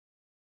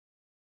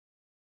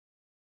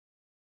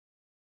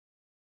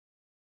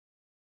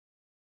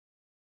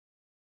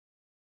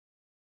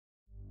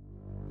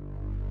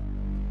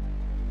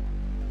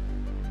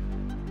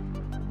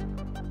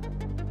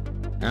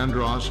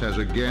Andros has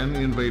again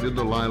invaded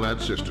the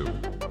Lilat system.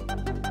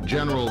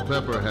 General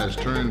Pepper has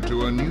turned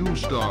to a new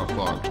Star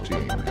Fox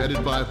team,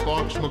 headed by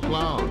Fox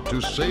McCloud,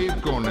 to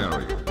save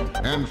Cornelia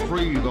and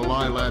free the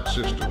Lilat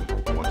system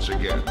once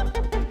again.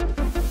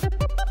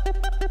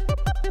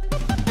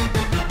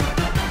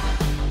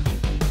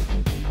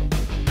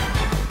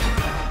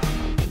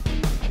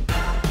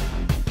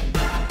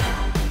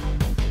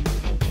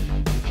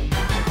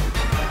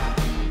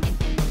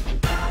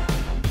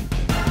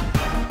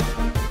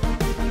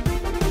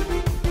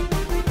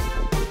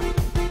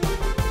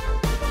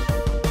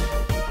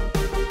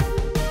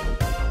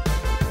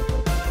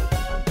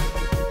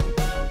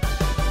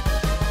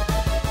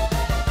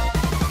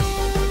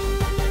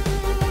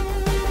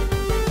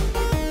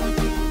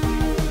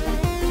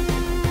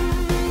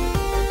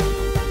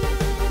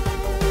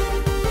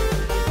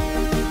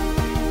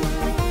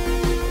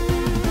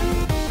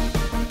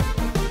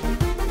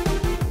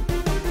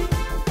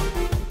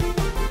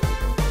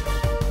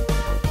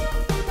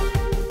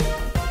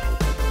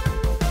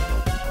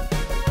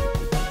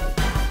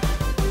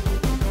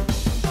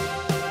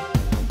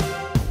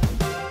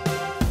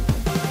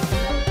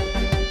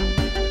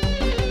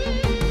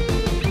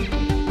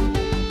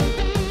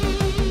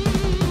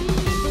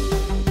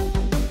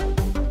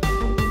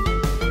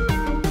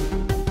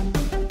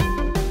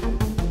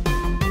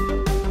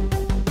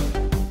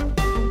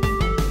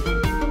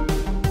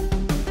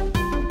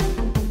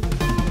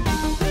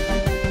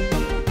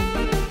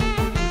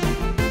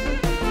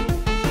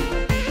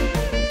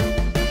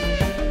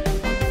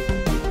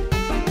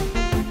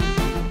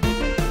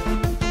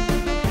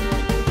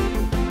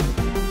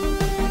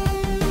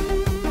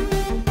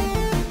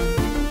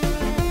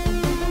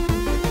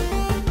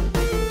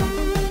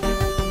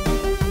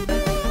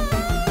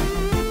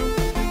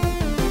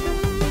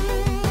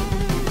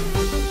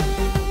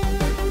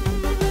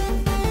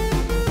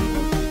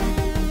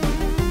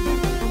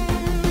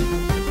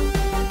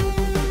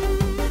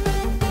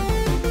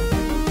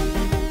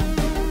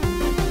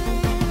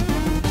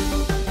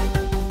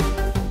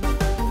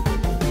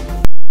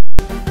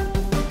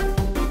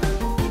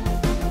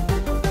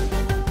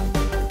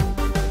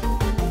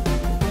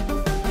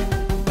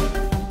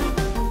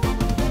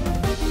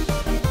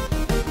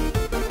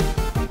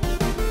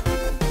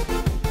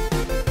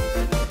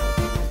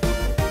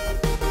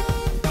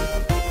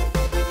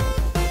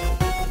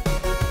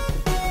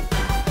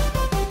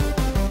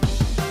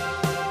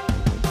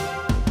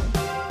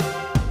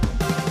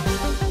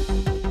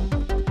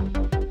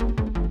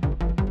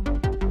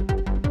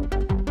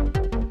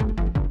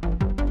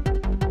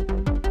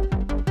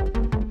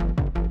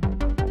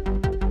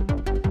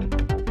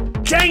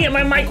 Dang it,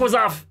 my mic was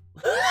off.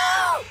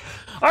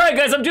 All right,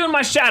 guys, I'm doing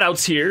my shout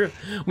outs here.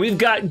 We've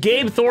got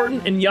Gabe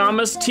Thornton and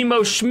Yamas,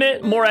 Timo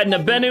Schmidt, Morad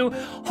Nabenu,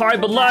 Hari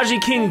Balaji,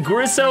 King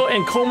Grisso,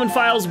 and Coleman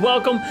Files.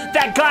 Welcome.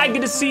 That guy,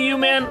 good to see you,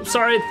 man.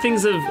 Sorry,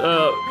 things have,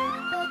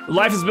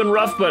 life has been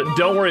rough, but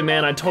don't worry,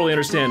 man. I totally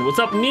understand. What's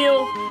up,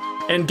 Neil?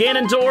 And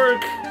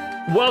Ganondork,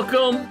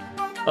 welcome.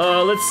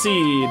 Let's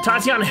see.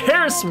 Tatiana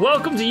Harris,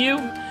 welcome to you.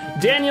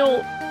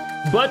 Daniel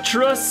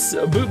Buttress,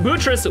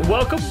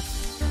 welcome.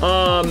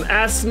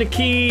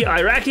 Asniki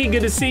Iraqi,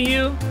 good to see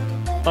you.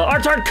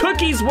 Artart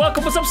Cookies,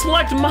 welcome. What's up,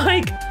 Select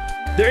Mike?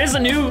 There is a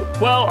new,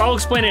 well, I'll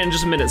explain it in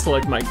just a minute,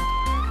 Select Mike.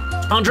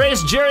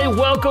 Andreas Jerry,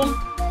 welcome.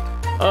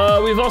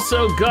 We've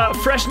also got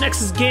Fresh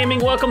Nexus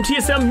Gaming, welcome.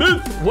 TSM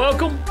Myth,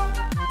 welcome.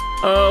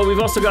 We've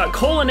also got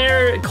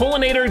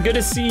Colinator, good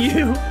to see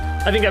you.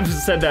 I think I've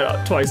said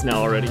that twice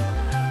now already.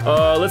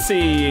 Let's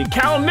see,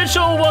 Callum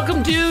Mitchell,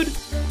 welcome, dude.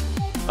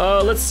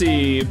 Let's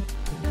see.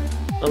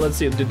 Moa,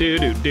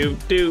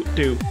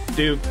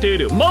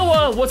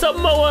 what's up,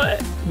 Moa?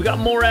 We got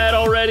Morad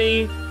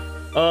already.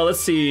 Let's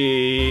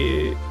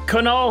see.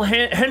 Kunal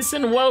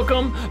Henson,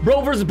 welcome.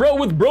 Bro vs. Bro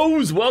with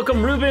Bros,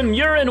 welcome. Ruben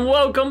Urin,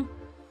 welcome.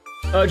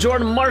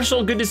 Jordan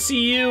Marshall, good to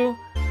see you.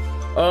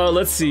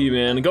 Let's see,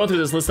 man. Going through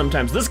this list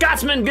sometimes. The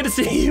Scotsman, good to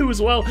see you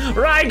as well.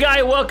 Rye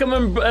Guy,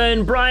 welcome.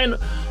 And Brian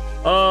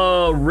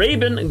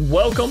Rabin,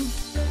 welcome.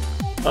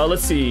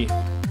 Let's see.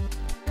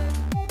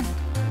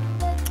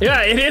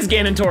 Yeah, it is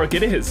Ganondork,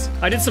 it is.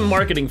 I did some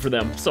marketing for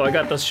them, so I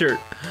got this shirt.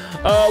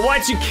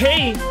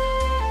 Y2K,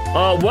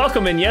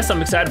 welcome, and yes,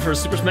 I'm excited for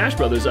Super Smash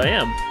Brothers, I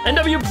am.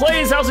 NW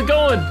Plays, how's it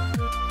going?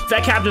 Is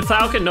that Captain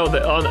Falcon? No,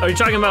 are you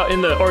talking about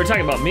or are you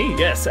talking about me?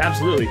 Yes,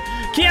 absolutely.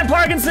 Kian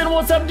Parkinson,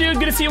 what's up, dude?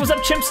 Good to see you, what's up,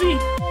 Chimpsy?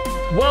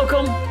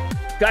 Welcome.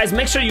 Guys,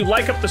 make sure you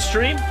like up the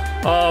stream.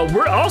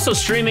 We're also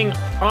streaming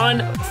on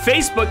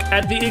Facebook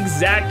at the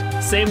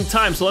exact same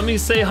time. So let me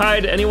say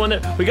hi to anyone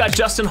that, we got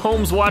Justin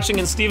Holmes watching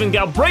and Stephen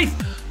Galbraith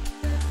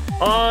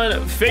on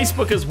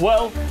Facebook as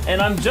well.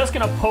 And I'm just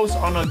gonna post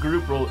on a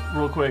group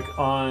real quick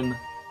on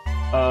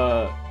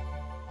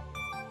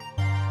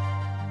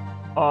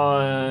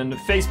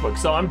Facebook.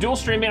 So I'm dual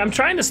streaming. I'm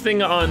trying this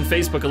thing on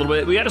Facebook a little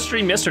bit. We had a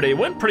stream yesterday. It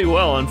went pretty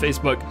well on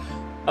Facebook.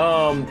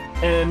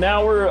 And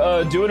now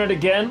we're doing it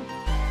again.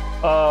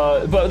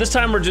 But this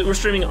time we're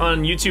streaming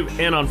on YouTube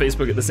and on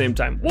Facebook at the same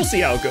time. We'll see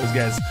how it goes,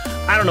 guys.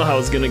 I don't know how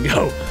it's gonna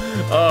go,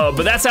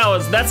 but that's how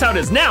it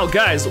is. Now,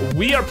 guys,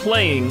 we are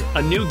playing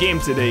a new game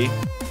today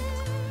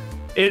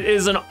It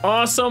is an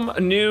awesome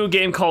new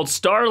game called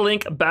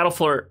Starlink Battle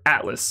for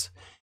Atlas.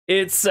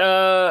 It's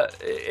made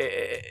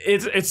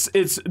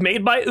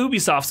by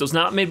Ubisoft, so it's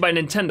not made by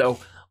Nintendo.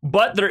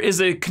 But there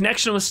is a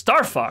connection with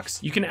Star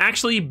Fox. You can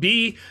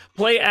actually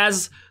play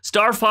as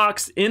Star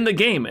Fox in the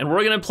game, and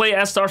we're gonna play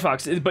as Star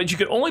Fox. But you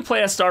can only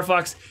play as Star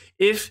Fox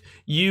if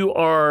you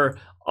are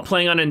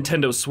playing on a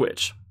Nintendo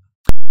Switch.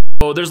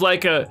 So there's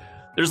the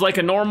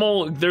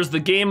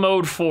game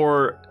mode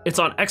it's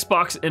on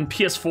Xbox and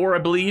PS4, I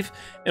believe.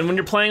 And when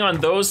you're playing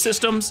on those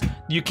systems,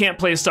 you can't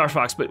play as Star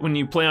Fox. But when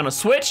you play on a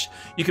Switch,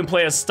 you can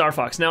play as Star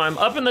Fox. Now I'm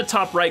up in the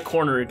top right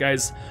corner,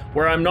 guys,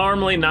 where I'm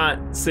normally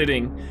not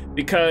sitting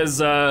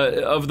because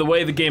of the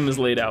way the game is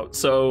laid out.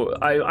 So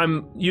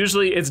I'm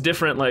usually, it's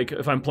different, like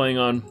if I'm playing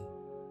on,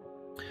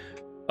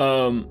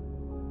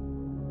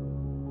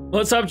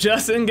 what's up,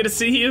 Justin? Good to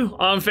see you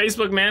on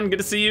Facebook, man. Good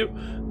to see you.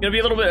 Gonna be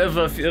a little bit of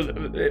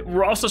a,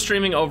 we're also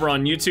streaming over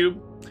on YouTube.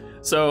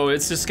 So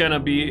it's just gonna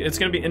be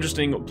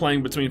interesting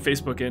playing between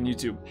Facebook and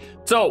YouTube.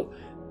 So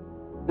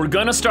we're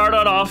gonna start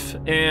it off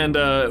and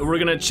we're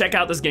gonna check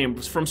out this game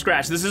from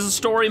scratch. This is a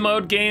story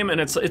mode game, and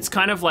it's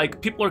kind of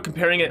like, people are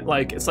comparing it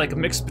like, it's like a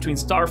mix between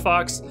Star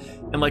Fox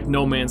and like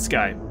No Man's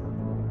Sky.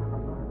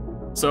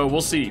 So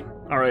we'll see.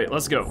 All right,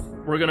 let's go.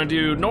 We're gonna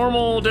do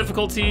normal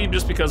difficulty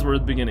just because we're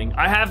at the beginning.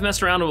 I have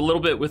messed around a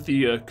little bit with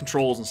the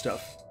controls and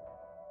stuff.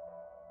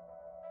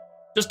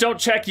 Just don't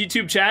check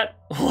YouTube chat?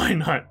 Why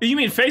not? You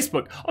mean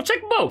Facebook? I'll check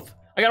both.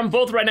 I got them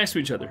both right next to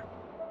each other.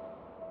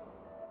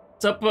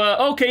 What's up?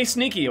 Okay,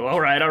 sneaky.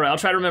 All right. I'll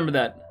try to remember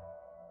that.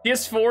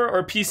 PS4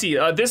 or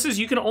PC?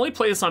 You can only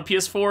play this on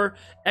PS4,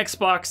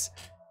 Xbox,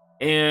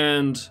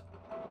 and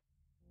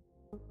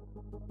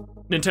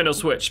Nintendo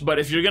Switch. But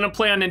if you're gonna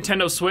play on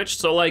Nintendo Switch,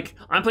 so like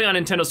I'm playing on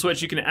Nintendo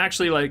Switch, you can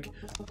actually like,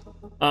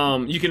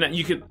 you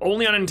can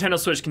only on a Nintendo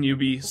Switch can you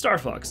be Star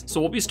Fox. So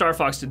we'll be Star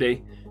Fox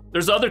today.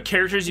 There's other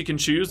characters you can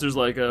choose. There's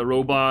like a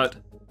robot,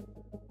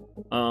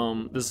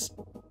 this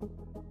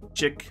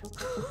chick.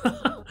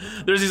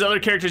 There's these other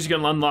characters you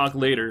can unlock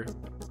later,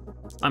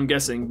 I'm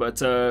guessing. But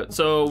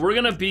so we're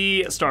gonna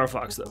be Star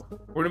Fox though.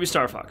 We're gonna be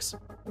Star Fox,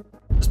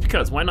 just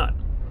because. Why not?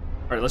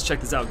 All right, let's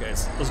check this out,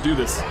 guys. Let's do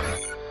this.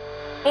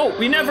 Oh,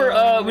 we never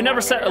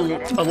set a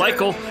like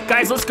goal,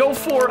 guys. Let's go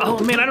for. Oh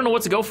man, I don't know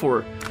what to go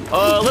for.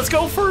 Let's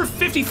go for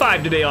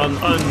 55 today on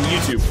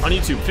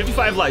YouTube.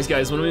 55 likes,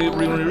 guys. When we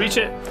reach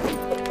it,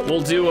 we'll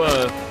do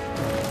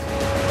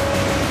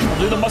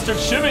the mustard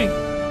shimmy.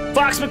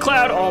 Fox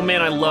McCloud. Oh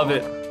man, I love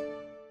it.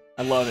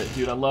 I love it,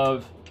 dude. I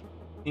love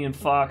Ian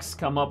Fox.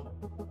 Come up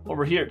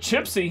over here.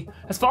 Chipsy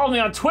has followed me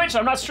on Twitch.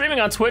 I'm not streaming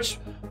on Twitch,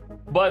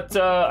 but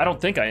I don't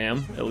think I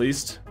am, at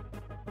least.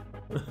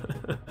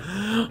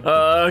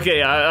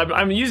 Okay,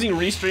 I'm using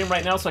Restream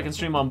right now so I can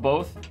stream on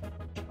both.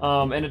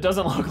 And it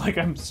doesn't look like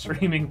I'm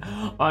streaming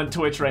on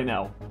Twitch right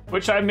now,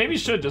 which I maybe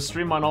should just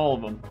stream on all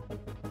of them.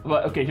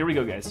 But okay, here we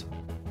go, guys.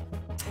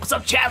 What's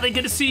up, Chadley?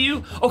 Good to see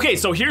you. Okay,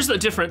 so here's the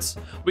difference.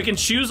 We can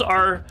choose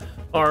our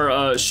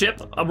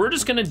ship. We're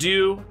just gonna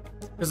do,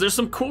 because there's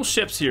some cool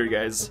ships here,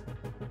 guys.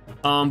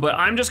 But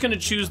I'm just gonna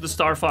choose the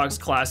Star Fox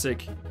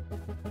Classic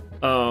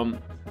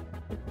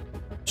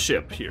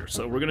ship here.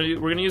 So we're gonna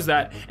use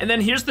that. And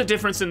then here's the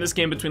difference in this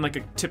game between like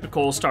a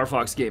typical Star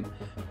Fox game.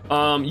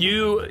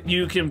 You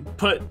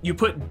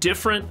put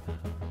different.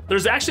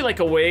 There's actually like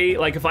a way,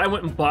 like if I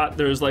went and bought,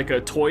 there's like a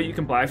toy you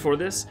can buy for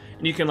this,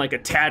 and you can like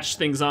attach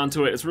things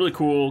onto it. It's really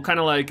cool, kind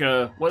of like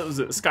what was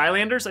it,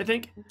 Skylanders, I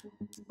think.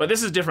 But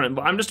this is different.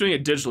 But I'm just doing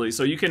it digitally,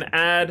 so you can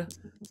add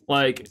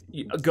like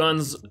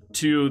guns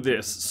to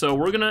this. So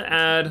we're gonna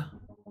add.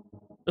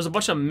 There's a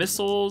bunch of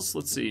missiles.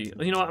 Let's see.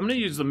 You know what? I'm gonna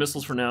use the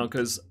missiles for now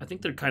because I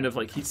think they're kind of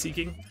like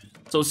heat-seeking.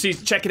 So see,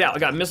 check it out. I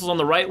got missiles on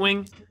the right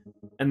wing,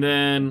 and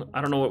then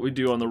I don't know what we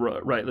do on the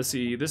right. Let's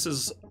see. This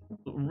is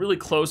really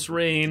close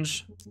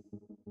range,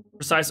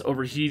 precise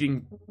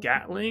overheating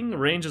Gatling.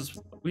 Range is.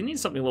 We need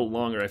something a little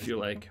longer, I feel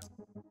like.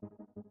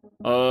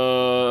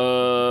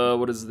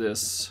 What is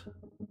this?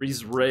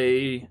 Freeze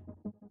ray,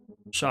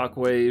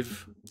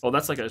 shockwave. Oh,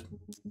 that's like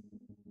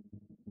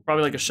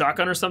probably like a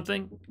shotgun or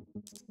something.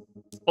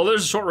 Oh,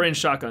 there's a short-range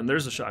shotgun.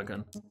 There's a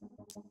shotgun.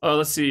 Oh,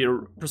 let's see.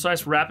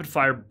 Precise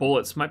rapid-fire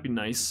bullets might be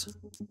nice.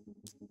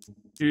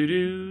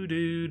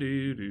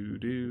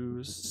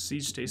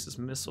 Siege stasis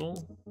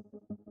missile.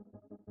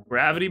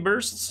 Gravity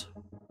bursts.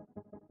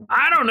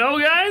 I don't know,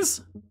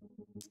 guys.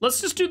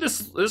 Let's just do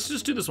this. Let's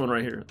just do this one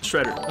right here.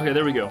 Shredder. Okay,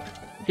 there we go.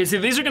 Okay, see,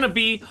 these are gonna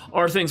be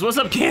our things. What's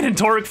up, Cannon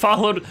Torque?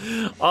 Followed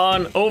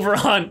over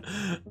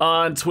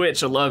on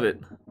Twitch. I love it.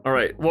 All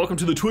right, welcome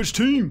to the Twitch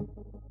team.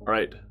 All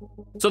right.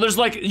 So there's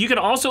like, you can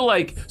also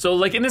like, so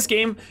like in this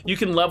game, you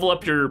can level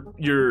up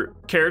your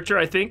character,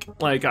 I think.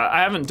 Like,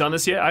 I haven't done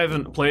this yet. I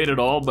haven't played at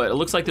all, but it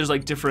looks like there's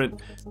like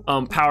different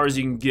powers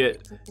you can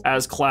get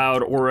as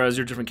Cloud or as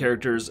your different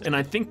characters. And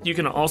I think you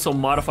can also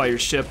modify your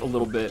ship a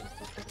little bit.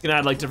 You can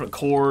add like different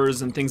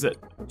cores and things that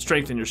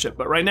strengthen your ship.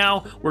 But right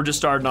now, we're just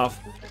starting off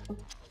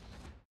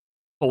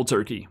cold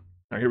turkey. All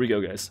right, here we go,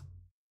 guys.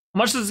 How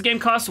much does this game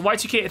cost?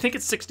 Y2K, I think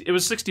it's 60, it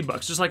was 60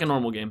 bucks, just like a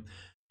normal game.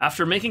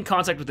 After making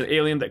contact with an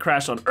alien that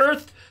crashed on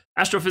Earth,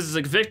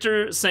 astrophysicist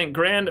Victor St.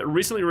 Grand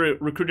recently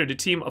recruited a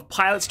team of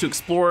pilots to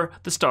explore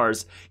the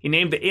stars. He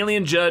named the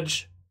alien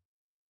judge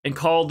and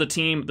called the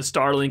team the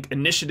Starlink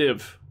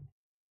Initiative.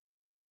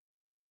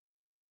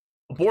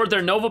 Aboard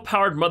their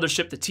Nova-powered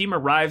mothership, the team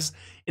arrives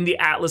in the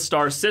Atlas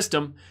star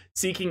system,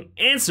 seeking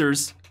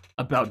answers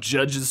about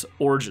Judge's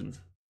origin.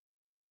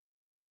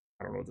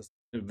 I don't know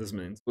what this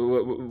means.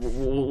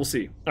 We'll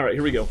see. All right,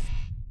 here we go.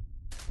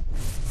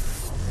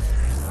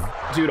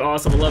 Dude,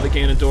 awesome. I love it,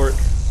 Ganondorf.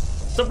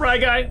 What's up, Rye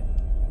Guy?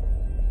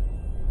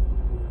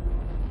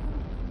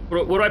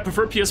 What do I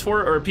prefer, PS4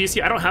 or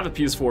PC? I don't have a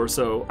PS4,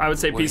 so I would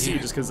say PC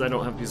just because I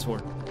don't have a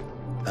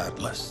PS4.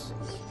 Atlas,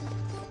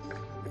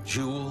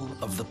 jewel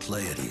of the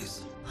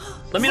Pleiades.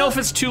 Let me know if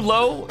it's too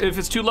low,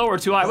 or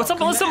too high. What's up,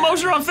 Melissa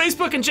Mosier on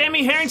Facebook and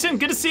Jamie Harrington?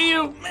 Good to see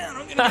you. Man,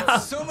 I'm gonna get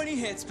so many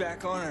hits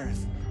back on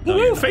Earth.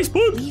 Woo,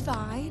 Facebook.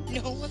 Levi,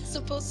 no one's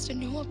supposed to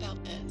know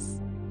about this.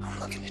 I'm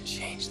looking to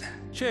change that.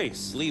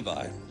 Chase,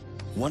 Levi,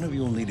 one of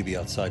you will need to be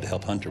outside to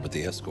help Hunter with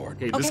the escort.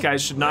 Okay, this guy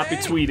should not be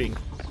tweeting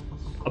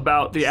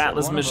about the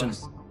Atlas mission.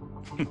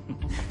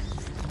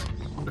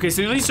 Okay,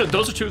 so at least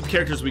those are two of the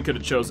characters we could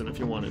have chosen if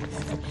you wanted.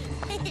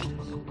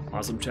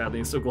 Awesome, Chadley.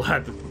 I'm so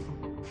glad.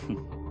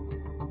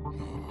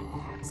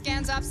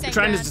 Scans up, You're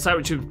trying to decide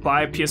what you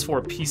buy, PS4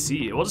 or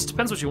PC. Well, it just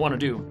depends what you want to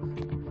do.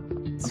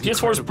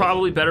 PS4 is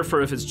probably better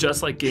for if it's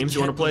just like games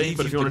you want to play,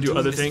 but if you want to do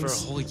other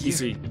things,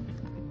 PC.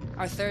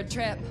 Our third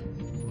trip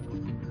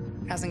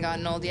hasn't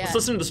gotten old yet. Let's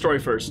listen to the story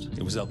first.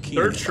 It was Elkeen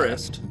Third in the trip.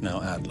 past,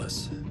 now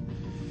Atlas.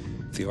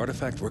 The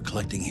artifact we're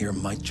collecting here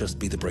might just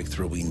be the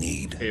breakthrough we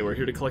need. Okay, we're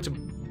here to collect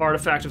an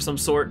artifact of some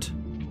sort.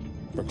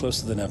 We're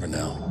closer than ever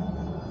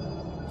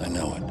now. I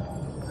know it.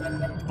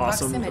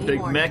 Awesome, a Proximity big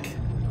warning. mech.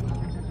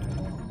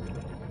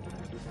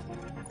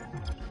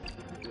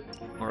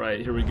 All right,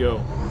 here we go.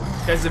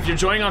 Guys, if you're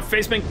joining on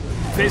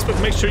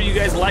Facebook, make sure you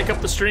guys like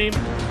up the stream,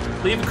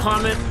 leave a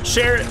comment,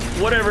 share it,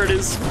 whatever it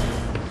is.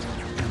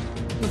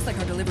 Looks like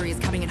our delivery is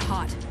coming in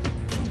hot.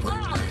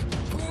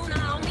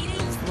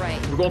 Right.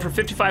 We're going for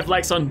 55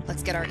 likes on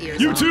Let's get our ears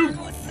YouTube.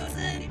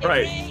 on. All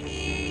right,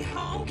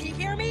 Home, can you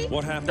hear me?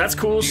 What happened? that's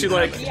cool. She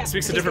like Yeah,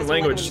 speaks a because different the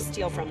one language. when you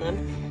steal from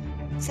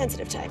them.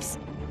 Sensitive types.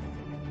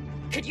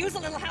 Could use a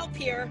little help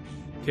here.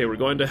 Okay, we're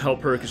going to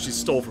help her because she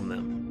stole from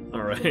them.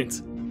 All right.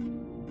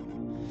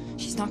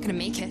 She's not gonna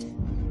make it.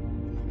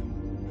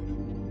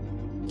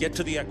 Get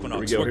to the Here we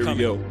Equinox. go. We're Here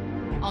we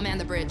coming. go. I'll man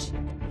the bridge.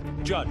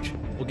 Judge,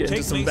 We'll get take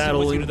into some Mason battle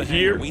with you to the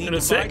here hangar. We need in a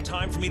to sec. buy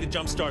time for me to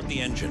jumpstart the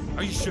engine.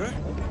 Are you sure?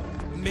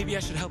 Maybe I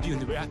should help you in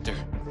the reactor.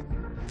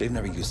 They've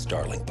never used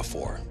Starlink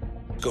before.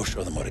 Go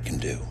show them what it can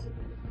do.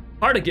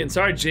 Hardigan.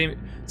 Sorry, Jamie.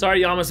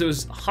 Sorry, Yamas. It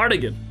was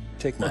Hardigan.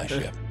 Take my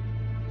ship.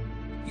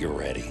 You're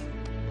ready.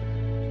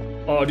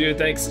 Oh, dude,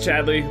 thanks,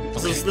 Chadley.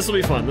 This will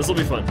be fun. This will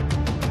be fun.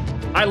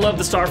 I love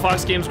the Star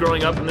Fox games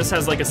growing up, and this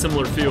has like a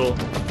similar feel.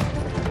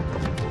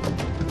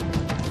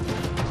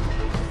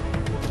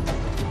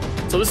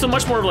 So this is a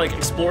much more of like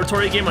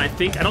exploratory game, I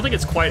think. I don't think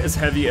it's quite as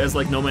heavy as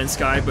like No Man's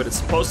Sky, but it's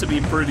supposed to be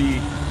pretty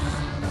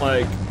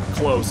like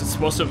close. It's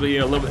supposed to be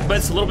a little bit, but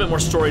it's a little bit more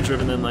story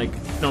driven than like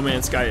No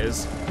Man's Sky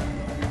is.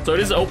 So it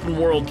is an open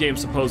world game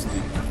supposedly.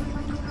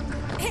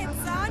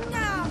 It's on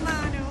now,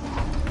 Manu.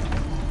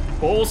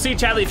 Well, we'll see,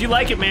 Chadley. If you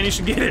like it, man, you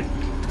should get it.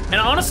 And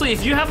honestly,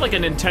 if you have like a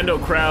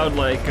Nintendo crowd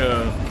like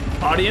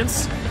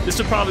audience, this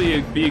would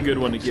probably be a good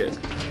one to get.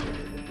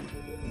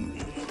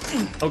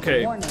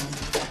 Okay. Warning.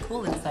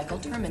 Cooling cycle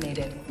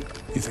terminated.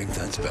 You think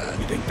that's bad?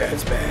 I think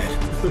that's bad.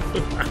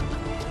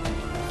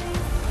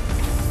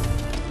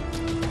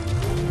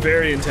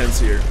 Very intense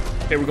here.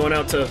 Okay, we're going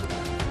out to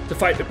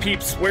fight the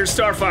peeps. Where's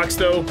Star Fox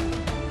though?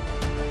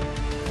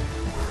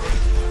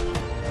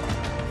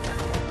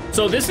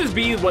 So this would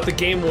be what the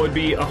game would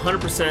be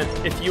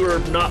 100% if you were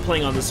not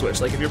playing on the Switch.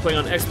 Like if you're playing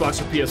on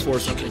Xbox or PS4 or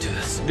something.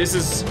 This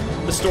is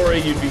the story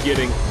you'd be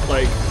getting,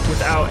 like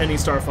without any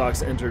Star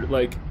Fox entered,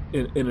 like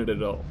in it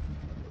at all.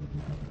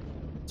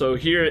 So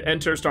here,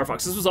 enter Star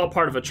Fox. This was all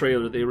part of a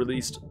trailer they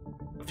released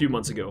a few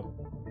months ago.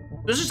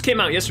 This just came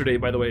out yesterday,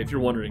 by the way, if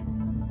you're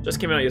wondering. Just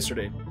came out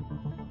yesterday.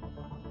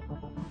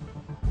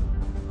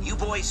 You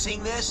boys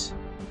seen this?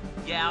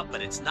 Yeah,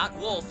 but it's not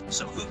Wolf,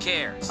 so who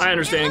cares? I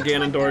understand,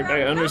 Ganondorf.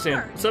 I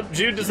understand. What's up, Jude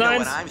You know Designs?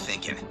 what I'm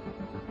thinking.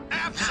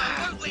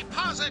 Absolutely,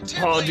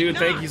 positively. Oh, dude,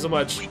 thank not. you so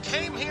much. We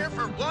came here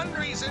for one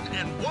reason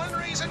and one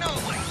reason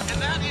only,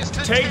 and that is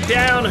to Take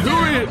down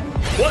who?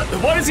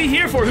 What is he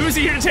here for? Who is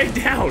he here to take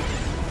down?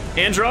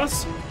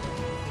 Andros?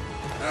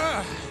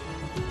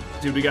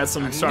 Dude, we got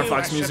some Star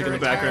Fox music in the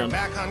background.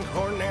 Back on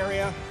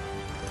Corneria.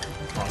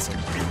 Awesome.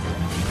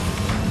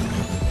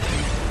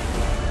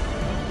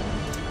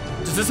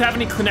 Does this have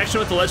any connection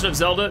with The Legend of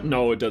Zelda?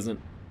 No, it doesn't.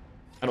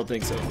 I don't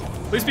think so.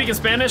 Please speak in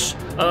Spanish.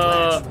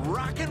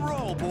 Rock and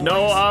roll, boys.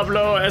 No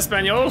hablo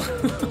español.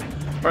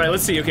 All right,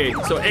 let's see. Okay,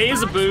 so A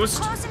is a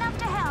boost. Close enough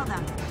to hail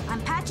them.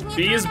 I'm patching you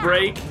B through is now.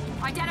 break.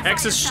 Identify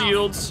X is yourself.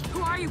 shields.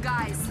 Who are you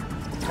guys?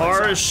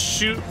 R is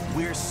shoot.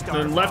 We're Star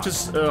And left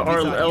Fox. is We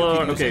R, thought L, you R.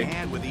 could use a Okay.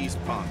 hand with these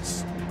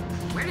punks.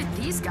 Where did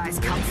these guys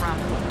come from?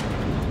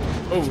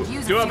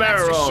 Oh, do a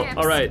barrel roll.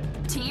 All right.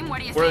 Team,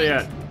 what do you Where are they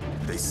think?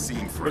 at? They seem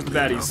Where's the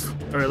friendly baddies?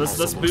 enough. All right, let's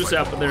Also, boost most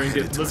up there and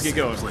likely let's to get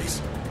the going. same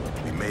place.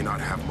 We may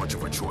not have much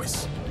of a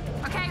choice.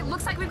 Okay,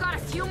 looks like we've got a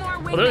few more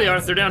wingmates. Oh, there they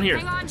are. They're down here.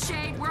 Hang on,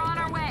 Shade. We're on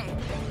our way.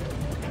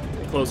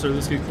 Closer.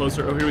 Let's get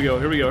closer. Oh, here we go.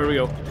 Here we go. Here we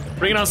go.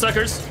 Bring it on,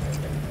 suckers.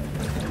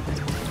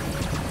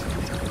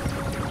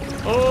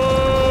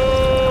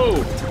 Oh!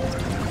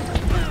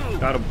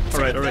 Got him. All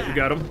right. All right. You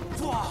got him.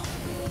 Oh,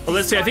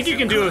 let's see. I think you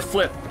can do a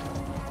flip.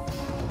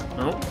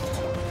 No.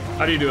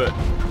 How do you do it?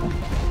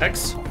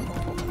 X.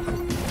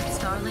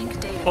 Starlink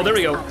data. Oh, there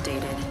we go.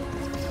 Updated.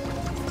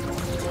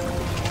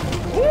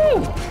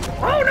 Woo!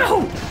 Oh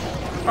no!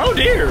 Oh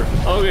dear!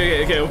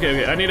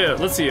 Okay. I need to,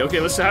 let's see. Okay,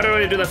 how do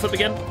I do that flip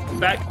again?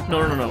 Back?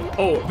 No.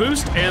 Oh,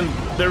 boost, and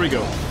there we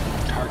go.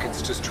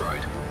 Targets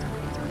destroyed.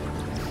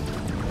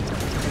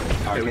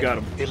 Okay, we got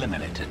him.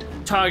 Eliminated.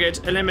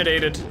 Target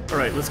eliminated. All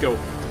right, let's go.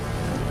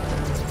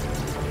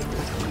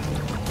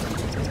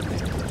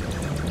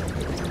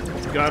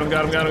 Got him.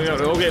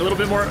 Okay, a little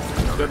bit more.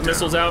 Got the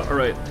missiles out. All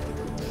right.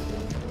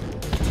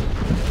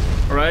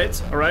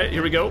 All right,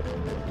 here we go.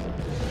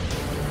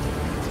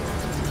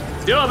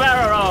 Do a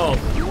barrel roll.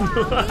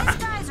 Wow, these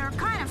guys are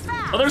kind of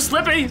fast. Oh, they're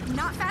Slippy.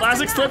 Not fast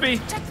Classic enough. Slippy.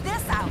 Check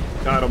this out.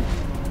 Got him.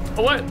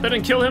 Oh, what? That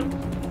didn't kill him?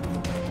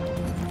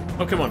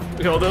 Oh, come on.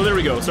 Okay, well, there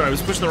we go. Sorry, I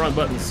was pushing the wrong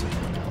buttons.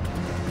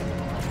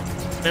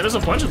 Man, there's a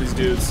bunch of these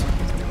dudes.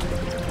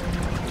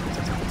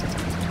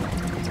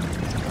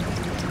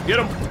 Get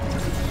him.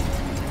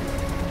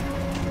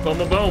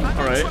 Boom.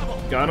 All right.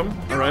 Got him.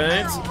 All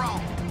right.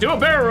 Do a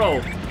barrel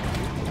roll.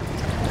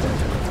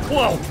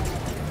 Whoa.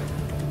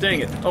 Dang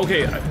it.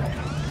 Okay.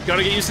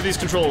 Gotta get used to these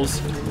controls.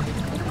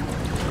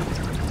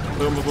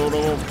 Boom.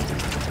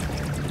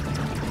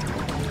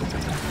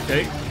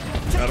 Okay.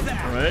 Got him.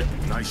 All right.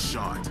 Nice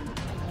shot.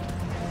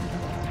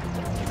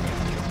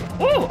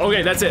 Whoa.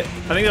 Okay, that's it.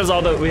 I think that was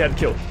all that we had to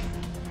kill.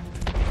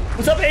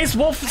 What's up, Ace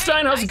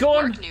Wolfenstein? How's it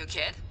going? Work, new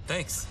kid.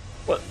 Thanks.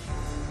 What?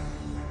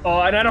 Oh,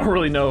 and I don't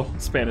really know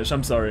Spanish.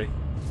 I'm sorry.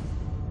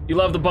 You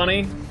love the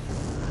bunny?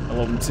 I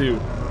love him too.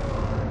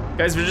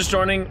 Guys, if you're just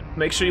joining,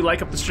 make sure you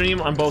like up the stream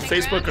on both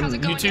Facebook and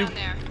YouTube.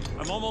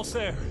 I'm almost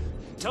there.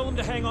 Tell them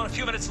to hang on a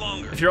few minutes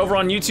longer. If you're over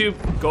on YouTube,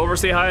 go over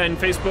say hi on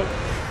Facebook,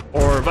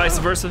 or vice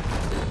versa.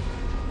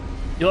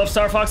 You love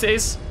Star Fox,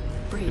 Ace?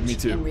 Breach Me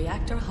too. in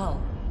reactor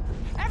hull.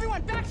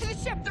 Everyone, back to the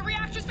ship. The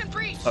reactor's been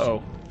breached.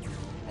 Uh-oh.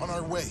 On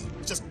our way.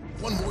 Just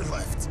one more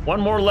left. One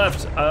more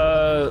left.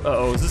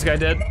 Uh-oh, is this guy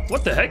dead?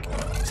 What the heck?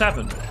 What's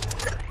happened?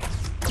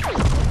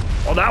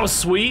 Oh, that was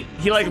sweet.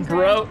 He like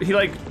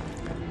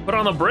put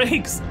on the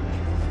brakes.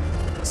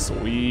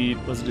 Sweet,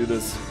 let's do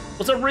this.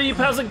 What's up, Reap?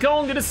 How's it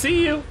going? Good to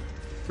see you.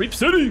 Reap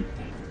City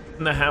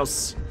in the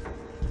house.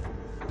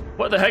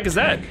 What the heck is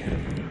that?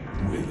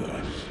 With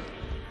us.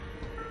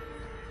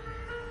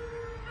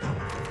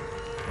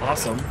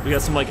 Awesome. We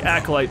got some like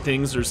acolyte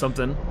things or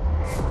something.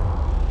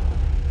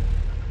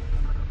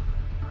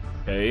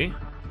 Okay.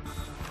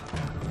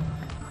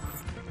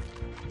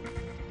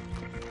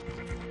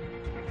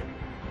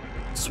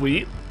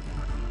 Sweet.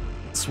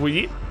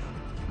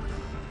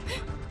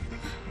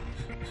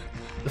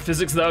 The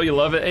physics though, you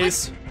love it,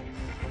 Ace?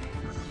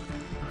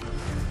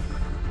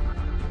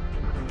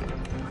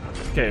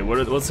 Okay,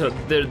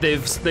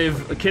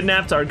 they've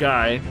kidnapped our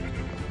guy,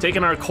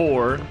 taken our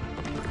core.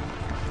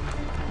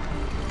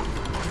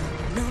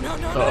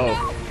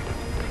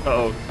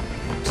 Uh-oh.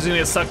 She's gonna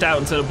get sucked out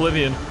into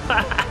oblivion.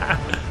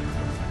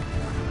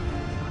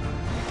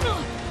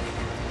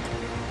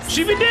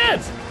 She be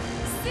dead!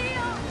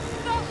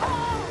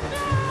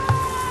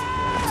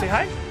 Say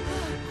hi.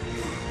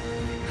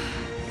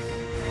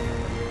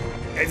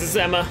 Hey, this is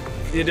Emma.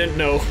 You didn't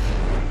know.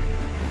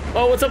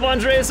 Oh, what's up,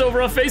 Andreas,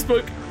 over on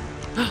Facebook?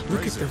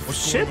 Look at the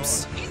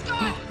ships. He's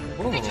gone.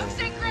 We took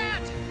St.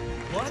 Grant.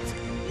 What?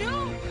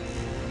 No.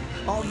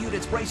 All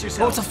units, brace Oh,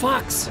 yourselves. it's a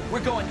fox.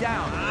 We're going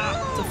down.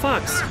 It's a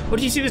fox. Oh,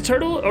 do you see the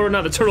turtle? Or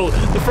not the turtle,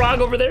 the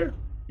frog over there?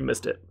 You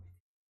missed it.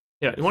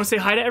 Yeah, you want to say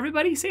hi to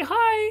everybody? Say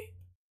hi.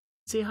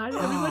 Say hi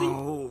to everybody.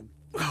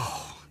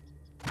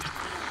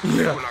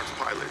 Equinox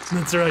pilots.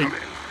 That's right. Come in.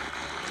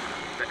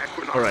 The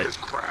Equinox All right. has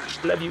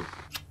crashed. Love you.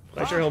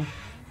 Bye, your home.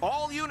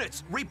 All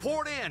units,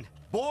 report in.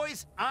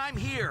 Boys, I'm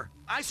here.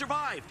 I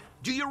survived.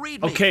 Do you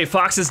read me? Okay,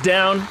 Fox is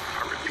down.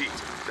 I repeat,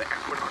 the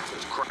Equinox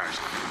has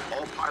crashed.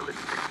 All pilots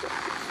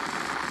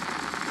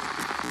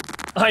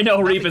I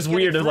know Reap is Nothing's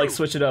weird to getting like through.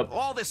 switch it up.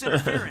 All this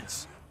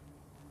interference.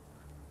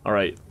 All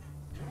right.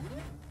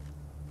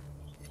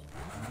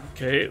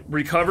 Okay,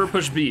 recover,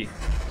 push B.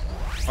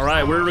 All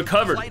right, we're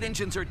recovered. Flight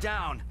engines are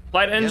down.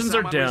 Flight engines Guess are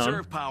I'm on down.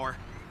 reserve power.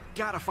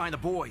 Gotta find the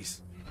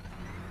boys.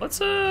 Let's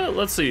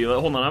see.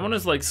 Hold on, I want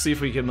to like see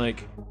if we can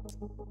like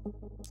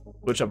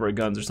switch up our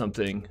guns or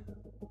something.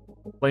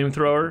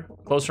 Flamethrower,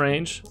 close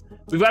range.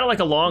 We've got like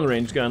a long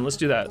range gun. Let's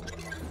do that.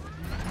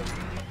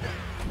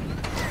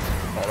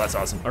 Oh, that's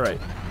awesome. All right.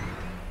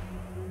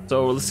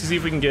 So let's see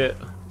if we can get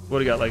what do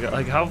we got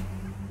like how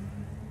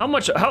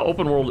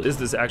open world is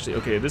this actually?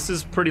 Okay, this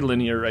is pretty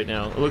linear right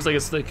now. It looks like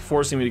it's like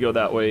forcing me to go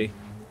that way.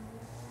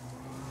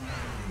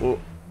 Whoa.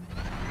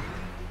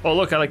 Oh,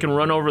 look, I can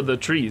run over the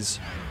trees.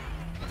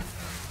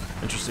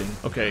 Interesting.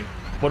 Okay,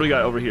 what do we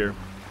got over here?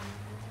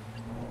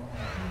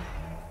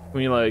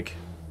 We like...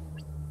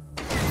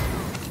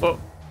 Oh.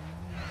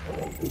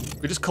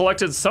 We just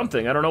collected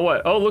something. I don't know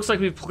what. Oh, looks like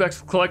we've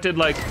collected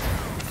like...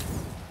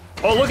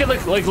 Oh, look at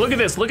look at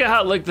this. Look at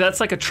how that's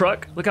like a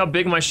truck. Look how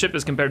big my ship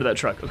is compared to that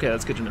truck. Okay,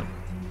 that's good to know.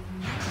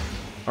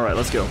 All right,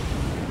 let's go.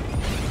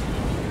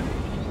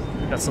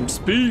 Got some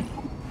speed.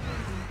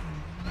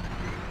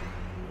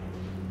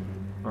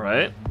 All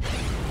right.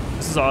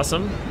 This is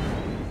awesome.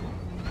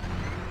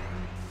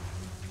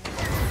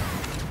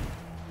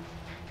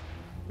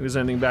 If there's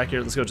anything back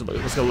here, let's go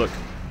look.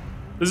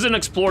 This is an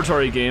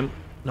exploratory game.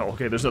 No,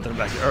 okay, there's nothing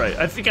back here. All right,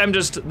 I think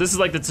this is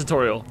like the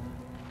tutorial.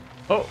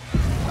 Oh.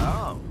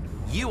 Oh,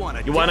 you want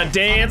to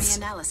dance?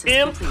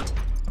 Imp. Complete.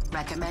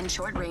 Recommend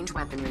short-range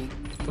weaponry.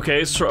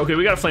 Okay, okay,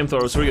 we got a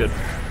flamethrower, so we're good.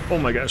 Oh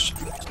my gosh.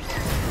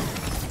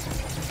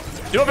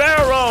 Do a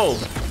barrel roll!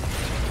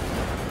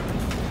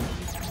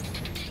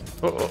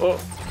 Oh.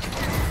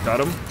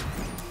 Got him.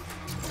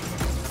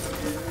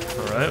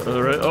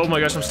 All right. Oh my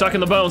gosh, I'm stuck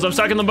in the bones.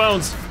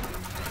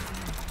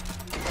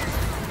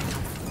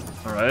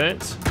 All right.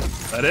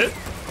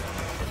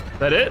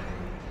 That it?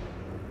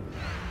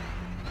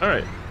 All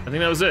right, I think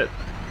that was it.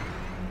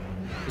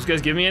 Those guys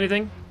give me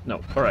anything?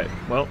 No, all right,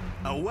 well.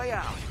 A way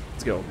out.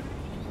 Let's go.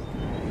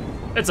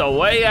 It's a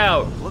way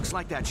out. Looks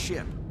like that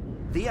ship,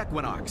 the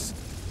Equinox.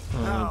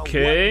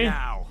 Okay.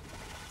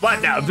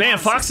 What now? Man,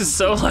 Fox is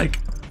so like...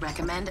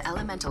 Recommend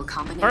elemental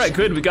combination. All right,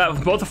 good, we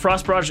got both the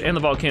Frost Barrage and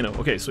the Volcano.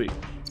 Okay, sweet.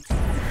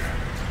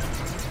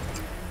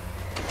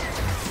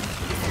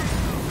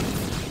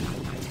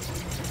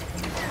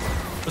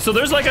 So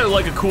there's like a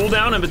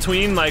cooldown in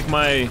between like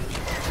my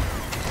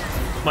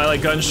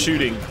like gun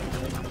shooting.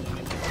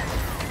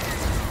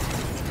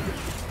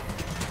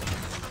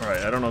 All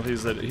right, I don't know if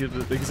he's dead.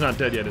 He's not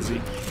dead yet, is he?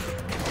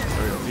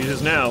 There we go. He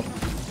is now.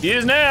 He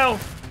is now.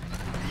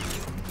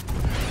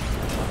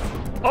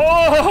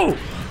 Oh,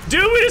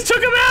 dude, we just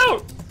took him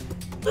out.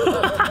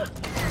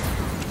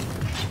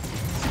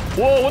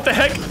 Whoa, what the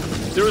heck?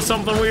 There was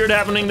something weird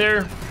happening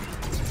there.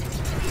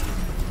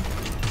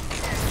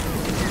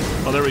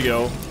 Oh, there we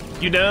go.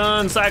 You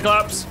done,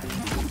 Cyclops?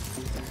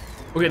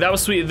 Okay, that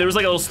was sweet. There was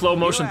like a little slow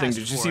motion thing.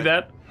 Did you see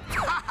that?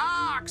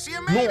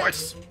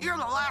 Nice. You're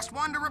the last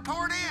one to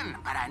report in,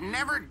 but I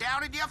never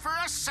doubted you for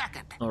a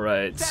second. All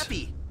right.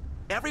 Peppy,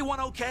 everyone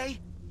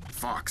okay?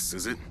 Fox,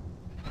 is it?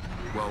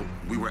 Well,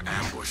 we were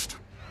ambushed.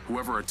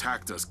 Whoever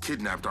attacked us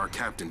kidnapped our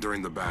captain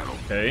during the battle.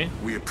 Okay.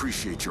 We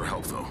appreciate your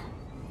help, though.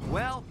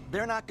 Well,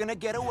 they're not gonna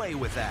get away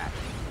with that.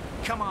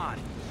 Come on,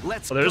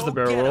 let's go. Oh, there's the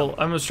barrel roll.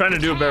 I was trying to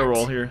do a barrel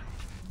roll here.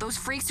 Those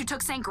freaks who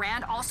took St.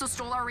 Grand also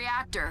stole our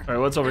reactor. All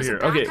right, what's over here?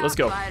 Okay, let's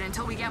go. But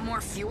until we get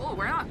more fuel,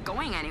 we're not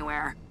going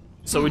anywhere.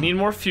 So we need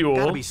more fuel.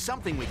 Gotta be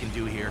something we can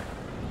do here.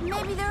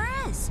 Maybe there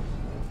is.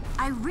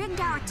 I rigged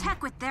our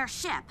tech with their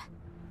ship.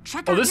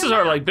 Check out this is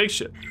our like big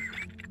ship.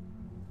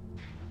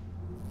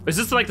 Is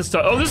this like the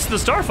Star? Oh, this is the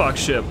Star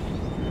Fox ship.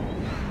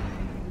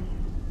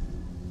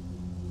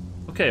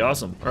 Okay,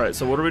 awesome. All right,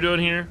 so what are we doing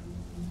here?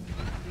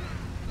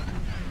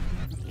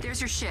 There's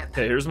your ship.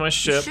 Okay, here's my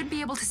ship. You should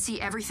be able to see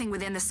everything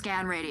within the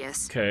scan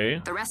radius.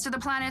 Okay. The rest of the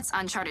planet's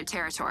uncharted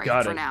territory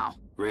for now.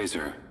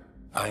 Razor,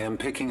 I am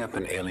picking up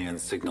an alien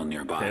signal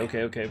nearby.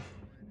 Okay.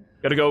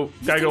 Gotta go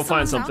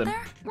find something. Out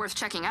there? Worth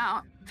checking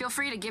out. Feel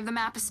free to give the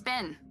map a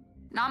spin.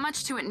 Not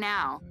much to it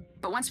now,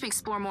 but once we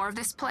explore more of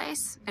this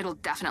place, it'll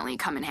definitely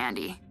come in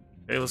handy.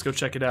 Okay, let's go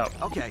check it out.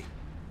 Okay,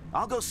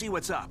 I'll go see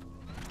what's up.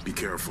 Be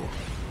careful.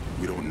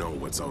 We don't know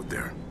what's out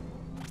there.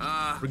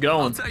 We're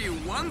going. I'll tell you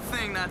one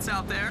thing that's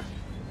out there.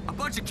 A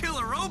bunch of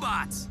killer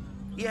robots.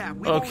 Yeah,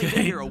 we've only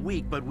been here a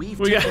week, but we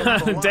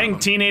got dang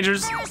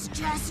teenagers. There's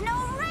just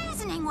no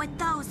reasoning with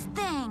those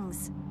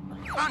things.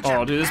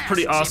 Oh, dude, this is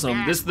pretty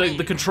awesome.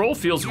 The control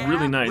feels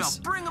really nice.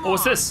 Well, oh,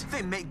 what's this?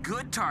 They make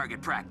good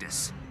target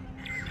practice.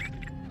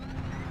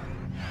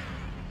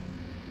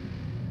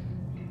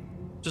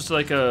 Just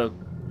like what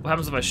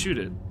happens if I shoot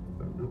it?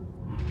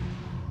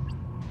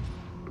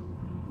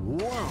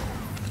 Whoa,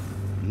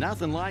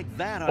 nothing like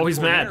that on Oh, he's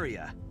mad.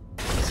 Area.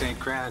 St.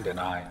 Grand and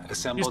I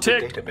assembled a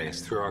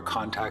database through our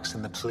contacts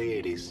in the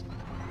Pleiades.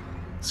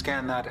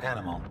 Scan that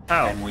animal,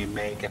 and we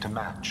may get a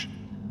match.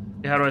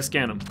 Yeah, how do I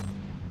scan him?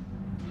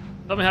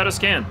 Tell me how to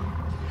scan.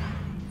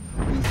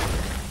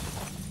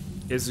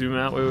 Okay, zoom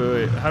out.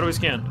 Wait. How do we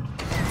scan?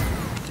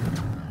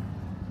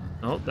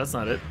 Oh, that's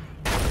not it.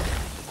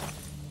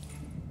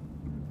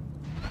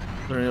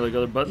 Are there any like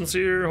other buttons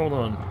here? Hold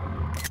on.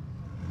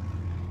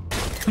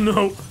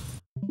 No.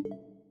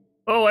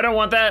 Oh, I don't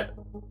want that.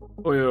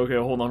 Oh, yeah, okay,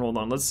 hold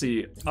on. Let's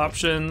see.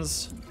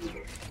 Options.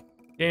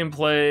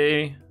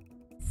 Gameplay.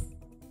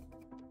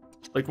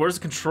 Like, where's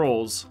the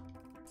controls?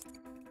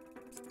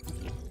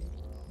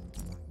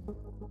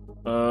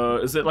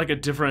 Is it like a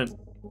different...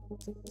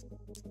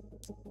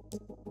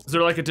 Is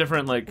there like a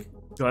different, like,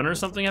 gun or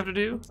something I have to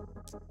do?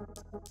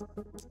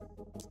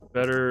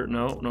 Better...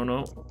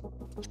 No.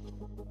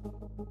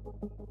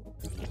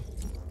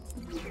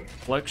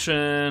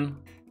 Collection.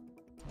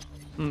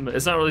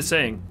 It's not really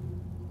saying.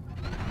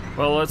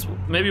 Well,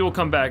 maybe we'll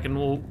come back and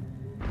we'll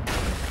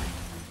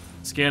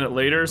scan it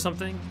later or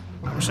something.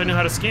 I wish I knew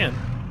how to scan.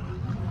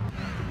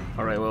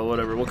 All right, well,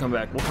 whatever. We'll come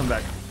back. We'll come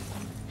back.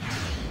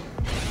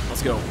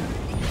 Let's go.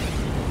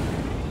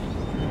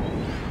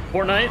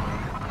 Fortnite?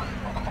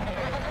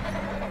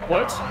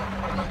 What?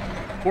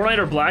 Fortnite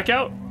or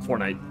Blackout?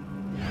 Fortnite.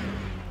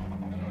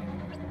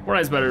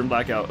 Fortnite's better than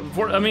Blackout.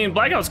 I mean,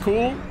 Blackout's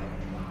cool.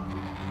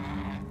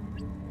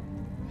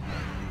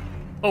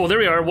 Oh, there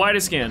we are.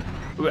 Widest scan.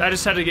 I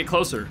just had to get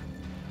closer.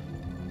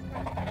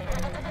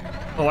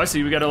 Oh, I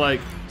see. We gotta, like,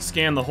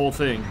 scan the whole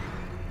thing.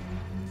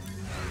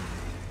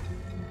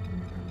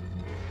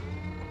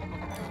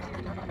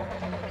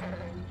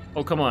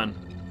 Oh, come on.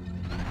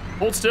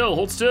 Hold still.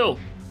 Hold still.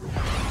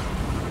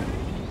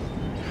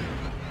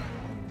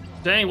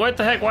 Dang, what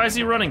the heck? Why is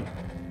he running?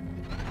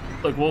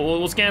 Look,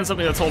 we'll scan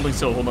something that's holding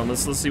still. Hold on,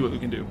 let's see what we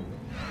can do.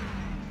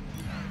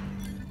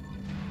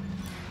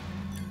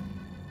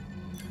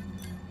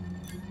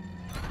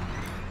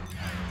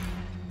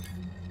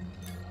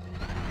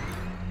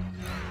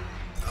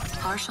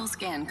 Partial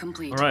scan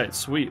complete. All right,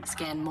 sweet.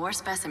 Scan more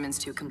specimens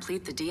to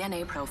complete the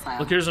DNA profile.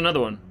 Look, here's another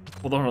one.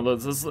 Hold on,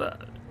 let's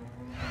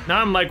now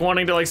I'm like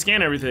wanting to like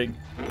scan everything.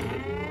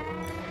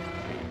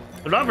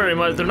 They're not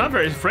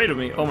very afraid of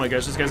me. Oh my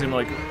gosh, this guy's gonna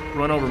like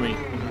run over me.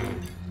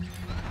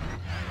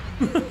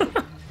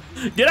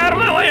 Get out of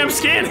my way, I'm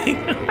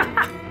scanning!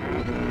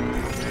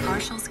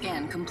 Partial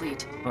scan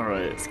complete. All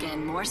right.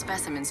 Scan more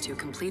specimens to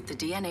complete the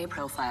DNA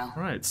profile.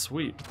 All right,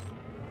 sweet.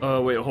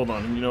 Wait, hold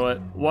on. You know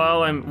what?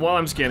 While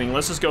I'm scanning,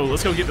 let's go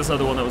get this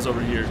other one that was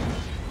over here.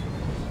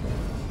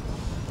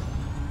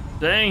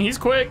 Dang, he's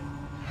quick.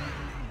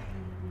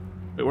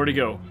 Wait, where'd he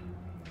go?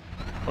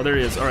 Oh, there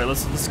he is. All right,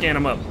 let's scan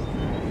him up.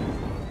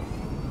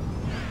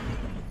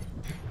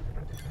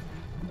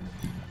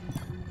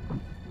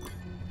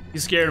 He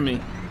scared me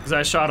because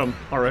I shot him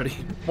already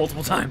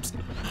multiple times.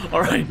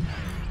 All right,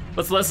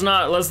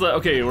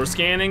 okay, we're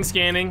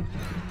scanning.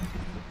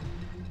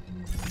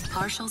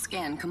 Partial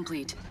scan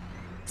complete.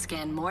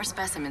 Scan more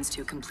specimens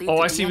to complete. Oh,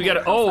 the I see. DNA We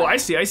gotta. profile. Oh, I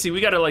see. We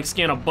gotta like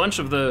scan a bunch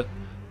of the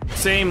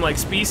same like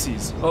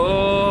species.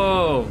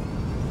 Oh.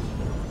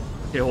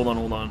 Okay, hold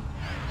on.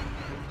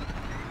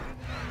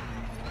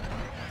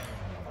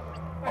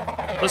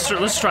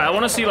 Let's try. I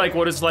want to see like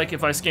what it's like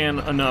if I scan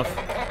enough.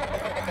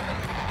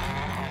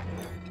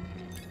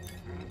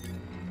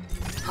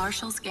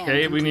 Partial scan.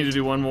 Okay, we need to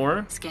do one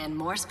more. Scan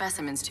more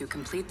specimens to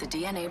complete the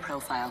DNA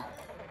profile.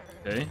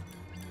 Okay.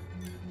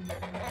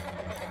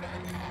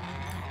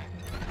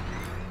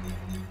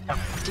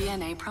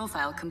 DNA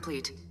profile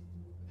complete.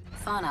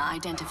 Fauna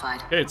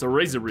identified. Okay, it's a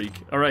razor beak.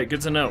 All right,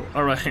 good to know.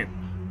 All right.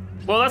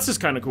 Well, that's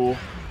just kind of cool.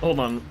 Hold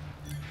on.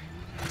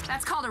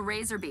 That's called a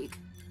razor beak.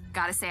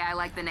 Gotta say I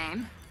like the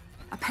name.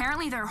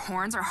 Apparently their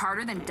horns are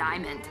harder than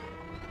diamond.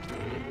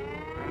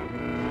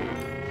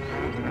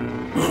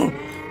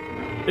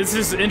 This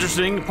is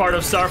interesting. Part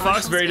of Star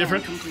Fox, very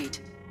different.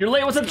 Complete. You're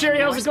late. What's up, Jerry?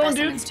 How's it going,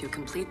 dude? To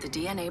complete the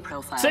DNA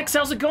profile. 6,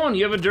 how's it going?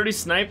 You have a dirty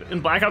snipe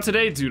in Blackout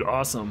today? Dude,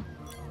 awesome.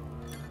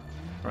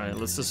 All right,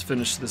 let's just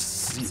finish this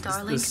species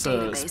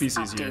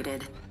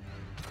updated. here.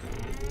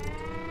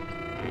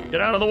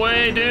 Get out of the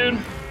way, dude.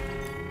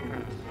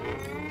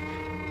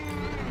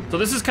 So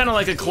this is kind of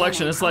like a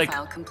collection. It's like,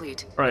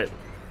 complete. all right,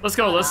 let's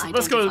go.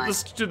 Let's go.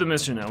 Let's do the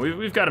mission now.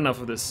 We've got enough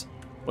of this.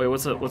 Wait,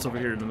 what's over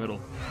here in the middle?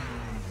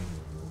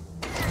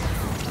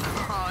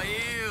 Oh,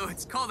 ew!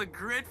 It's called a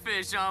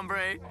gridfish,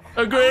 hombre.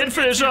 A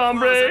gridfish,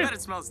 hombre. I bet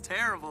it smells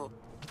terrible.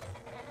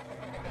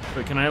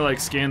 Wait, can I like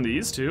scan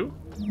these too?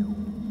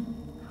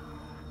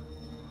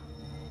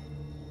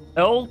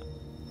 L?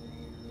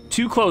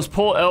 Too close,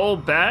 pull L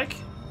back?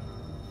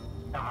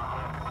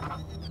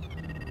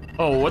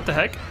 Oh, what the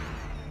heck?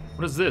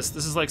 What is this?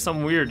 This is like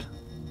something weird.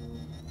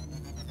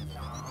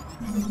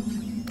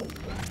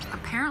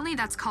 Apparently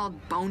that's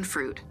called bone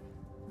fruit.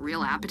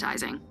 Real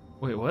appetizing.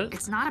 Wait, what?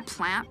 It's not a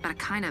plant, but a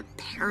kind of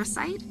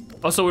parasite.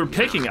 Oh, so I'm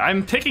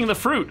picking the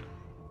fruit.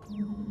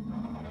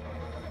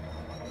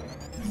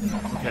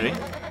 Okay.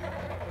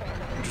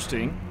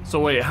 Interesting. So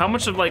wait, how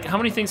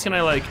many things can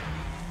I like,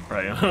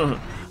 right,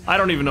 I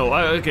don't even know.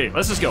 Okay,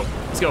 let's just go.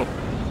 Let's go.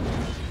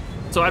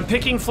 So I'm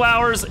picking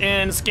flowers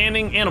and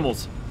scanning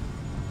animals.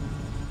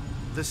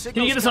 Can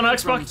you get this on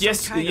Xbox?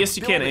 Yes,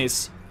 you can,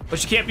 Ace.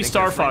 But you can't be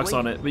Star Fox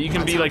on it, but you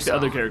can be like the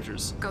other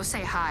characters. Go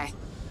say hi.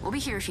 We'll be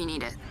here if you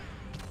need it.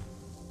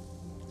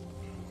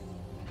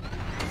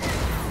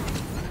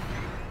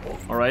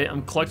 All right,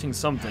 I'm collecting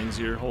some things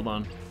here. Hold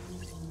on.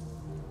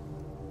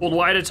 Hold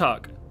Y to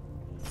talk.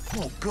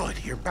 Oh,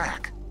 good, you're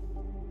back.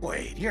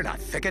 Wait, you're not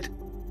Thicket.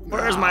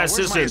 Where's my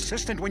assistant? Where's my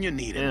assistant when you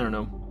need him? I don't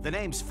know. The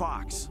name's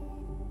Fox.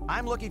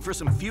 I'm looking for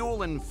some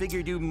fuel and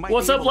figured you might.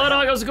 What's up, Blood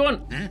Dog? How's it going?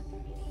 Hmm?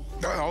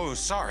 Oh,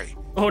 sorry.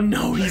 Oh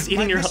no, he's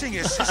eating your. My missing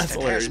assistant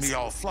hilarious. has me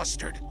all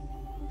flustered.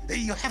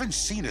 You haven't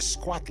seen a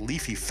squat,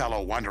 leafy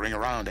fellow wandering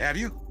around, have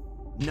you?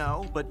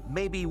 No, but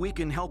maybe we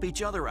can help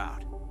each other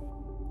out.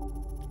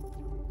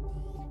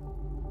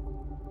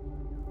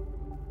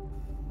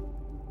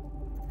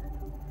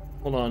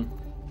 Hold on.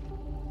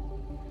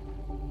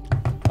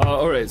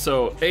 Alright,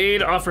 so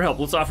aid, offer help.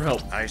 Let's offer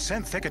help. I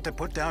sent Thicket to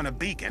put down a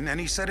beacon, and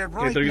he set it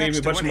right they're gonna next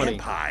give me a to bunch an of money.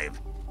 imp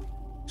hive.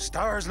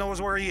 Stars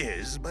knows where he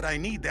is, but I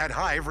need that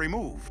hive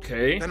removed.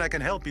 Okay. Then I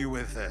can help you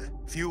with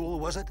fuel,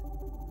 was it?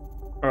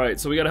 Alright,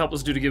 so we gotta help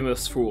this dude to give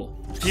us fuel.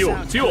 Fuel!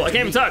 Fuel! I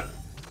can't even talk!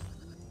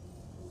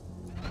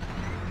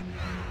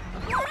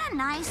 What a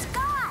nice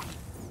guy.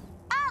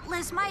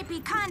 Atlas might be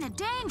kind of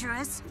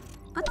dangerous,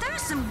 but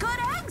there's some good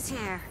eggs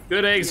here.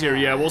 Good eggs here,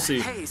 yeah, we'll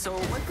see. Hey, so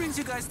what brings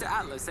you guys to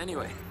Atlas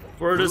anyway?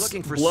 We're just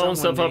blowing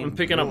stuff up and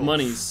picking up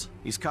monies.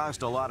 He's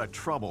caused a lot of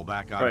trouble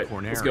back out of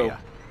Corneria. Let's go.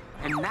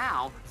 And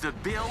now the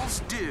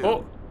bills due.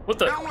 Oh, what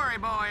the? Don't worry,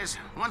 boys.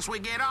 Once we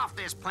get off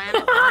this planet,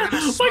 we're gonna my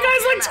smoke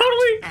guy's like him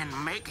totally. out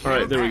and make All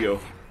right, him there we pay. go.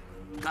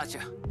 Gotcha.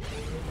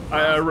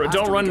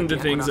 Don't run into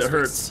things. That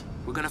hurts.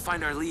 We're gonna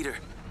find our leader.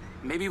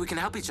 Maybe we can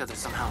help each other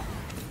somehow.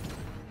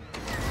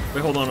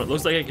 Wait, hold on. It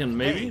looks like I can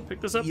maybe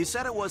pick this up. You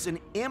said it was an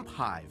imp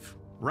hive,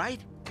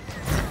 right?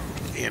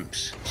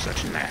 Imps,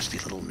 such nasty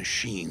little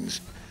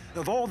machines.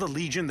 Of all the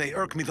Legion, they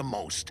irk me the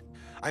most.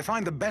 I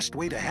find the best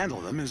way to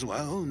handle them is,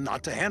 well,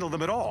 not to handle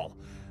them at all.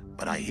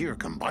 But I hear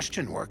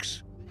combustion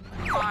works.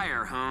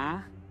 Fire, huh?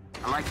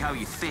 I like how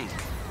you think.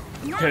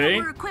 Now that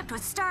we're equipped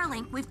with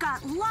Starlink, we've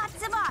got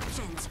lots of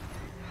options.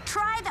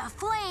 Try the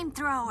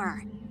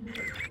flamethrower.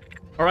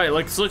 All right,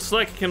 like looks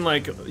like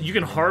you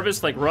can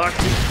harvest like rock.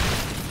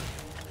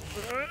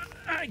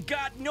 I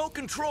got no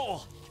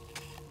control.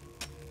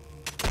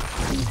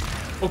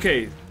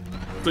 Okay,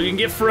 so you can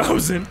get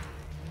frozen.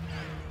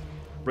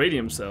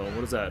 Radium cell,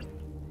 what is that?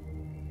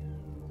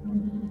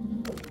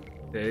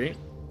 Okay.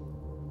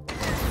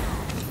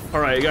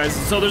 All right, guys,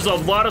 so there's a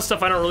lot of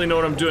stuff I don't really know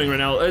what I'm doing right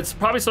now. It's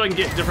probably so I can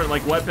get different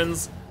like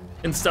weapons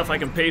and stuff I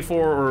can pay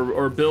for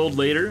or build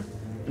later.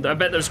 I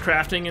bet there's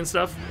crafting and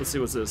stuff. Let's see,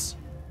 what's this?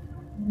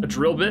 A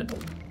drill bit.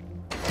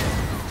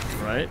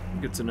 All right,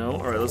 good to know.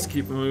 All right, let's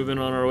keep moving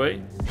on our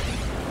way.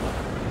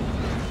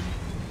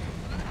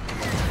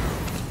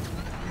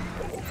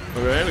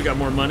 Okay, we got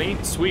more money.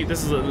 Sweet,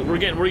 this is we're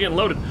getting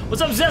loaded.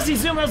 What's up, Zesty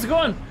Zoom? How's it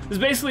going? It's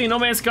basically No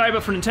Man's Sky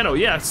but for Nintendo.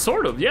 Yeah,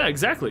 sort of. Yeah,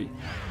 exactly.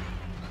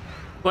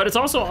 But it's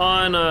also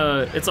on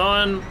it's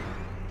on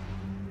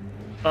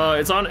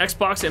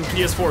Xbox and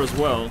PS4 as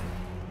well.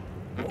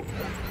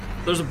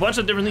 There's a bunch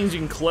of different things you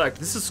can collect.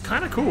 This is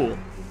kind of cool.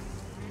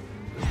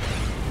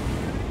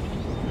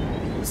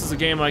 This is a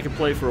game I can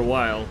play for a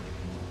while.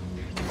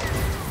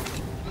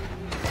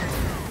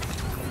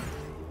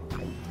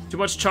 Too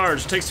much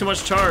charge. It takes too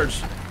much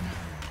charge.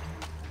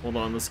 Hold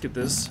on, let's get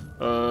this.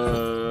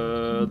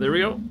 There we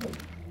go.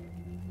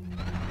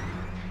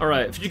 All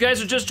right, if you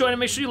guys are just joining,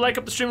 make sure you like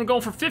up the stream. We're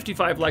going for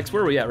 55 likes.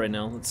 Where are we at right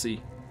now? Let's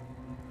see.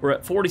 We're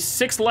at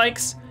 46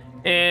 likes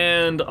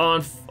and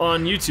on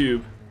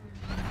YouTube.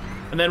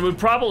 And then we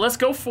probably, let's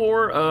go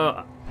for,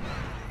 oh,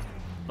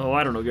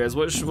 I don't know, guys.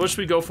 What should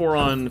we go for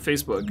on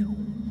Facebook?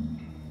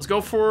 Let's go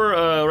for,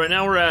 right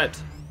now we're at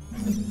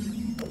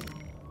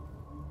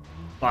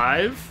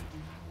 5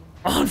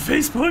 on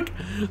Facebook.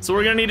 So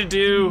we're gonna need to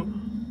do,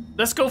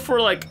 let's go for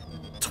like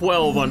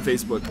 12 on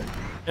Facebook.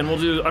 And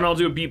I'll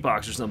do a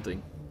beatbox or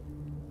something.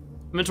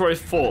 Inventory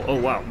full. Oh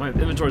wow, my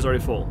inventory's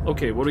already full.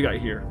 Okay, what do we got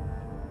here?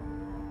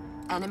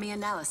 Enemy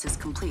analysis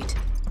complete.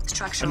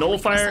 Structure a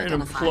nullifier and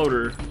an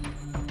imploder.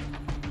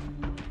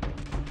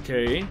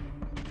 Okay.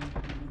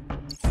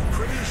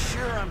 Pretty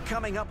sure I'm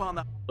coming up on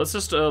the. Let's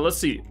just let's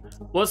see.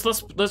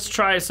 Let's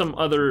try some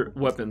other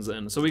weapons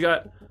then. So we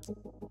got.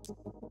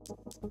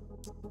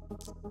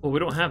 Well, we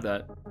don't have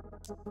that.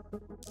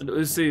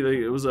 Let's see.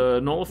 It was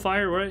a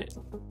nullifier, right?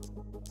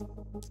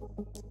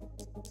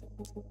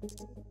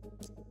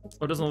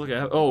 Oh, it doesn't look like I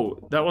have. Oh,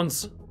 that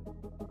one's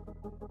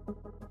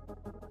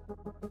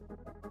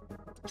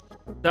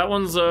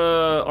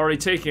already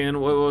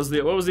taken. What was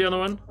the other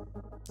one?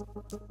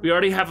 We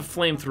already have a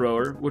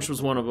flamethrower, which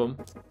was one of them.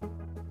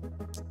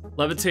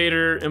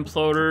 Levitator,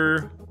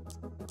 imploder,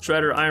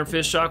 shredder, iron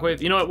fist, shockwave.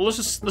 You know what? Well, let's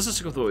just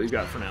stick with what we've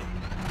got for now.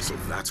 So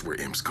that's where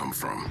imps come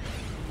from.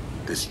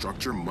 This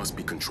structure must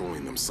be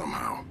controlling them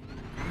somehow.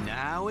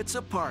 Now it's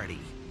a party.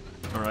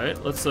 All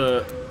right, let's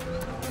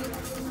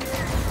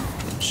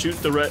shoot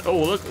the red. Oh,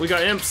 look, we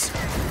got imps.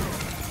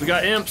 We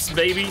got imps,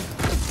 baby.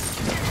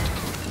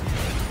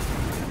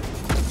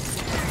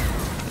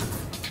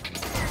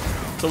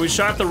 So we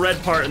shot the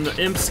red part and the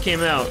imps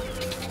came out.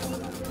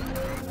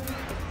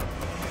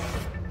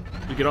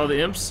 We get all the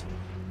imps?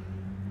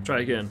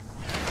 Try again.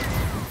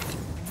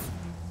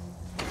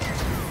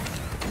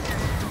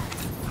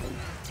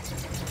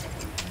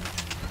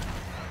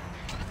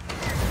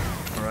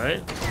 All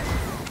right.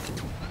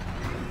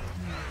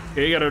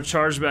 Okay, you gotta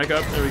charge back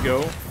up. There we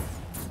go.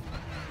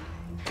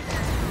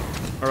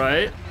 All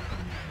right.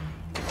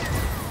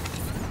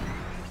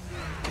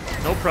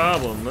 No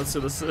problem. Let's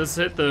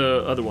hit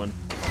the other one.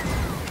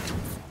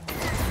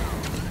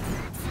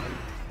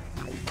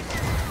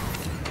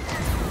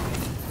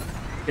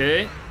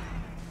 Okay.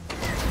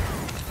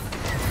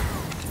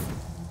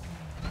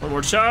 One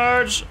more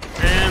charge,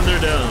 and they're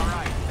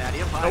done.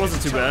 That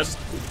wasn't too bad.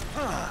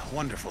 Ah,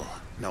 wonderful.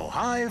 No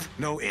hive,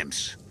 no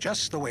imps.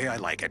 Just the way I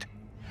like it.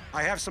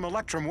 I have some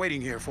Electrum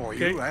waiting here for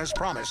you, as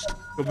promised.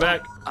 Go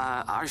back.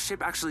 Our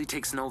ship actually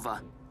takes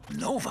Nova.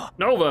 Nova?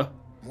 Nova?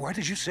 Where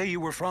did you say you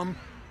were from?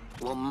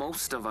 Well,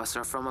 most of us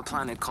are from a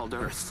planet called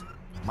Earth.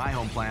 My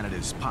home planet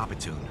is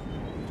Papatoon.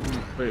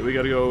 Wait, we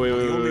gotta go. Wait,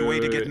 the only way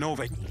to wait. get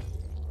Nova.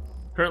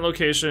 Current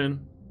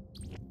location.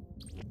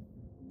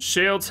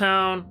 Shale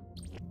Town.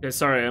 Okay,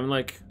 sorry, I'm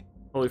like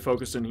fully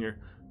focused in here.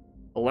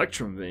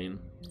 Electrum vein.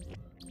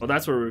 Oh,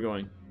 that's where we're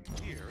going.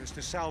 Here is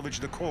to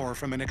salvage the core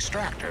from an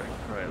extractor.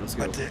 All right, let's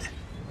go. But,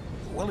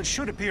 well, it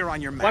should appear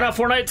on your map. Why not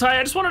Fortnite, Ty?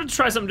 I just wanted to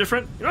try something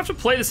different. You don't have to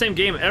play the same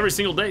game every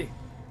single day.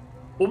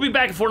 We'll be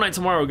back at Fortnite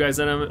tomorrow, guys,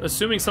 and I'm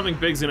assuming something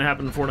big's gonna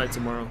happen in Fortnite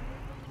tomorrow.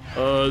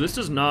 This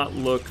does not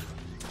look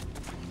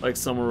like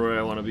somewhere where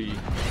I want to be.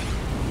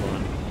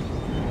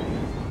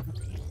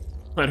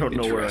 I don't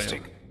know where I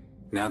am.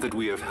 Now that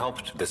we have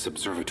helped this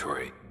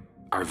observatory,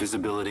 our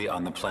visibility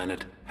on the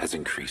planet has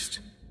increased.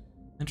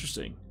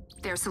 Interesting.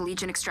 There's the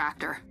Legion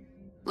extractor.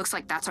 Looks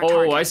like that's our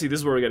target. Oh, I see. This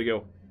is where we gotta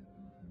go.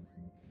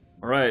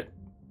 All right.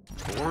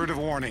 Word of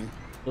warning.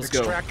 Let's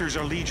go. Extractors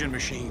are Legion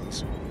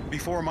machines.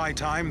 Before my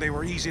time, they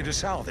were easy to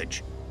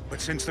salvage.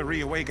 But since the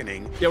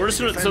reawakening... Yeah, we're just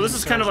gonna, so this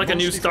is kind of like a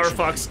new Star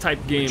Fox type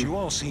game. But you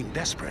all seem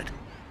desperate.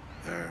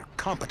 They're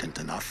competent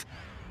enough.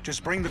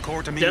 Just bring the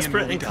core to me.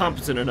 Desperate and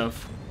competent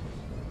enough.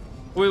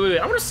 Wait.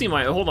 I want to see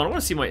my, hold on, I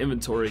want to see my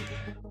inventory.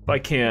 If I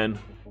can.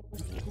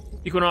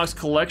 Equinox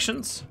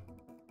collections.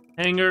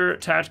 Hangar,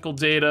 tactical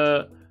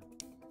data.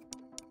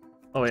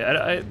 Oh wait,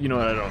 you know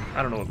what,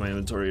 I don't know what my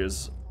inventory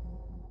is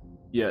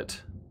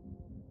yet.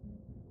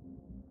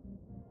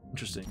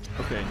 Interesting,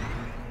 okay.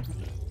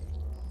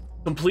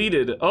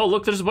 Completed. Oh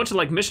look, there's a bunch of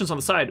like missions on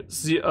the side.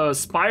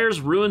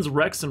 Spires, Ruins,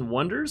 Wrecks, and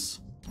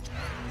Wonders.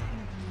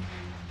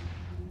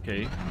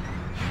 Okay.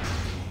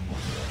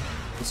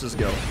 Let's just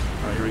go. All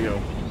right, here we go.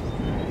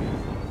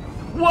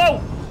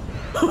 Whoa!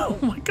 Oh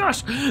my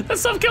gosh, that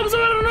stuff comes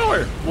out of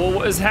nowhere. Well,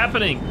 what is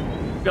happening?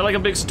 Got like a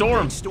big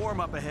storm.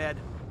 Storm up ahead.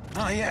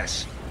 Ah,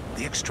 yes.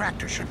 The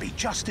extractor should be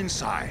just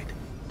inside.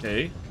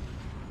 Okay.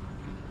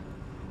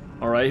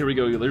 All right, here we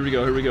go.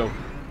 Here we go.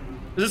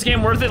 Is this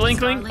game worth it,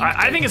 Linkling?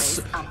 I think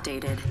it's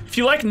updated. If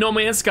you like No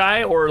Man's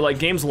Sky or like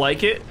games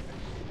like it,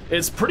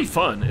 it's pretty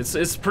fun.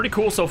 It's pretty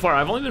cool so far.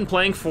 I've only been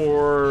playing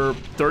for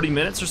 30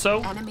 minutes or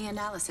so. Enemy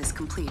analysis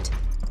complete.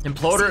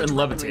 Imploder and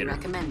Levitator.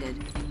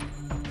 Recommended.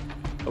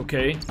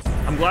 Okay.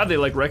 I'm glad they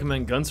like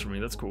recommend guns for me.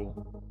 That's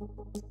cool.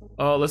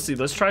 Let's see.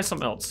 Let's try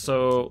something else.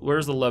 So,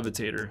 where's the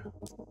Levitator?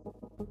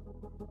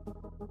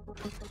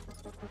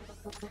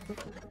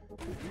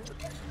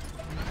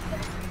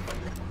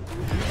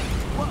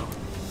 Whoa!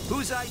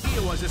 Whose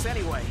idea was this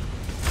anyway?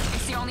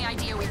 It's the only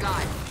idea we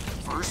got.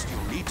 First,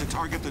 you'll need to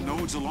target the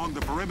nodes along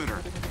the perimeter.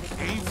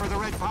 Aim for the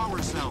red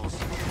power cells.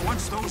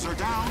 Once those are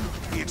down,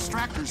 the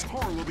extractor's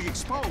core will be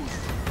exposed.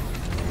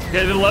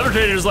 Yeah, the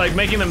Levitator's like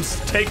making them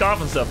take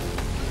off and stuff.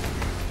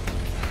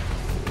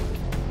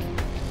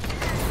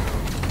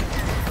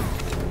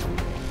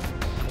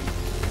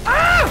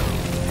 Ah!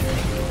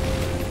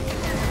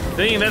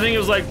 That thing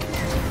was like...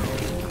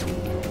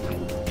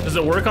 Does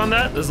it work on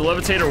that? Does the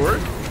Levitator work?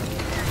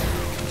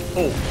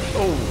 Oh.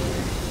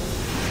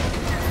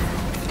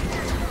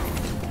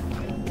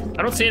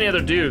 I don't see any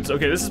other dudes.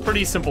 Okay, this is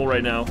pretty simple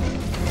right now.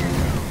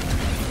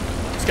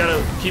 Just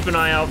gotta keep an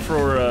eye out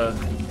for,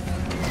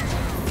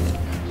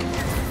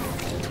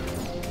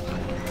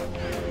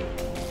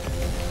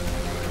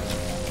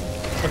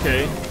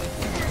 Okay.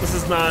 This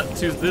is not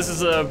too... This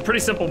is a pretty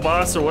simple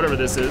boss or whatever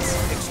this is.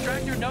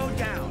 Extractor node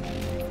down.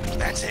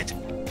 That's it.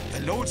 The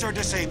nodes are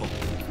disabled.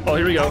 Oh,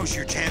 here we go. Now's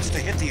your chance to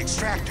hit the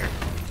extractor.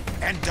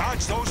 And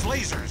dodge those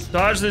lasers.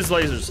 Dodge these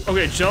lasers.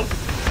 Okay, jump.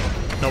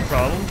 No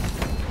problem.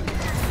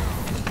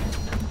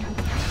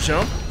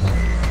 Jump.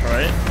 All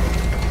right.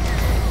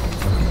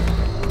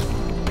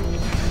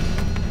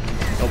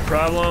 No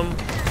problem.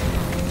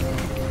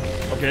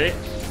 Okay.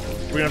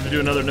 We're gonna have to do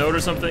another node or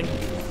something.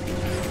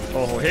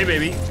 Oh, hey,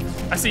 baby.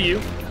 I see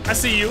you. I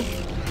see you.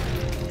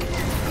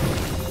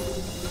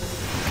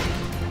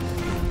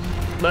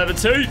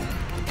 Levitate.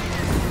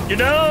 You're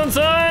down,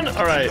 son.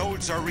 All right. The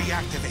nodes are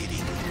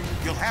reactivating.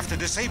 You'll have to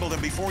disable them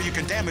before you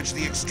can damage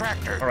the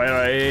extractor. All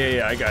right.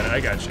 Yeah. I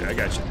got you.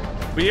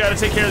 We gotta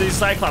take care of these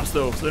Cyclops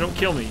though, so they don't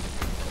kill me.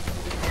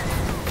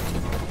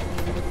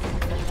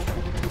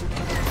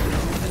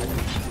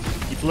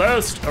 Keep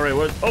lost. All right.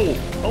 What?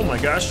 Oh my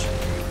gosh.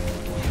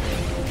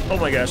 Oh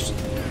my gosh.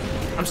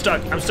 I'm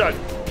stuck. What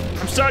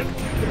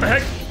the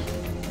heck?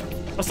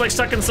 I was like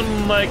stuck in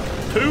some like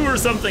poo or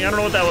something. I don't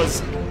know what that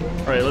was.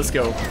 All right, let's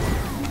go.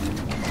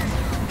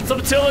 What's up,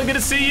 Attila? Good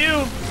to see you.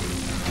 All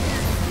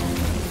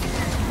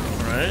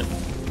right.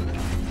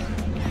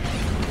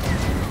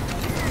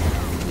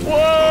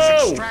 Whoa!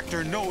 Those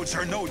extractor nodes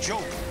are no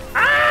joke.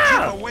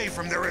 Ah! Keep away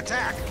from their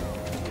attack.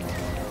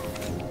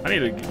 I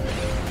need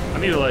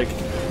to like,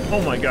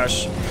 oh my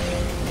gosh.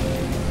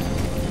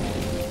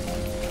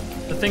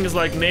 The thing is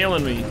like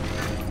nailing me.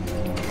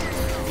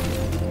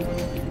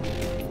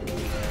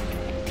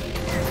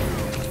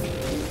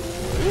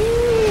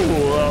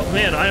 Ooh,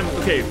 man,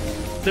 okay.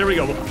 There we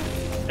go.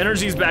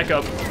 Energy's back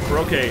up. We're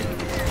okay.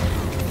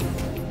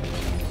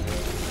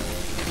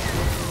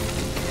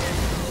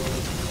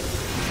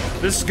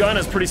 This gun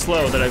is pretty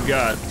slow that I've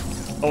got.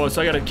 Oh,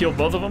 so I gotta kill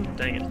both of them?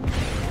 Dang it.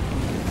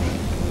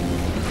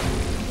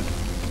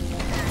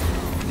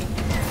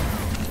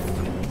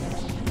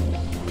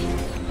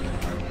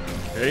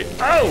 Okay.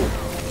 Oh!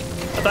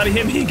 I thought he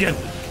hit me again.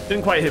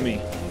 Didn't quite hit me.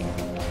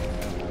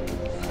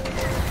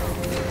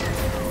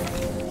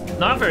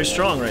 Not very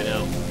strong right now.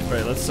 All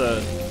right, let's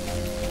get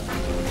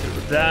rid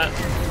of that.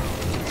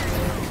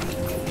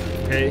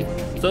 Okay.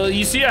 So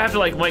you see, I have to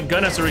like, my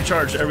gun has to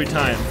recharge every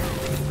time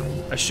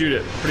I shoot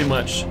it, pretty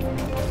much.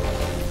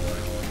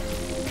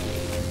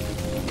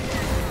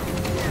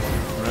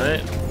 All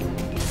right.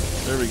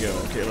 There we go.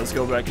 Okay, let's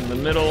go back in the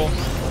middle.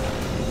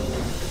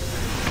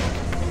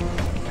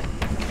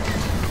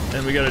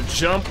 And we gotta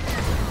jump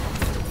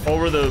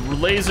over the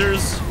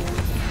lasers.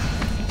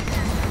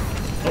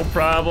 No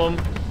problem.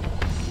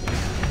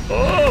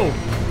 Oh!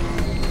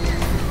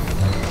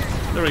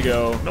 There we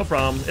go. No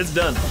problem. It's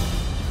done.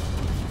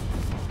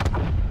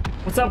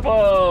 What's up,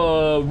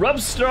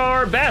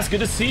 Rubstar Bass? Good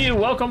to see you.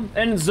 Welcome.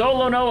 And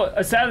Zolo, no,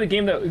 a sad of the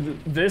game that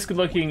this good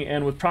looking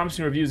and with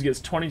promising reviews gets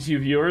 22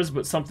 viewers,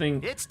 but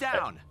something it's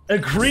down.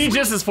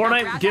 Egregious as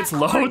Fortnite gets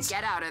loads.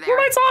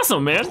 Fortnite's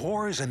awesome, man.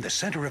 Core is in the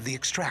center of the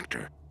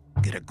extractor.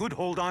 Get a good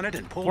hold on it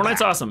and pull Fortnite's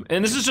back. awesome.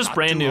 And this is just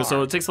brand new,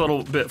 so it takes a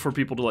little bit for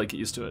people to like get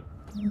used to it.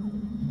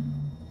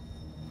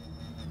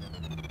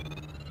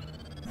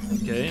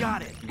 Okay.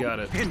 Got it. Got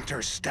it.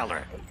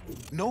 Interstellar.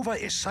 Nova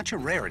is such a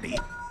rarity.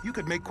 You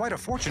could make quite a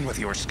fortune with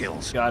your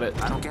skills. Got it.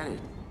 I don't get it.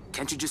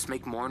 Can't you just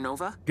make more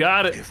Nova?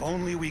 Got it. If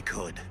only we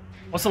could.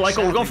 What's the like?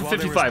 We're going for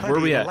 55. Where are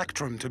we at?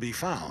 Electrum to be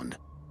found.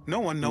 No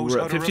one knows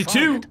We're how at to 52.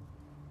 refine it.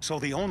 So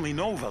the only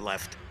Nova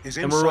left is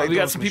and inside we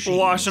got those some people machines.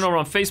 watching over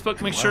on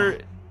Facebook. Make sure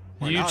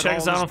you check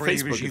us out on brave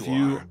Facebook as if you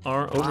you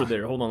are over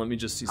there. Hold on, let me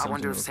just see I something.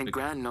 wonder if real St. quick.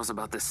 Grant knows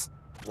about this.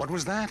 What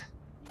was that?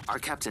 Our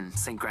captain,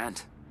 St.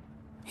 Grant.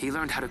 He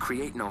learned how to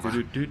create Nova.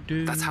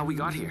 That's how we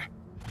got here.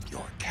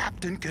 Your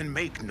captain can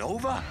make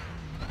Nova?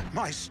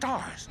 My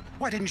stars,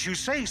 why didn't you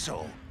say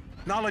so?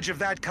 Knowledge of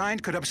that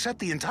kind could upset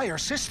the entire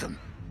system.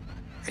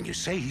 And you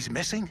say he's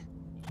missing?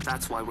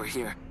 That's why we're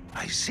here.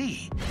 I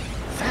see.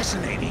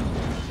 Fascinating.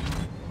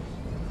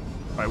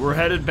 All right, we're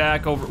headed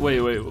back over. Wait.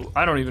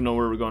 I don't even know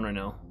where we're going right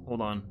now.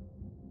 Hold on.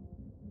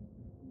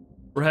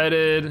 We're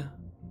headed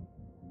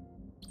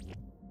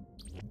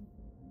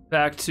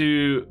back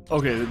to.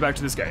 Okay, back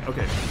to this guy.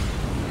 Okay.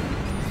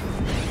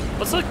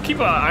 Let's keep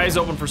our eyes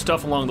open for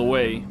stuff along the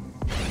way.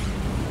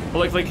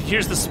 But like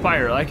here's the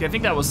spire. Like I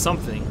think that was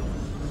something.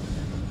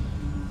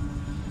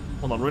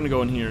 Hold on, we're gonna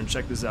go in here and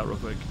check this out real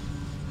quick.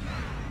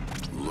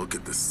 Look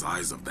at the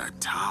size of that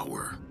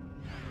tower.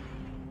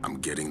 I'm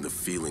getting the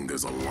feeling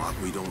there's a lot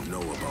we don't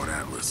know about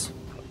Atlas.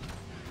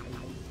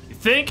 You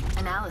think?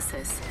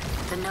 Analysis.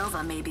 The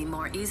Nova may be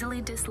more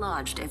easily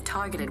dislodged if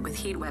targeted with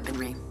heat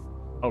weaponry.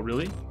 Oh,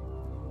 really?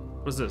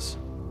 What is this?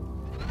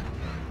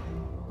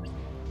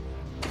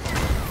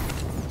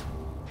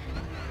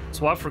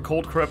 Swap for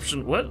cold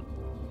corruption. What?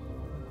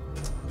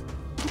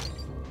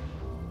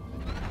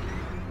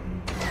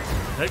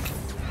 Heck?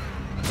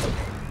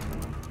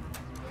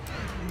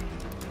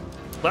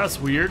 That's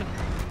weird.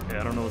 Okay,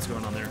 I don't know what's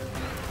going on there.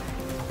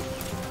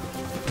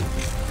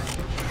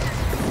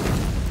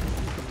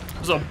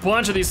 There's a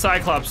bunch of these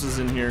Cyclopses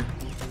in here.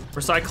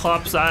 Or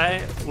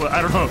Cyclopsi. Well,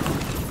 I don't know.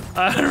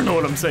 I don't know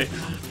what I'm saying.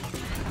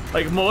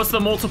 Like, what's the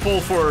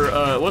multiple for,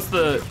 what's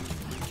the,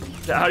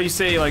 how do you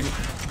say, like,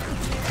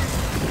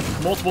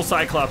 multiple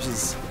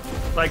Cyclopses?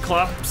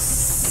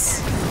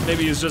 Cyclops?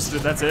 Maybe it's just,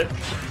 that's it.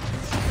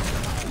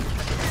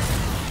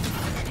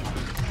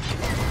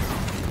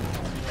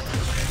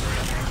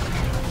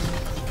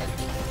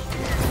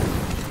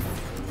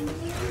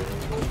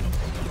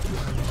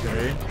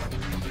 Okay.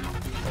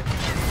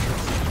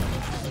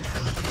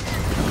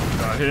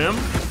 Got him.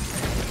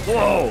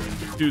 Whoa!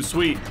 Dude,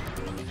 sweet.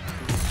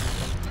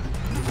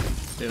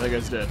 Yeah, that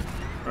guy's dead.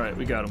 Alright,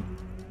 we got him.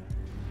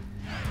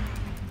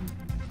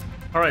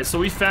 Alright, so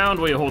we found,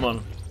 wait, hold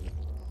on.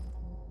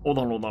 Hold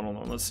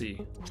on, let's see.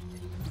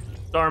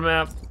 Star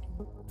map.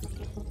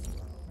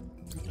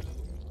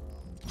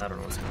 I don't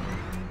know what's going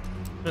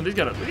on. Man, we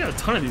got a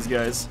ton of these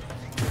guys.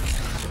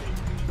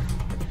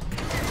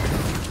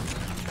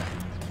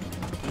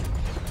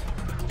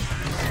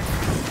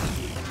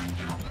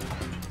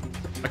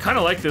 I kind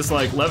of like this,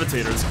 like,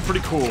 levitator. It's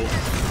pretty cool.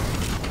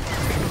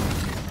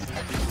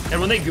 And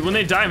when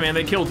they die, man,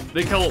 they kill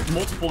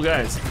multiple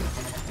guys.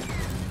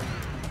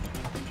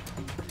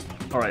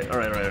 All right.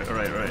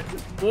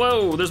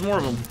 Whoa, there's more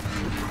of them.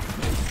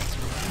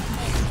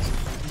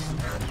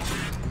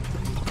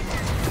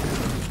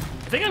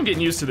 I think I'm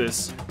getting used to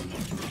this.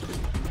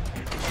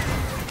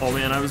 Oh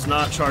man, I was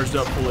not charged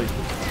up fully.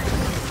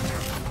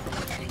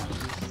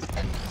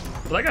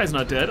 Well, that guy's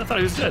not dead. I thought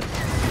he was dead.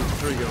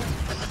 There we go.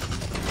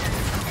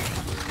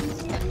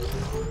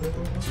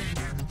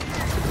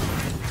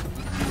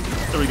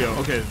 There we go.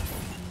 Okay, I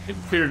think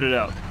we cleared it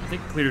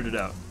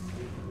out.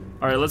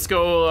 All right, let's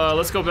go.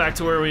 Let's go back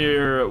to where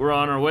we're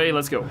on our way.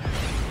 Let's go.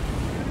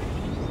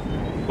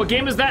 What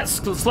game is that?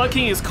 Slug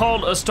King is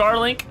called a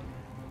Starlink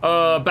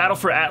Battle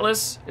for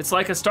Atlas. It's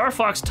like a Star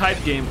Fox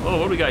type game. Oh,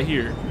 what do we got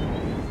here?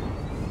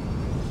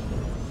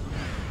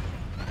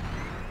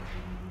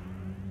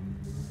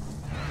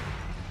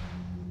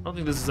 I don't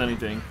think this is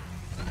anything.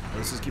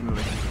 Let's just keep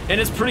moving. And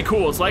it's pretty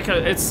cool. It's like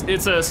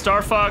it's a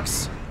Star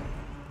Fox.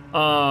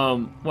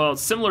 Well,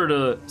 it's similar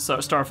to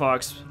Star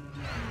Fox,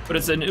 but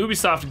it's an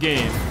Ubisoft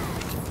game.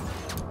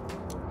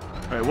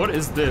 All right, what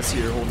is this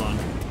here? Hold on.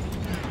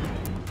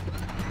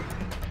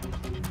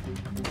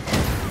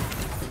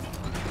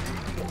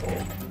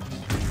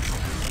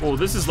 Oh,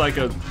 this is like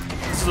a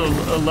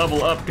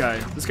level up guy.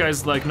 This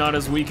guy's like not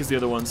as weak as the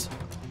other ones.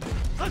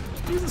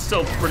 These are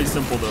still pretty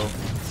simple though.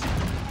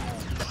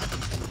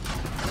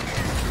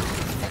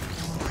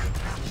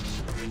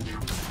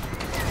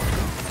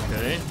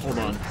 Okay, hold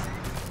on.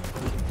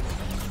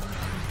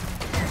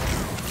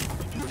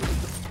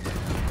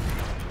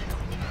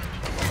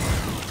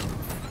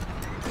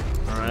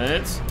 All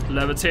right,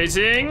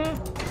 levitating,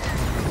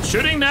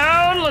 shooting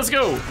down. Let's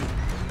go.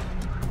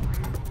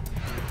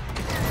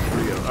 Here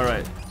we go. All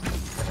right.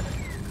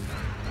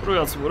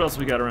 What else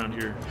we got around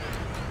here?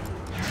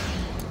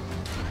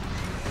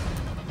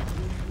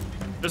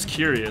 Just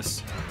curious.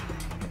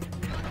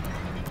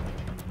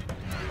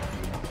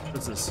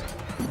 What's this?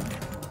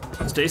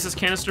 Stasis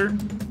canister?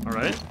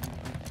 Alright.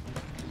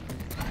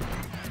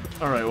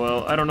 Alright,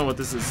 well, I don't know what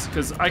this is,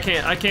 because I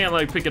can't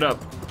like pick it up.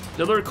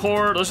 Deliver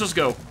core, let's just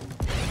go.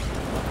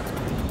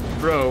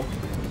 Bro.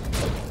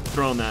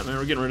 Throwing that, man.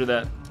 We're getting rid of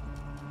that.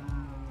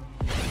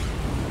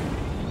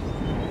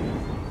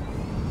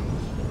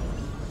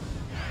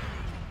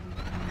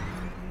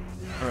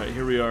 Alright,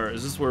 here we are.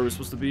 Is this where we're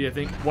supposed to be, I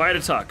think? Why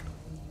to talk?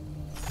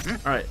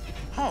 Alright.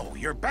 Oh,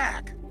 you're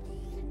back.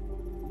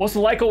 What's the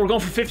like? We're going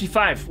for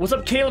 55. What's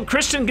up, Caleb?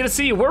 Christian, good to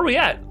see you. Where are we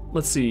at?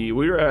 Let's see.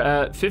 We're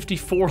at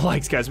 54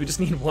 likes, guys. We just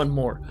need one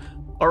more.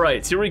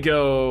 Alright, here we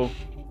go.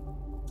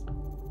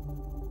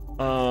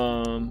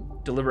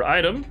 Deliver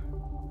item.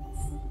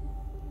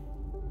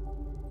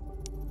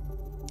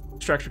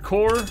 Extractor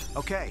core.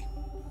 Okay,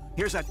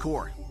 here's that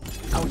core.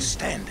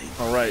 Outstanding.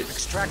 Alright.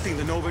 Extracting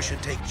the Nova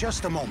should take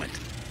just a moment.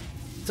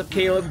 What's up,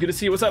 Caleb? Good to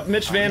see you. What's up,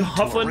 Mitch Van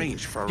Hufflin?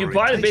 If you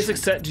buy the basic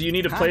set, do you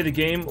need to play the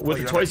game with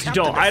the toys? You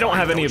don't. I don't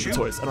have any of the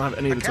toys. I don't have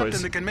any of the toys.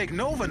 Captain that can make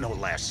Nova, no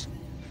less.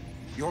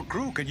 Your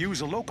crew could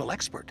use a local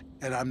expert,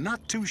 and I'm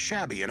not too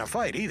shabby in a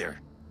fight either.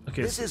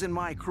 Okay. This isn't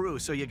my crew,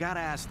 so you gotta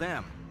ask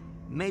them.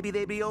 Maybe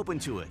they'd be open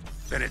to it.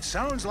 Then it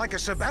sounds like a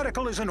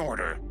sabbatical is in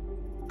order.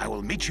 I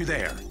will meet you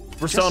there.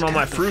 We're selling all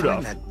my fruit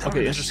off.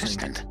 Okay, interesting.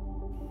 Assistant.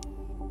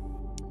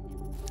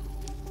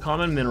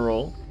 Common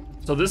mineral.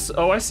 So this,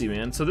 oh, I see,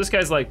 man. So this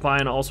guy's like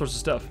buying all sorts of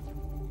stuff.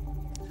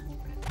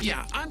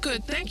 Yeah, I'm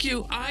good, thank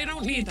you. I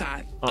don't need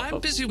that. I'm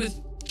busy with,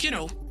 you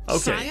know,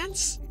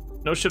 science.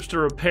 No ships to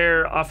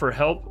repair, offer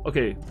help.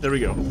 Okay, there we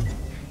go. All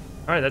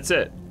right, that's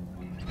it.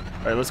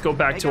 All right, let's go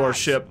back to our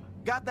ship.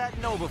 Got that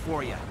Nova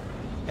for you.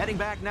 Heading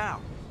back now.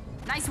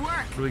 Nice work.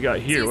 What do we got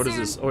here? What is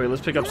this? Oh, wait,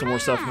 let's pick up some more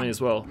stuff for me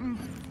as well.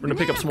 We're gonna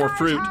pick up some more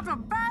fruit.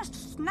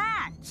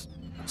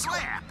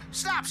 Slip,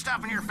 stop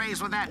stuffing your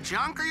face with that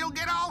junk or you'll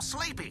get all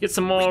sleepy. Get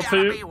some more we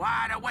food. gotta be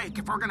wide awake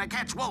if we're gonna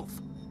catch Wolf.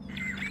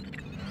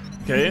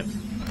 Okay.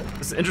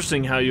 It's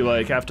interesting how you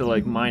like have to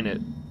like mine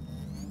it.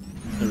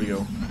 There we go.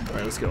 All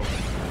right, let's go.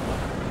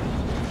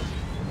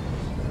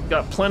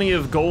 Got plenty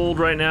of gold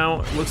right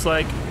now, it looks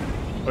like.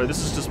 All right,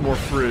 this is just more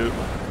fruit.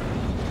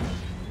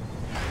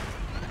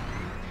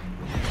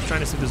 Trying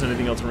to see if there's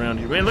anything else around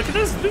here. Man, look at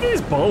this! Look at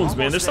these bones,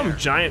 man. There's some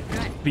giant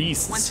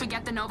beasts Once we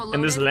get the Nova loaded,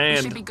 in this land.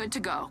 we should be good to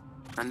go.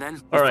 And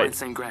then all right, find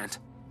St. Grant.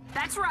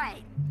 That's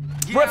right.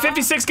 We're at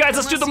 56, guys.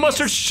 Let's do the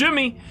mustard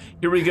shimmy.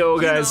 Here we go,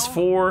 guys.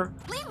 For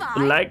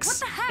the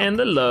likes and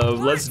the love.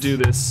 Let's do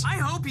this. I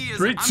hope he is.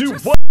 3, 2,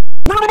 1.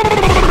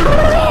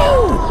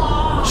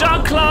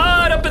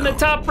 Jean-Claude up in the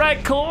top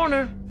right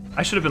corner.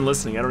 I should have been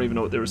listening. I don't even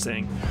know what they were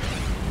saying.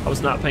 I was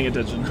not paying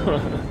attention.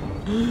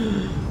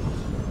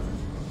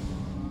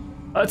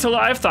 Until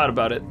I've thought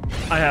about it.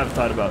 I have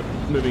thought about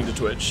moving to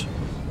Twitch.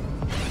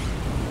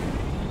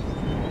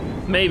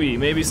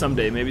 Maybe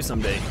someday, maybe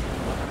someday.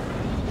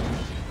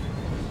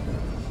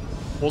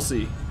 We'll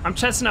see. I'm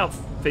testing out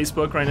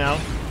Facebook right now.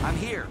 I'm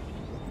here.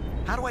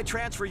 How do I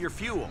transfer your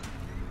fuel?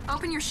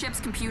 Open your ship's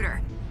computer.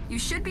 You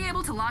should be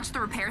able to launch the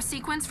repair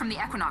sequence from the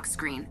Equinox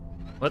screen.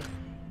 What?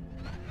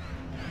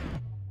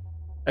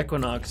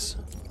 Equinox.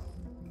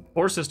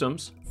 4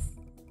 systems.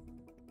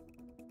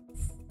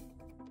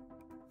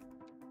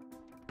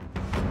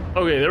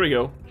 Okay, there we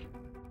go.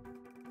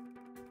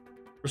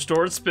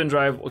 Restored spin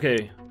drive.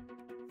 Okay.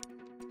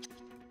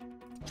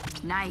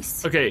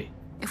 Nice. Okay.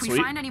 If we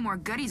find any more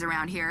goodies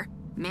around here,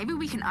 maybe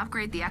we can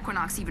upgrade the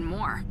Equinox even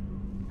more.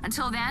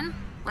 Until then,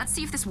 let's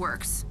see if this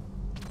works.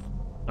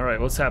 All right,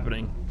 what's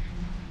happening?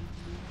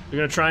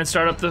 You're gonna try and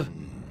start up the...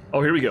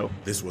 Oh, here we go.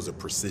 This was a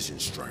precision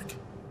strike.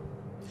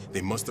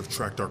 They must have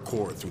tracked our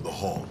core through the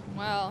hull.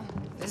 Well,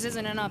 this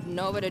isn't enough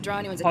Nova to draw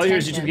anyone's All attention. I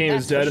hear is YouTube gaming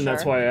is dead, and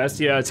that's why I asked.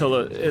 Yeah, I tell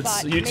it.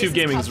 It's But YouTube Mason's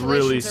gaming's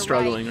really calculations are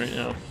struggling right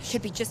now.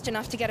 Should be just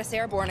enough to get us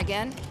airborne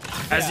again.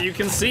 As you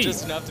can see,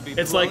 just enough to be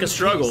it's like a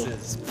struggle.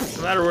 pieces.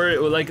 No matter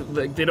where, like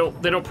they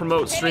don't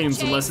promote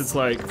streams unless it's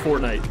like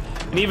Fortnite,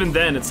 and even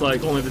then, it's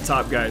like only the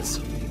top guys.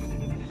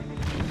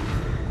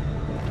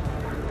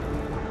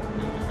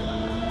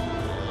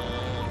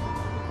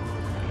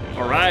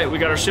 All right, we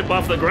got our ship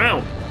off the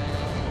ground.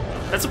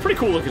 That's a pretty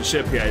cool looking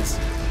ship, guys.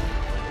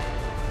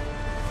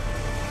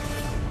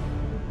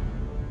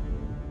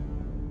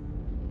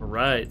 All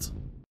right.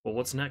 Well,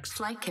 what's next?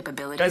 Flight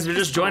capability. Guys, if you're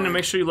just joining,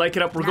 make sure you like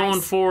it up. We're going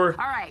for.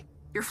 All right,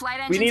 your flight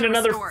We engines need are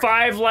another restored.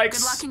 5 likes.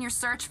 Good luck in your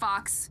search,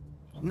 Fox.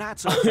 Not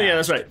so fast. Yeah,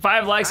 that's right.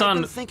 5 likes I've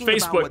on been thinking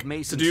about Facebook what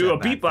Mason to do a said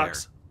back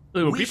beatbox.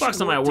 there. Ooh, a We beatbox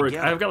should on my work work.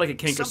 together. I've got like a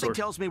canker Something sore.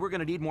 tells me we're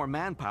gonna need more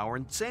manpower,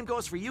 and same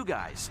goes for you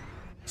guys.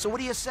 So what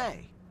do you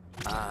say?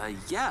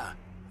 Yeah.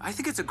 I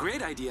think it's a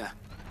great idea.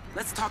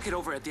 Let's talk it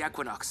over at the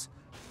Equinox.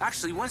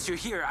 Actually, once you're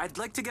here, I'd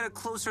like to get a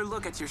closer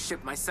look at your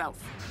ship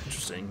myself.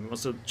 Interesting. He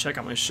wants to check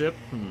out my ship.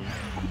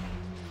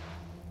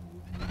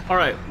 All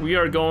right, we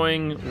are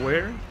going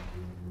where?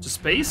 To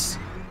space?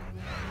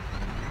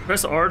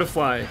 Press R to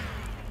fly.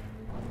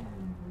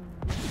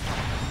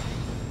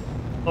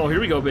 Oh, here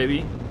we go,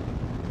 baby.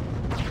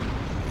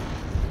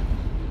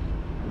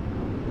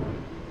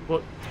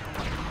 What?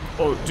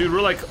 Oh, dude,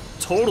 we're like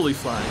totally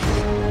flying.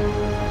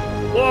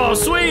 Whoa,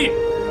 sweet!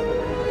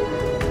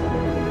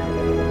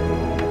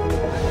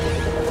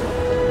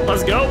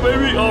 Let's go,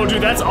 baby. Oh,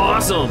 dude, that's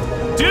awesome.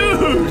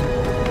 Dude!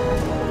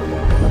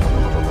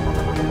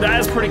 That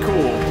is pretty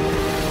cool.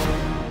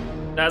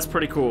 That's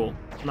pretty cool.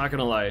 I'm not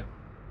gonna lie.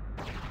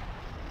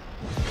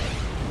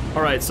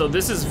 All right, so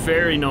this is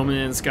very No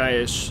Man's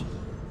Sky-ish.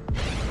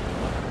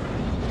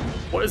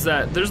 What is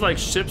that? There's like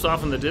ships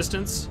off in the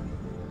distance.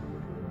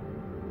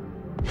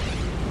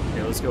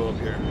 Okay, let's go up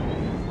here.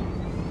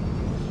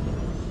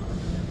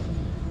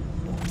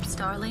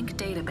 Starlink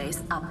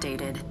database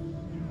updated.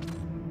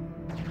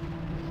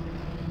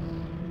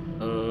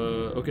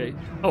 Okay.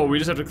 Oh, we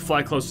just have to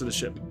fly close to the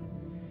ship.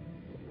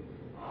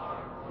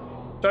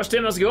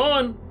 Justin, how's it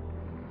going?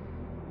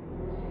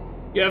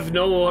 You have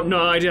no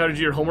idea how to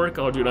do your homework?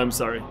 Oh, dude, I'm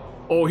sorry.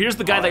 Oh, here's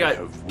the guy that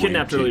got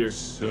kidnapped earlier.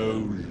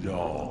 So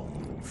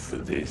long for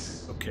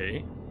this.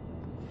 Okay.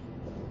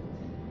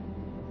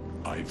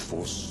 I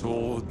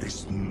foresaw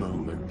this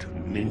moment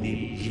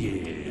many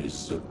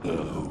years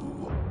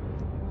ago.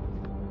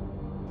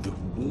 The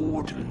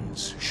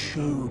Wardens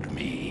showed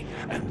me,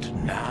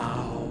 and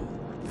now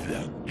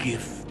the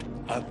gift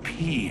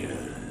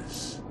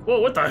appears. Whoa,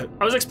 what the?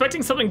 I was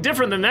expecting something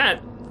different than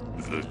that.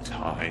 The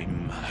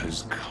time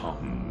has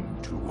come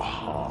to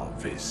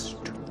harvest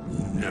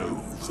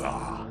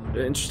Nova.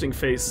 Interesting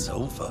face.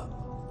 Nova?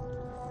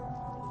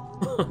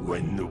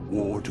 When the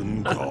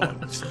Warden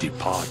gods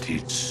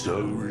departed so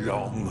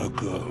long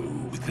ago,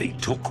 they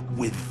took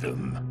with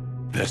them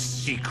the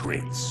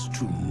secrets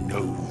to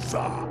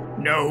Nova.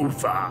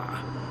 Nova.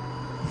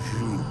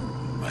 You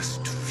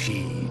must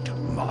feed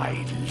my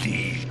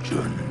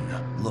legion.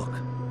 Look,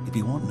 if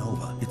you want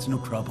Nova, it's no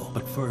trouble.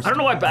 But first, I don't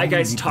know why bad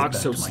guys talk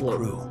so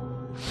slow.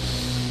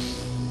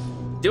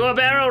 Do a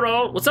barrel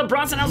roll. What's up,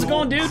 Bronson? How's it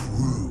going, dude?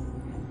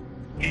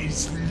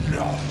 Is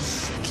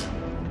lost.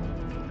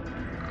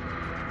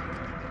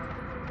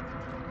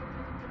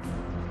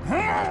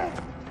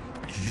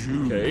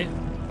 Okay.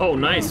 Oh,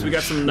 nice. We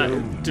got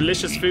some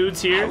delicious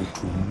foods here.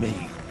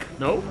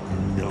 No?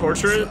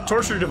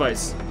 Torture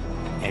device.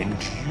 And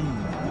you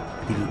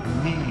will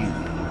kneel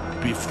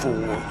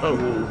before.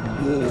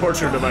 Oh,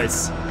 torture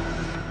device.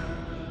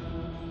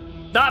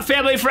 Not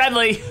family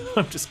friendly.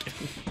 I'm just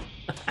kidding.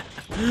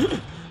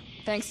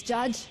 Thanks,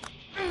 Judge.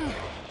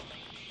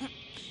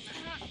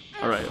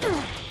 All right.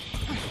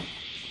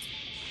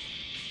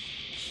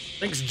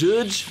 Thanks,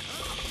 Judge.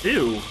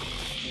 Ew.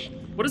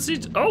 What is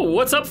he? Oh,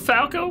 what's up,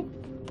 Falco?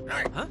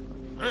 Huh?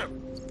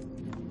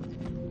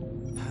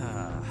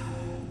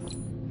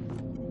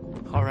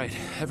 All right,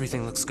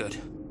 everything looks good.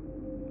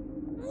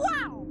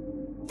 Wow!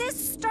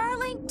 This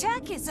Starlink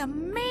tech is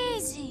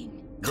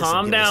amazing.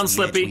 Calm down,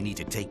 Slippy. We need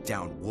to take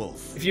down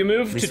Wolf. If you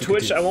move to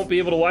Twitch, I won't be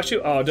able to watch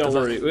you. Oh, don't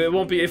worry. It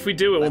won't be. If we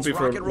do, it won't be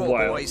for a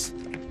while. Boys.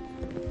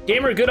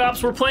 Gamer Good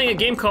Ops, we're playing a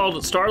game called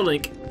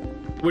Starlink,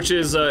 which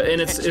is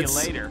and it's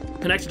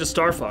connected to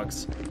Star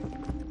Fox,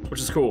 which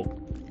is cool.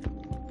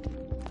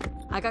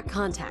 I got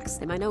contacts.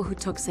 They might know who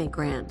took St.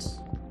 Grant.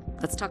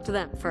 Let's talk to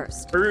them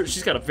first.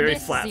 She's got a very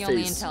flat face.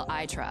 This is the only intel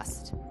I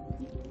trust.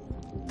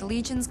 The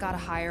Legion's got a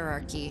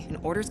hierarchy, and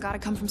orders gotta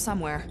come from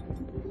somewhere.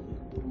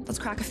 Let's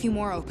crack a few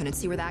more open and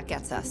see where that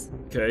gets us.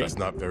 Okay. That's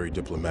not very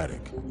diplomatic,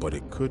 but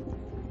it could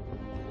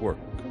work.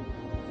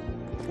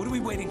 What are we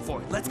waiting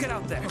for? Let's get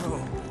out there.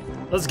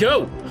 Let's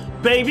go,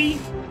 baby.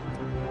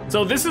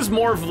 So this is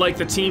more of like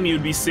the team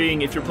you'd be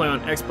seeing if you're playing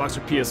on Xbox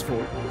or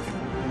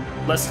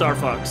PS4. Less Star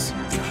Fox.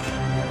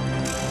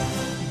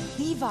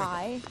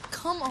 Levi,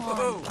 come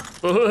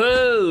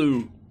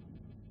on.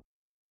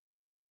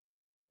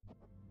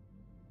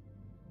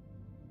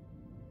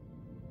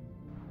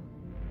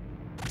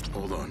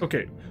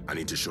 Okay. I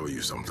need to show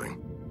you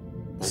something.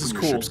 This is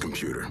Open cool. your ship's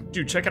computer.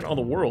 Dude, check out all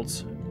the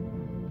worlds.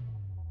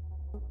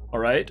 All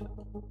right.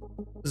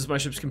 This is my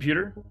ship's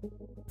computer.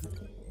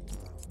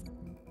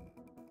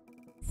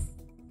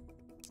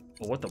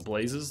 Oh, what the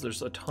blazes?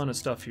 There's a ton of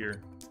stuff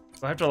here.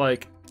 Do I have to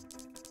like...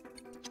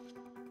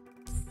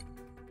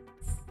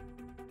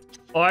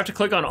 Oh, I have to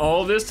click on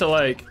all of this to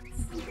like...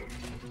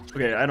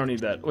 Okay, I don't need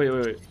that.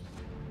 Wait.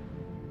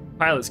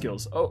 Pilot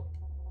skills. Oh.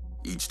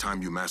 Each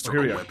time you master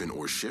a weapon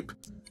or ship,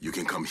 you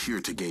can come here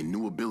to gain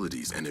new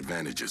abilities and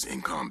advantages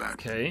in combat.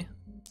 Okay.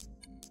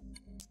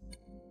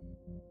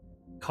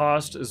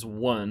 Cost is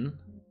 1.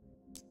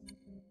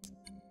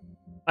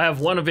 I have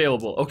 1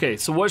 available. Okay,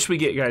 so what should we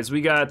get, guys?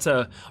 We got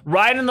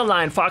Ride in the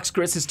Line. Fox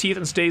grits his teeth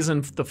and stays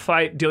in the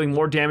fight, dealing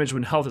more damage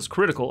when health is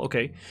critical.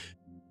 Okay.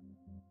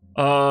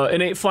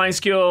 Innate flying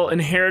skill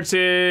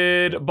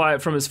inherited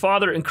from his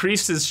father.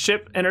 Increased his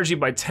ship energy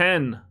by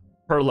 10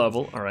 per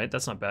level. All right,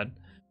 that's not bad.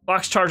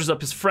 Fox charges up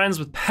his friends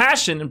with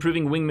passion,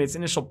 improving wingmate's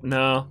initial...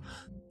 No.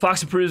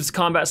 Fox improves his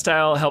combat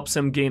style, helps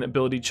him gain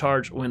ability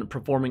charge when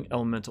performing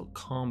elemental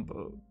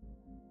combo.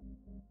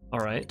 All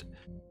right.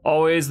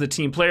 Always the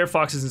team player.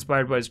 Fox is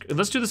inspired by his...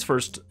 Let's do this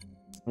first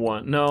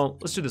one. No,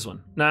 let's do this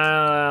one.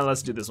 Nah,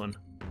 let's do this one.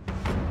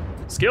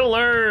 Skill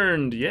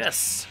learned.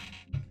 Yes.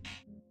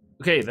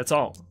 Okay, that's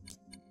all.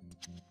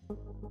 All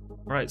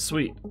right,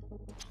 sweet.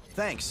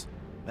 Thanks.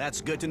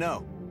 That's good to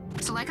know.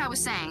 So like I was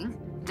saying,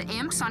 the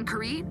imps on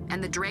Karit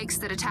and the drakes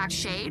that attack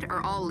Shade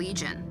are all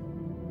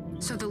Legion.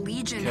 So the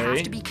Legion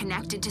have to be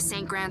connected to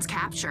St. Grand's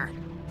capture.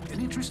 An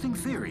interesting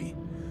theory.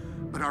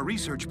 But our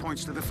research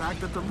points to the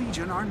fact that the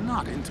Legion are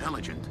not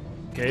intelligent.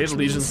 Okay, the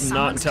Legion's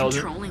not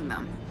intelligent. Controlling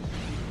them.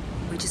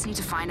 We just need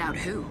to find out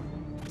who.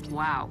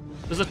 Wow.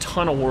 There's a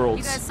ton of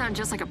worlds. You guys sound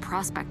just like a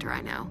prospector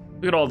I know.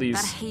 Look at all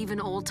these. That Haven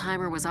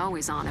old-timer was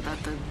always on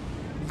about the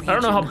Legion. I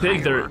don't know how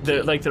big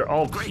they're like they're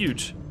all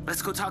huge.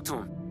 Let's go talk to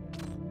him.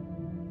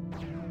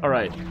 All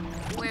right.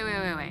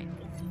 Wait.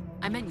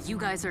 I meant you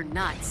guys are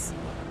nuts.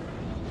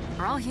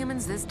 Are all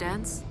humans this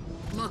dense?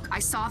 Look, I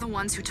saw the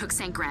ones who took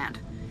St. Grand.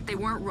 They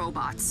weren't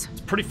robots.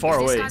 It's pretty far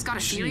away. If this guy's got a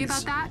theory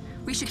about that,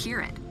 we should hear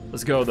it.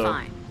 Let's go, though.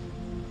 Fine.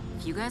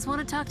 If you guys want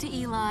to talk to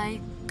Eli,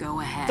 go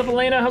ahead. What's up,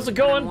 Elena? How's it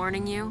going? I'm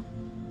warning you,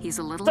 he's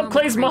a little... What's up,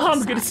 Clay's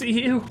mom? Good to see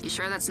you. You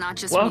sure that's not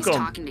just when he's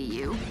talking to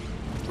you?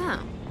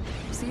 Oh,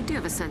 so you do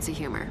have a sense of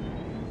humor.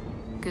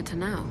 Good to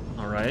know.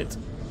 All right.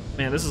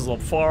 Man, this is a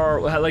little far...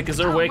 Like, is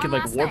there a way I could,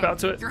 like, warp out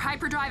to it? Your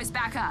hyperdrive is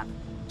back up.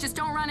 Just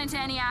don't run into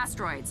any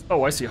asteroids.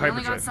 Oh, I see. We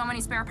only got Hyperdrive. so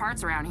many spare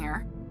parts around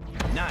here.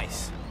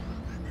 Nice.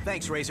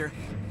 Thanks, Razor.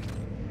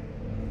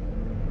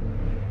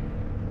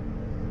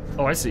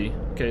 Oh, I see.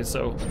 Okay,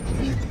 so...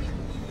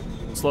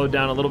 Slow it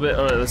down a little bit.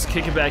 All right, let's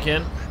kick it back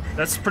in.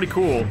 That's pretty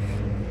cool.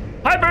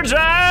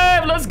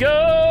 Hyperdrive! Let's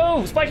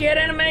go! Spiky Head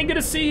Anime, good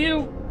to see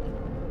you.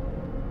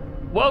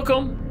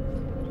 Welcome.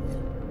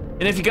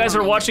 And if you guys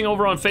are watching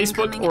over on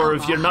Facebook, or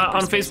if you're not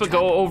on Facebook,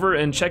 go over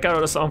and check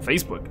out us on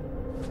Facebook.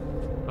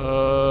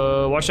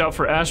 Watch out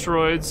for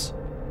asteroids.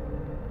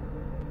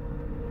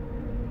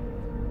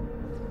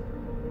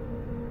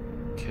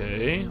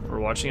 Okay, we're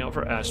watching out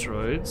for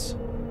asteroids.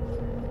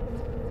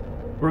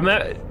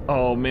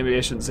 Oh, maybe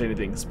I shouldn't say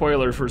anything.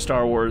 Spoiler for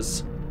Star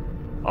Wars.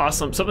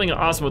 Awesome, something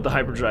awesome with the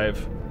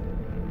hyperdrive.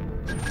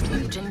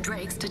 Legion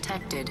drakes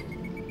detected.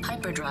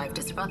 Hyperdrive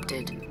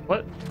disrupted.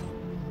 What?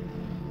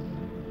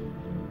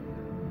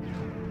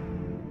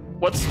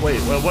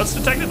 What's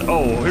detected?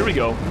 Oh, here we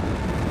go.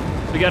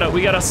 We got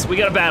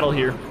a battle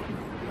here.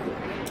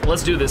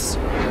 Let's do this.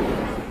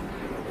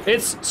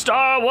 It's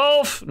Star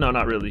Wolf. No,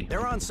 not really.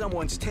 They're on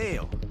someone's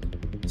tail.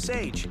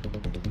 Sage,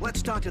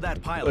 let's talk to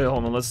that pilot. Wait,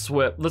 hold on.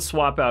 Let's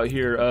swap out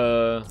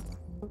here.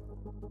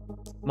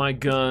 My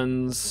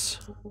guns.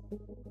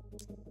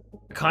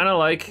 I kind of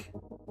like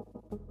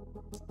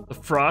the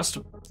frost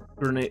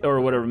grenade or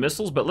whatever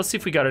missiles, but let's see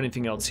if we got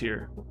anything else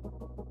here.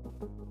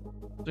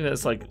 I think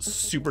that's like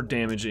super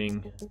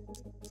damaging.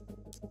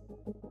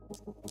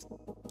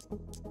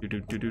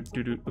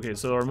 Okay,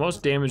 so our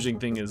most damaging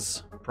thing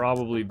is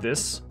probably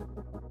this.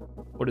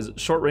 What is it?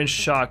 Short range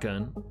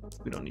shotgun.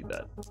 We don't need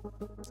that.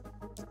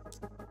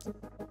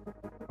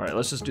 All right,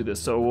 let's just do this.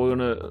 So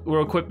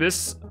we'll equip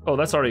this. Oh,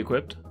 that's already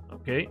equipped.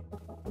 Okay.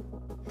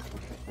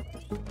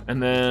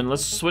 And then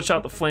let's switch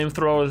out the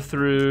flamethrower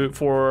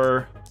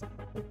for.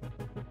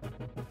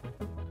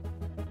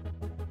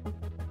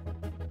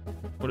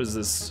 What is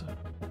this?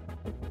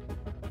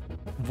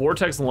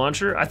 Vortex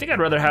launcher? I think I'd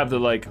rather have the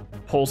like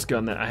pulse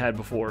gun that I had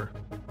before.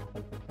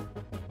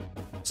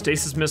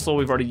 Stasis missile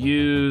we've already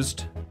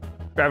used.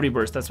 Gravity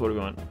burst, that's what we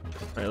want. All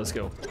right, let's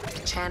go.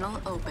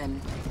 Channel open.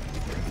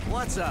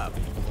 What's up?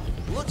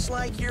 Looks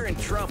like you're in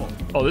trouble.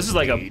 Oh, this is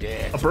like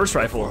a burst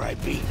rifle. I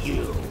beat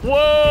you.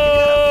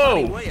 Whoa!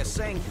 Funny way of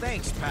saying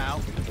thanks, pal.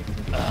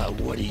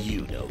 What do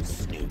you know,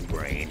 Snoop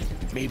Brain?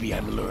 Maybe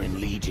I'm luring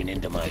Legion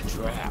into my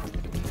trap.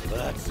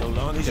 But so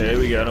long as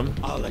we got him.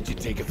 I'll let you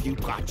take a few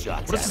pot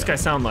shots. What does this guy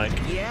sound like?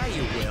 Yeah,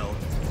 you will.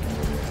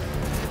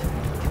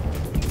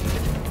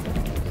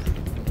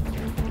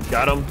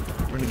 Got him.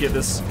 We're gonna get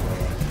this.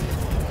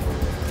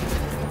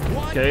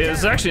 Okay,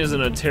 this actually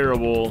isn't a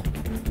terrible...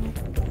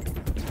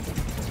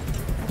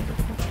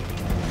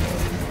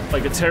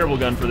 Like a terrible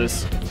gun for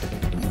this.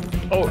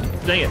 Oh,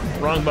 dang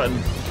it, wrong button.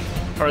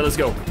 All right, let's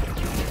go.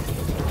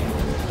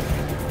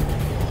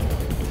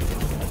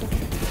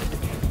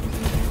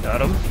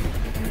 Got him.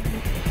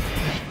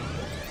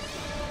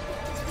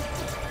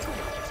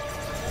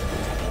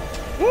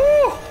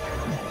 Woo!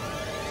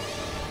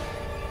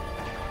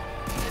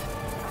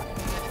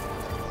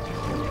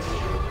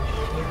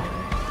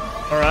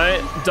 All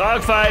right,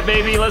 dogfight,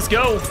 baby, let's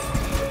go.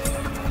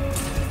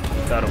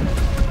 Got him.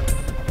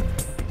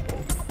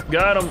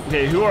 Got him.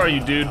 Okay, who are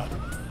you, dude?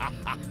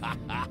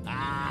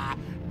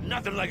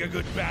 Nothing like a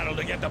good battle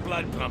to get the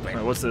blood pumping. All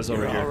right, what's this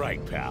over here? All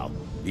right, pal.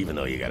 Even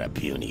though you got a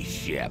puny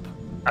ship.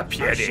 A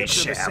puny Our ships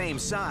ship. are the same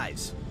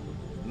size.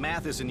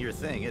 Math isn't your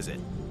thing, is it?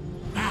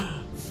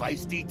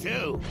 Feisty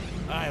too.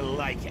 I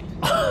like it.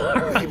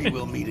 Maybe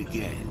we'll meet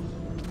again.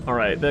 All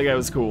right, that guy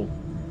was cool.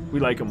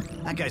 We like him.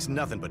 That guy's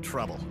nothing but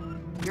trouble.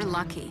 You're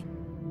lucky.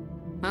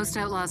 Most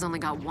outlaws only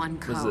got one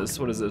code. What is this?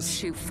 What is this?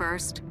 Shoot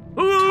first,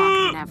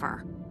 talk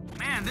never.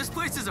 Man, this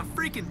place is a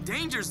freaking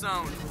danger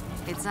zone.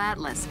 It's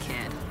Atlas,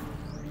 kid.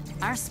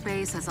 Our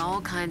space has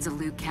all kinds of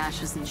loot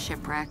caches and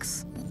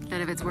shipwrecks.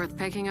 And if it's worth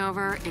picking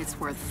over, it's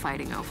worth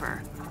fighting over.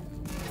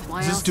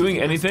 Why is this doing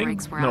anything?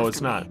 No, it's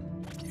not.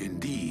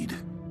 Indeed.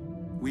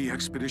 We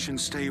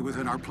expeditions stay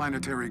within our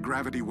planetary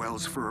gravity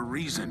wells for a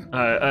reason.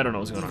 I don't know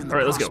what's going on. All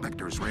right, let's go.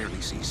 Prospectors rarely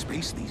see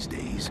space these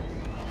days.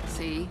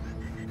 See?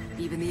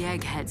 Even the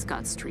eggheads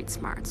got street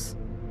smarts.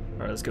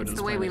 All right, let's go to this It's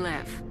the way planet. we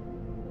live.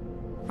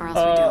 Or else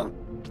we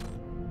don't.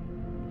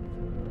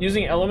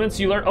 Using Elements,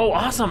 you learn. Oh,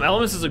 awesome!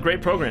 Elements is a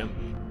great program.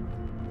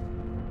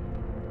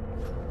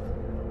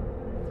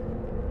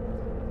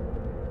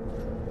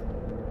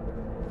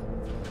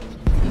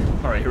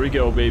 All right, here we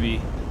go,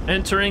 baby.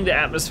 Entering the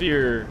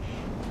atmosphere.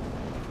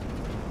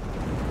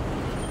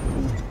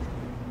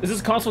 Is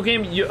this a console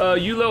game?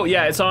 ULO?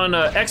 Yeah, it's on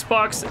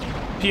Xbox,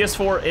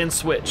 PS4, and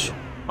Switch.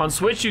 On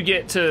Switch, you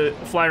get to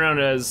fly around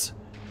as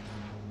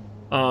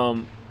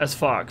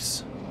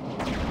Fox.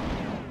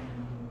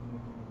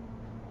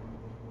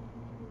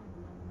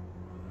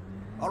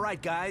 All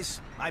right,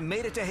 guys, I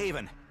made it to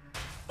Haven.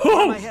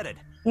 Where am I headed?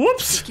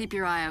 Whoops! Just keep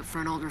your eye out for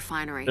an old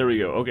refinery. There we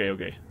go. Okay,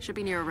 okay. Should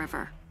be near a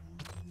river.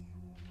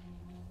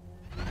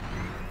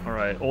 All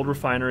right, old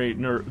refinery.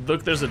 No,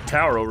 look, there's a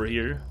tower over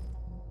here.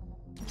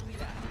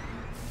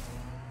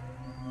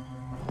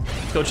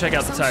 Let's go check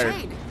out the tire.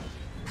 Shade,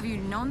 have you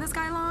known this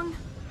guy long?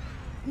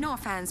 No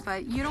offense,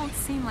 but you don't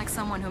seem like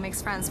someone who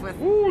makes friends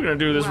with... Ooh, we're gonna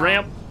do this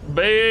ramp,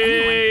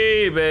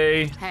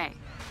 baby. Hey,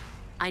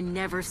 I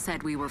never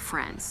said we were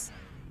friends.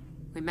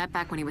 We met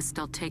back when he was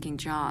still taking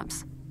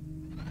jobs.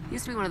 He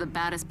used to be one of the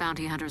baddest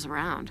bounty hunters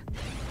around.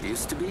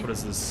 Used to be? What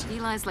is this?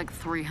 Eli's like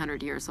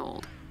 300 years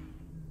old.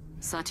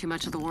 Saw too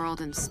much of the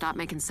world and stopped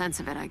making sense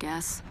of it, I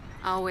guess.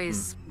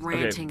 Always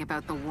ranting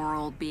about the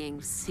world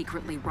being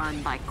secretly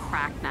run by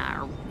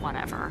Krakna or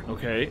whatever.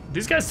 Okay,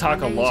 these guys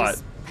talk a lot. He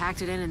just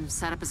packed it in and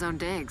set up his own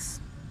digs.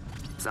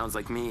 Sounds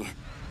like me.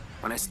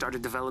 When I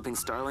started developing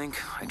Starlink,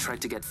 I tried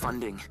to get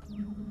funding.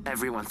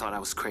 Everyone thought I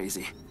was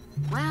crazy.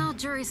 Well,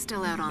 jury's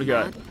still out on We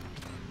got. that.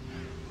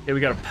 Yeah, we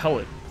got a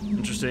pellet.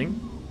 Interesting.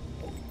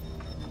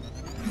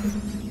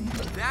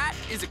 That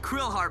is a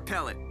krill heart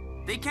pellet.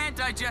 They can't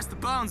digest the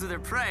bones of their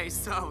prey,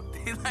 so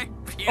they like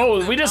puke Oh,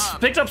 we them just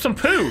up. picked up some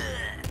poo.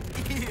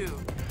 Ew.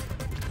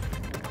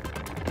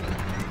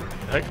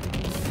 Heck.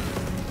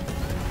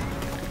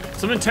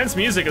 Some intense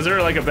music. Is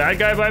there like a bad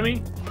guy by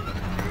me?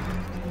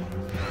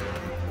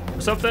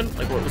 Or something?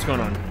 Like what's going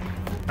on?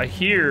 I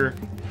hear.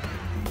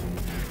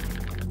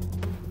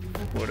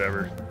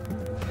 Whatever.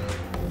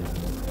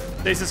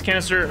 Stasis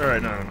canister. All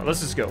right, no. Let's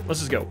just go. Let's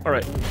just go. All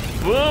right.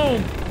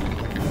 Boom.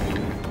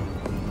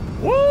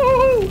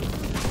 Woo!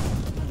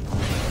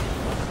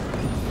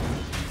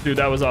 Dude,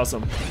 that was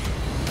awesome.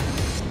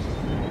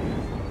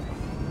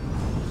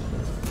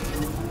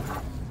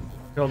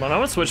 Hold on, I'm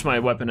gonna switch my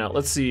weapon out.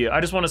 Let's see. I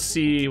just want to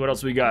see what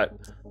else we got.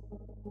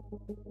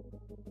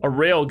 A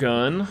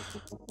railgun.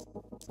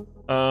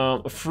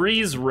 A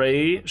freeze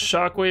ray,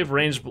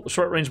 shockwave,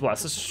 short range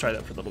blast. Let's just try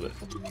that for a little bit.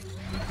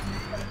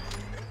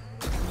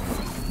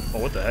 Oh,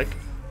 what the heck?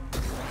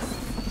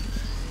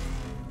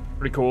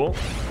 Pretty cool.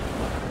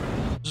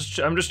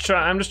 I'm just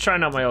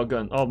trying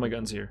out all my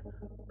guns here.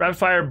 Rapid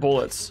fire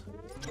bullets.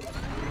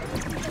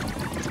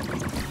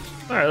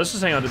 All right, let's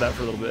just hang on to that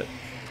for a little bit.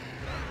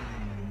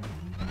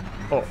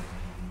 Oh.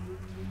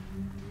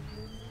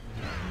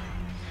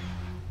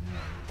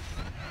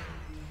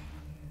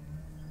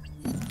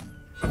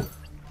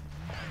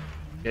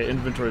 Yeah,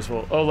 inventory's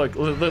full. Oh, look,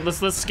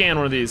 let's scan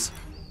one of these.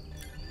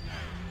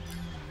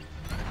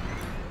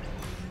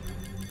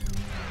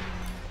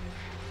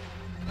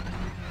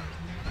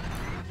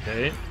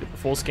 Okay, get the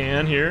full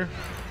scan here.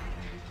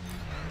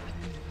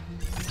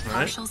 All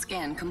right. Partial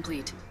scan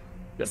complete.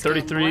 Got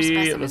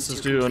 33. Let's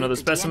just do another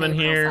specimen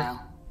here.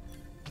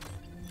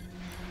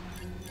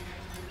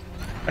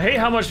 I hate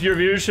how much your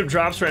viewership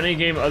drops for any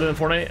game other than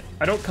Fortnite.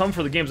 I don't come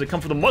for the games, I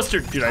come for the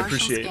mustard, dude. I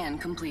appreciate Scan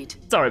it. complete.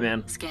 It's alright,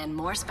 man. Scan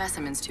more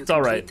specimens to It's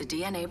alright. complete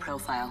the DNA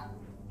profile.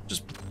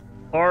 Just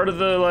part of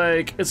the,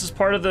 like, it's just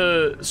part of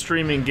the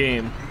streaming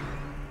game.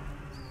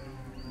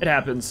 It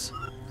happens.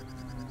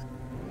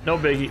 No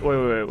biggie.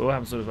 Wait. What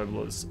happens if I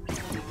blow this?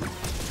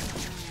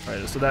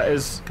 Alright, so that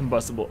is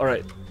combustible.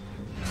 Alright.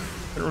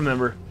 I don't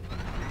remember.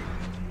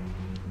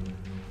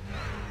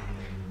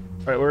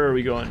 Alright, where are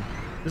we going?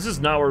 This is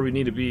not where we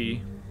need to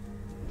be.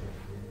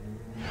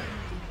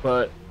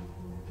 But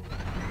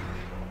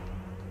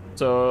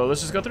so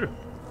let's just go through.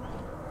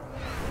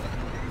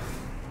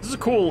 This is a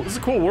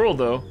cool world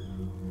though.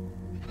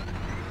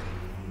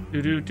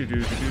 Dude,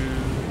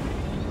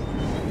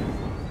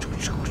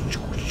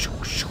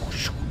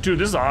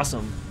 this is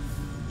awesome.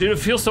 Dude, it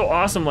feels so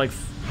awesome, like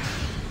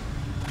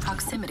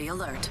proximity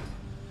alert.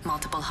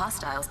 Multiple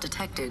hostiles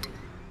detected.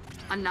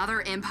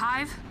 Another imp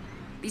hive?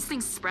 These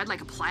things spread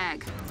like a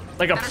plague.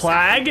 Like a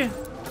plague?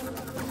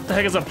 What the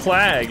heck is a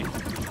plague?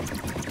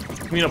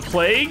 You mean a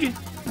plague?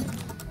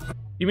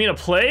 You mean a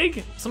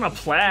plague? It's not a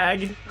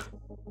plague.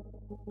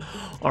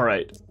 All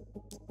right.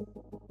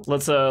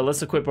 Let's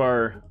equip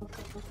our.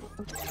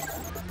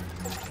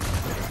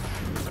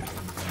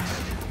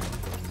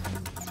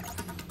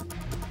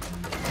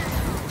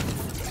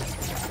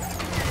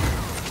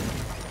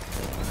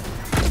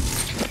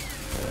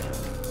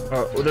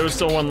 Oh, there was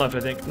still one left,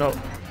 I think. No.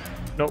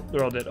 Nope,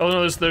 they're all dead. Oh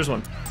no, there's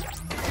one.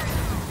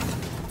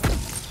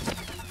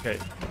 Okay.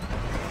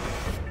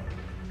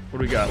 What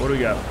do we got? What do we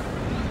got?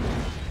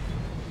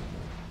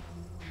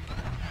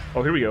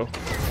 Oh, here we go.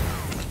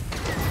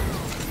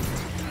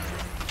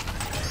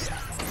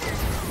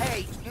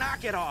 Hey,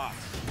 knock it off.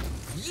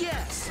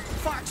 Yes,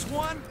 Fox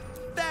 1,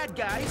 bad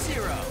guy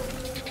 0.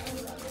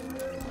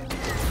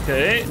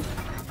 Okay.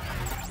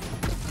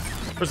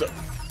 Where's the?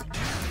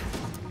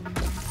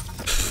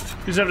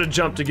 You just have to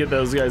jump to get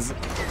those guys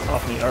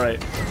off me. All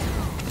right.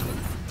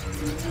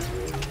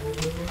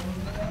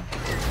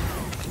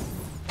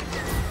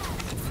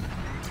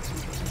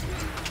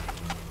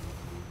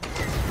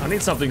 I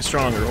need something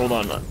stronger. Hold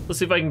on. Let's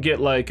see if I can get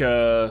like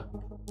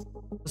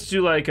let's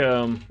do like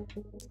ooh,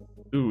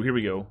 here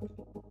we go.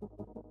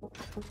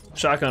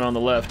 Shotgun on the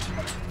left.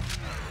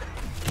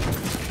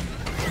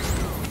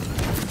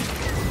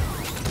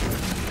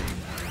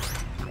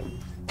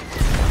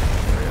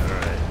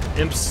 Alright.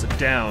 Imps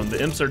down.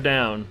 The imps are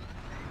down.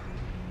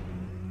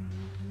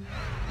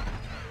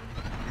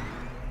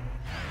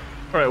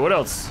 Alright, what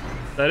else?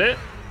 Is that it?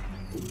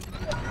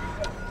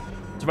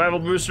 Survival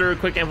booster,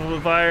 quick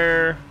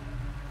amplifier.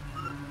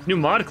 New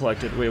mod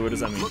collected. Wait, what does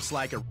that mean? Looks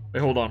like a. Wait,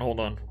 hold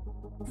on.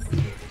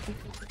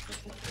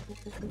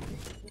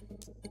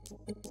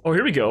 Oh,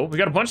 here we go. We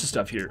got a bunch of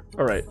stuff here.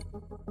 All right.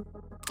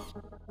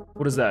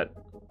 What is that?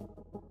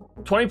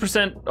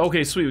 20%.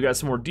 Okay, sweet. We got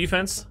some more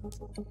defense.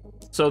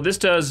 So this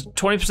does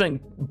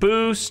 20%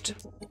 boost,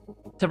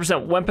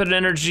 10% weapon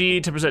energy,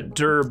 10%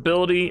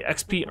 durability,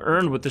 XP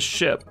earned with the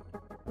ship.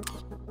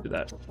 Do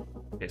that.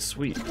 Okay,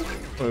 sweet.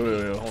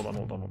 Wait. Hold on.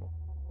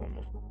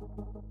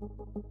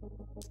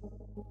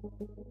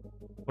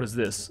 What is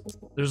this?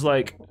 There's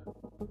like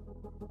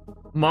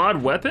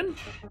mod weapon?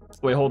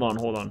 Wait, hold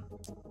on.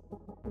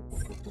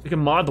 We can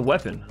mod the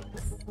weapon.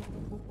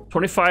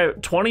 20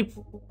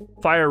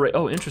 fire rate.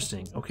 Oh,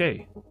 interesting.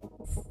 Okay.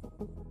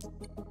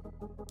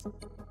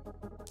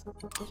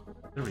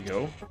 There we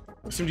go.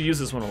 I seem to use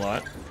this one a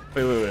lot.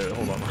 Wait,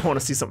 hold on. I want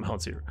to see something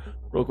else here.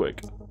 Real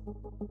quick.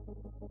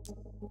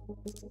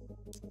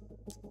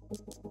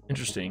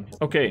 Interesting.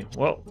 Okay,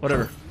 well,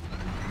 whatever.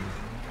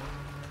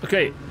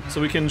 Okay,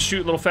 so we can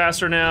shoot a little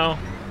faster now.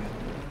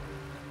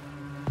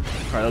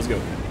 All right, let's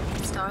go.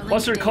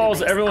 Mustard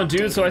calls everyone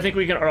dude, so I think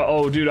we can.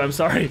 Oh, dude, I'm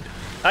sorry.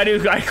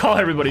 I call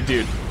everybody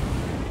dude.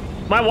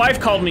 My wife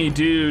called me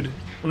dude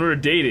when we were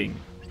dating,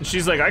 and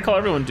she's like, I call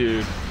everyone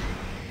dude.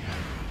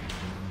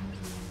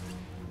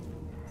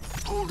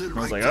 Hold it I was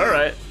right like, there. all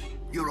right.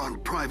 You're on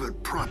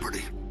private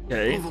property.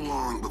 Okay. Move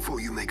along before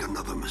you make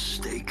another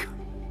mistake.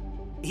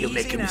 You'll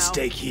make a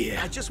mistake here.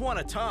 I just want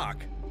to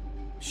talk.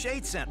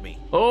 Shade sent me.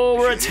 Oh,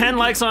 we're at 10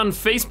 likes on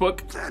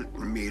Facebook. That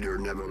meter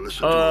never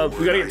listened to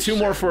we gotta get 2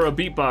 more for a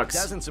beatbox.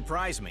 Doesn't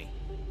surprise me.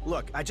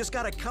 Look, I just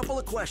got a couple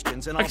of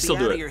questions and I'll be still out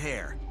do of it. your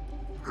hair.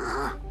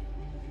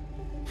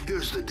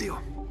 Here's the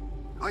deal.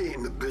 I ain't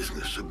in the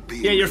business of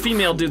being. Yeah, you're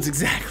female dudes,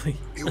 exactly.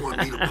 You want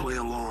me to play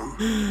along?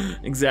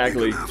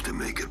 Exactly. You're gonna have to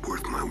make it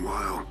worth my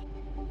while.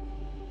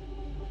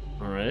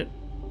 All right.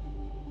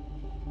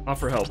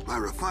 Offer help. My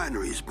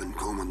refinery's been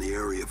combing the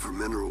area for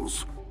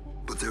minerals,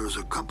 but there's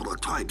a couple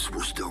of types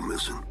we're still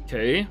missing.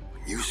 Okay.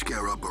 You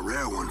scare up a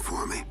rare one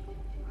for me.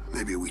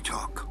 Maybe we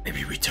talk.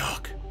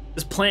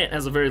 This plant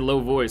has a very low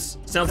voice.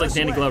 Sounds like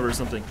Danny Glover or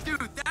something.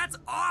 Dude, that's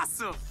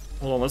awesome.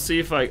 Hold on, let's see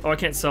if I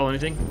can't sell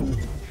anything.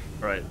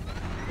 All right,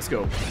 let's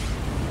go.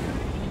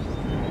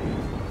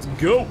 Let's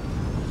go.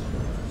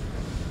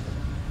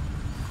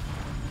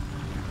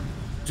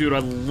 Dude, I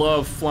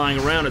love flying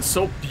around. It's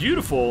so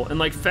beautiful and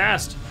like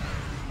fast.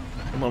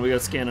 Come on, we gotta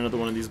scan another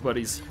one of these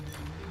buddies.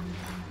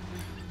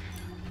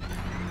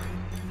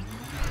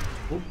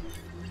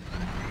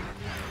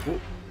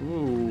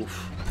 Ooh.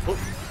 Oh,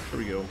 there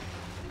we go.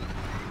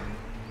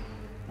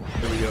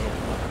 There we go.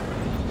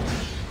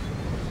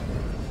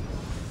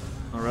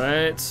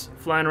 Alright.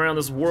 Flying around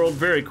this world,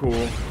 very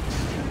cool.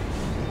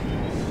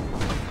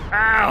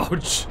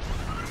 Ouch!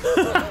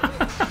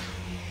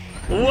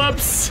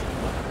 Whoops!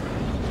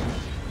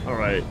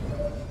 Alright.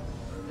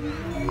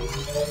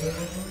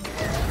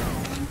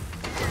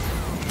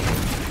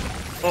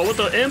 Oh, what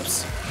the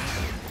imps?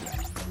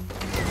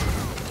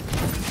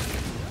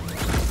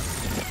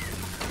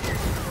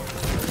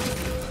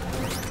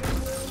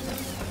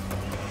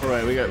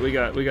 Alright, we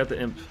got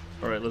the imp.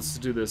 Alright, let's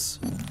do this.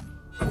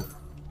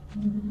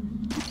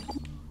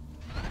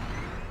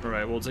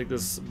 Alright, we'll take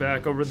this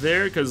back over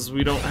there because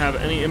we don't have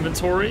any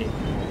inventory.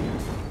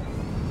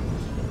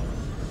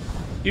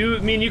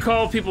 You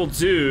call people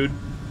dude.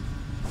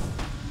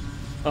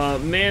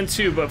 Man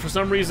too, but for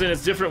some reason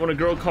it's different when a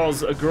girl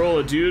calls a girl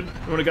a dude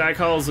and when a guy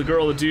calls a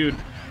girl a dude.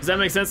 Does that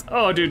make sense?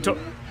 Oh, dude,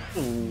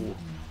 ooh.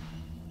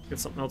 Get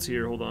something else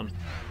here, hold on.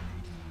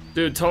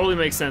 Dude, totally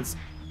makes sense.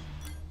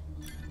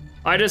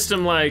 I just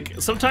am like,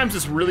 sometimes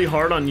it's really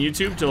hard on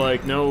YouTube to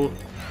like know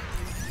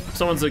if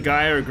someone's a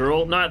guy or a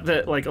girl. Not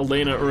that like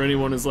Elena or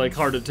anyone is like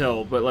hard to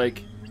tell, but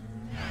like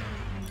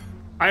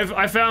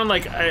I found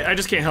like I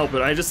just can't help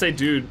it. I just say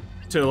dude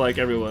to like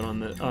everyone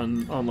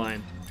on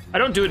online. I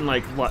don't do it in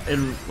like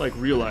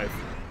real life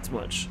as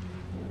much.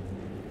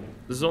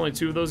 There's only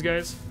 2 of those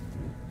guys.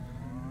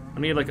 I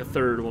need like a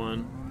 3rd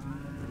one.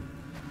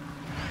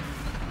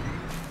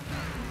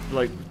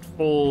 Like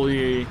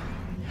fully.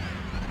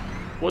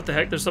 What the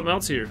heck? There's something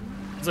else here.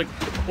 It's like,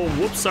 oh,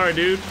 whoops, sorry,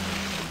 dude.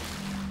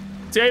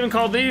 See, I even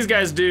called these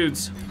guys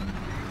dudes.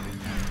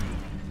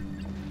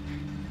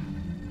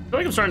 I feel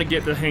like I'm starting to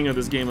get the hang of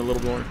this game a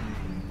little more.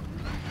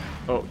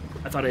 Oh,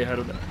 I thought I had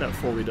that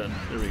fully done.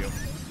 There we go.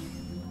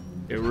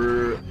 Okay,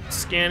 we're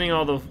scanning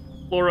all the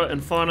flora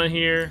and fauna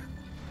here.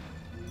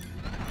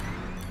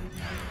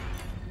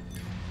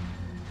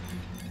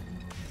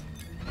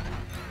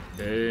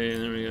 Okay,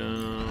 there we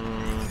go.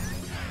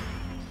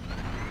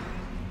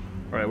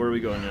 Alright, where are we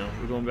going now?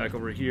 We're going back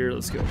over here.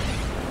 Let's go.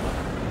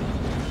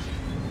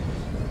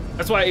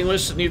 That's why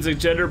English needs a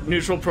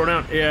gender-neutral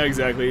pronoun. Yeah,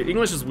 exactly.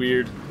 English is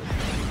weird.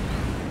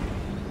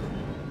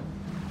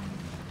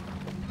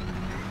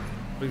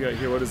 What do we got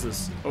here? What is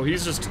this? Oh,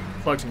 he's just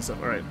collecting stuff.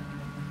 Alright.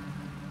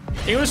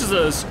 English is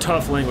a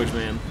tough language,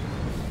 man.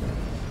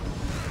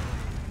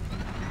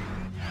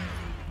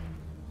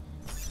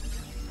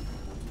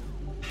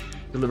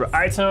 Deliver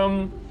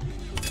item.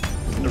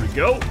 There we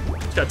go.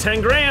 Got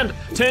 10 grand.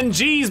 10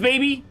 G's,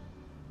 baby.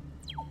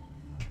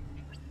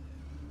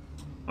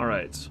 All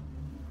right.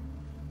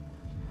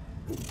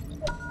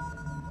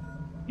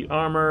 The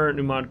armor,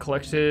 new mod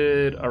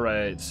collected. All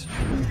right.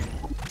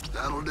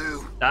 That'll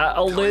do.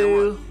 That'll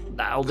do.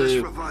 That'll do.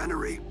 This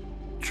refinery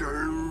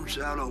churns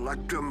out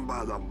electrum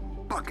by the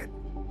bucket.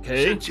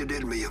 Okay. Since you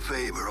did me a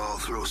favor, I'll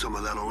throw some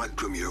of that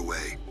electrum your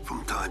way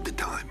from time to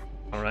time.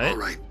 All right. All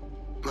right.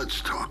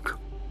 Let's talk.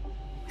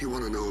 You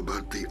want to know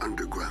about the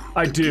underground?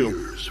 I do.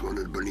 Gears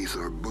wanted beneath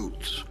our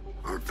boots,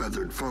 our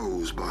feathered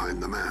foes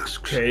behind the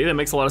masks. Okay, that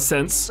makes a lot of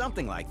sense.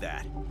 Something like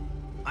that.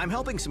 I'm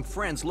helping some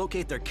friends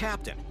locate their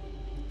captain.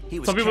 He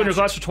was some people in your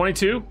class are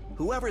 22?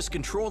 Whoever's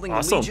controlling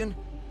awesome. The Legion,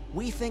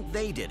 we think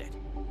they did it.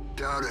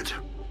 Doubt it.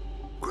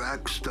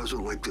 Grax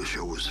doesn't like to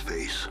show his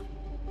face.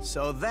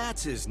 So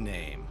that's his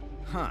name,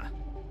 huh?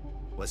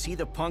 Was he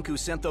the punk who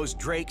sent those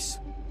drakes?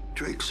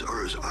 Drakes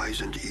are his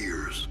eyes and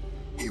ears.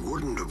 He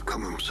wouldn't have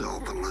come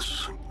himself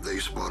unless they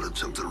spotted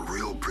something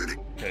real pretty.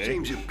 Okay.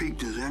 Seems you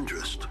piqued his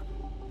interest.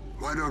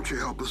 Why don't you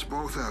help us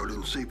both out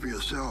and see for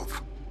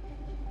yourself?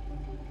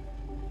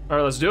 All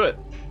right, let's do it.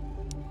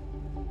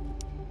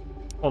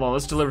 Hold on,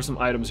 let's deliver some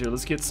items here.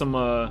 Let's get some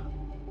of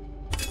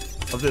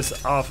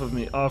this off of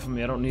me. I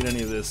don't need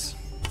any of this.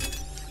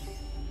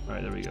 All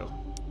right, there we go.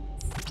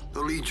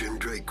 The Legion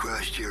Drake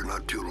crashed here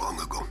not too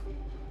long ago.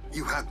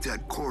 You hacked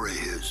that core of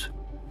his,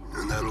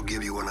 and that'll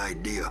give you an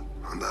idea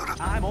about it.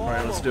 All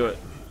right, let's do it.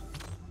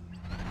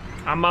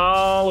 I'm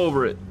all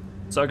over it,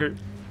 sucker.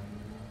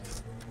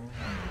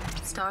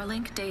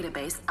 Starlink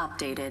database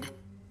updated.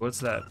 What's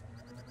that?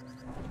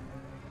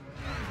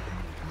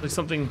 Like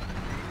something.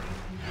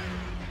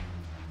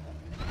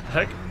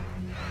 Heck?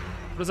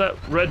 What is that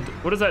red?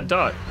 What is that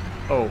dot?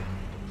 Oh.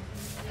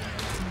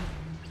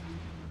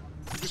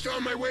 Just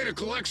on my way to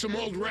collect some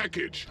old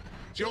wreckage.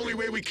 It's the only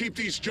way we keep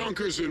these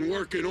junkers in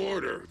working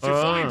order. If you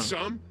find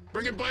some,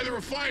 bring it by the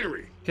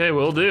refinery. Okay,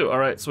 will do. All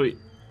right, sweet.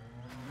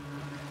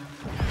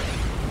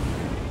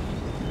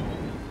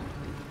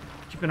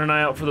 Keeping an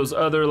eye out for those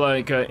other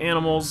like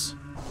animals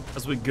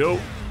as we go.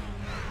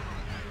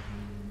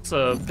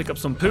 Let's pick up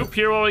some poop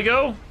here while we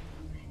go.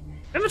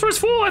 Inventory's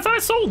full. I thought I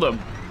sold them.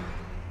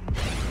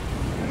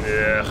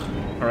 Yeah.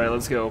 All right,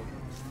 let's go.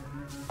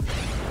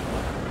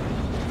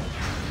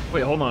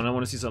 Wait, hold on. I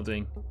want to see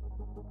something.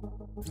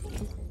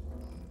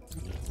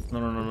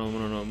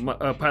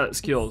 No. Pilot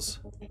skills.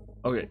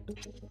 Okay.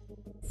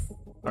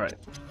 All right.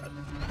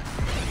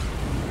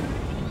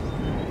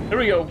 There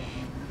we go.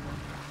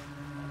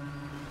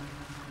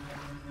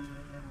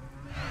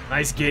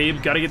 Nice,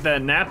 Gabe. Gotta get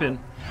that nap in.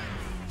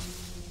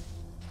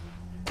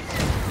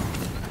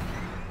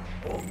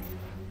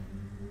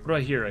 What do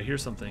I hear? I hear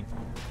something.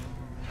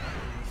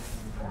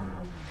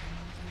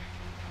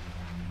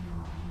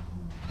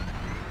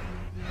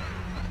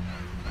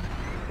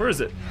 Where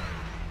is it?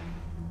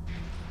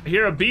 I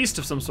hear a beast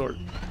of some sort.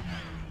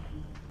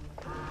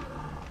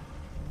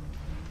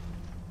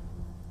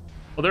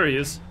 Oh, there he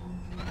is.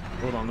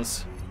 Hold on,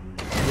 let's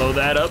blow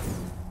that up.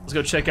 Let's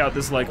go check out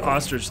this, like,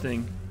 ostrich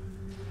thing.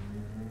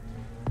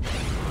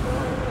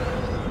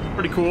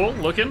 Pretty cool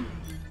looking.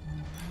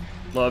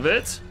 Love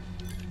it.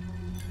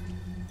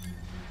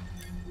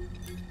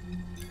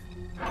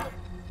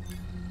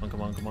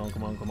 Come on, come on,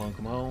 come on, come on,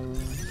 come on.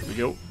 Here we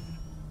go.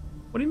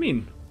 What do you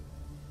mean?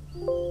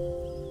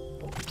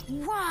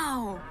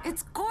 Wow,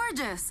 it's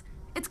gorgeous.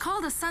 It's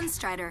called a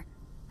sunstrider.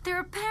 They're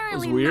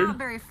apparently not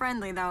very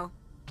friendly, though.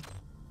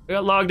 I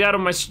got logged out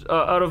of my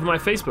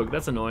Facebook.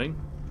 That's annoying.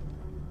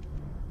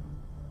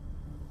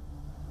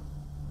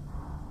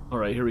 All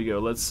right, here we go.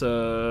 Let's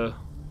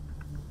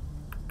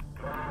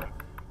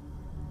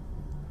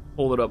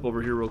hold it up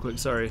over here real quick.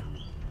 Sorry.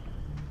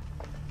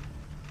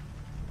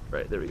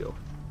 Right, there we go.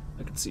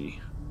 I can see.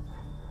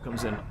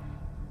 Comes in.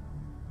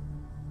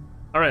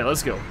 All right,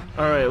 let's go.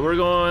 All right, we're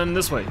going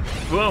this way.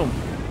 Boom.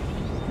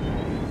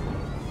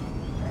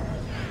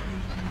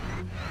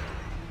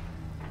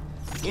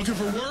 Looking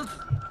for work?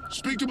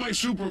 Speak to my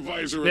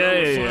supervisor.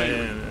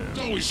 Yeah. It's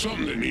always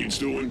something that needs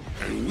doing,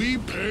 and we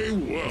pay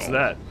well. What's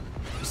that?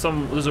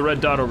 There's a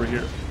red dot over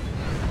here.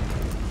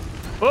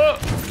 Oh!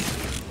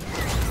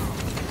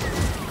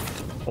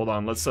 Hold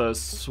on, let's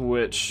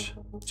switch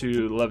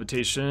to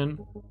levitation.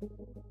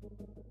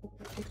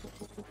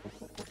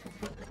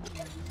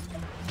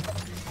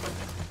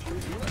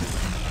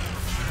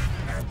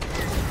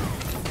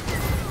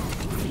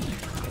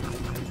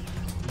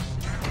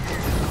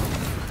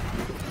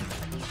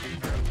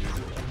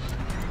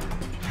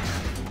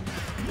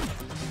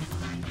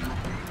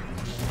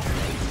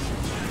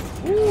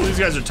 Ooh, these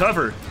guys are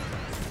tougher.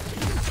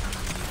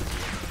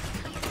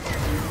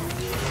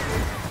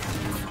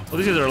 Well,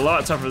 these guys are a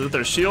lot tougher with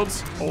their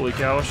shields. Holy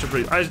cow,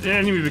 I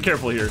need to be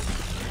careful here.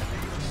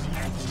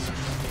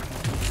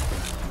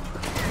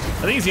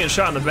 I think he's getting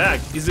shot in the back.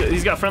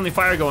 He's got friendly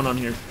fire going on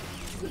here.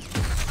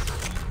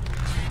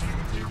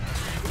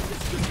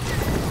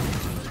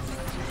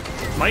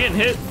 Am I getting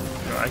hit?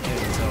 Oh, I can't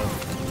even tell.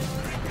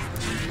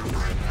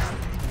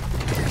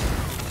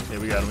 Okay,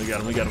 we got him, we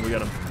got him, we got him, we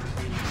got him.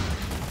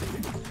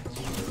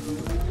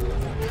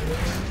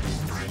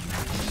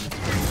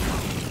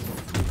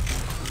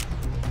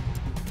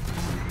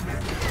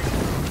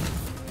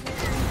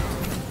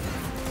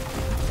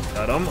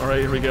 Got him. All right,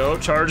 here we go.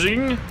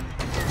 Charging.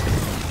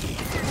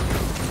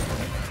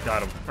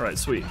 Got him. All right,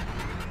 sweet.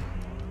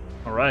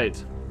 All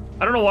right.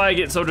 I don't know why I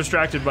get so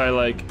distracted by,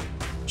 like,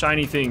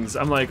 shiny things.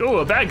 I'm like, oh,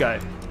 a bad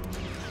guy.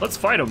 Let's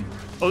fight him.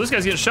 Oh, this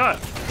guy's getting shot.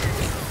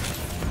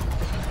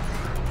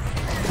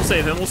 We'll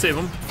save him. We'll save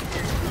him.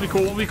 We'll be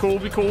cool. We'll be cool. We'll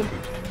be cool.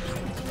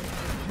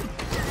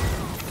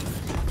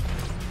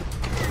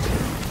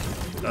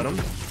 Got him.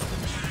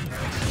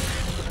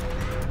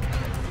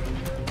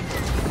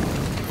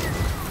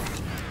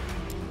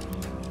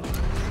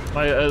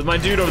 My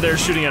dude over there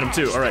is shooting at him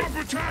too. All right.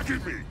 Stop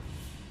attacking me!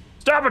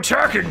 Stop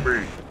attacking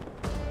me!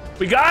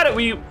 We got it.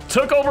 We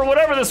took over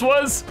whatever this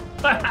was.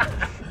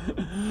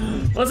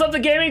 What's up, the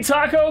gaming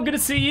taco? Good to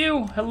see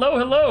you. Hello,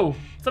 hello.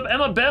 What's up,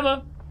 Emma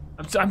Bemma?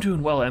 I'm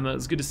doing well, Emma.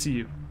 It's good to see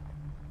you.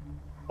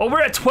 Oh,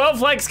 we're at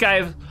 12 likes,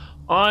 guys,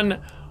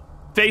 on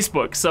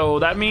Facebook. So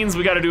that means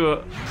we got to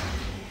do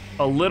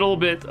a little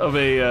bit of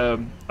a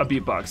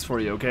beatbox for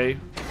you, okay?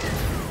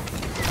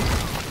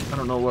 I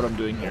don't know what I'm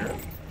doing here.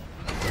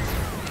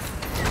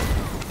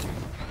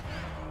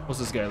 What's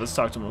this guy? Let's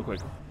talk to him real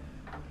quick.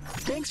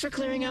 Thanks for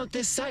clearing out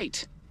this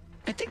site.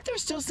 I think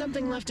there's still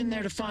something left in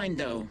there to find,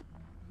 though.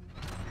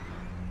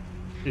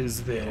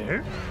 Is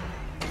there?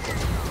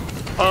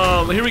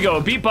 Here we go.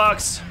 A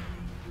beatbox.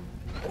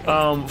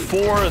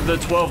 For the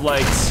 12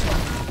 likes.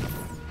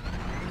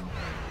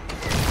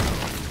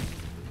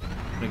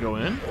 Gonna go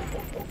in.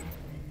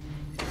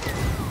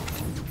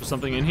 There's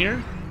something in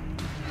here?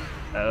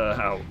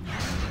 How?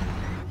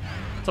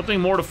 Something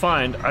more to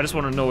find. I just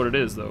want to know what it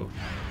is, though.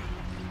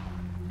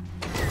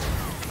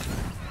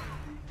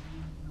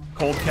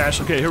 Cold cash.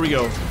 Okay, here we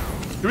go.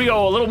 Here we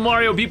go. A little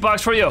Mario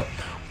beatbox for you.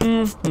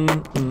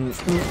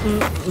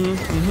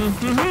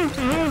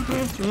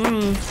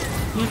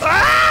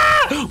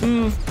 Ah!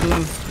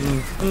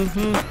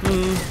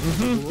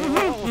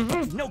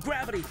 No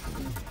gravity.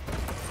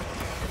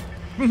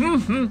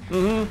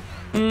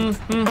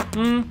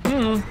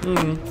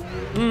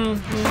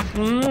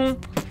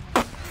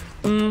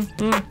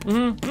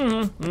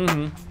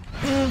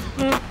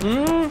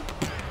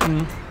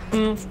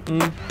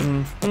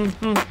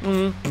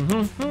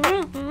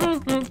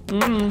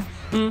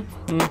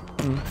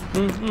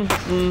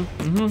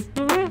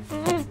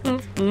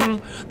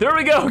 There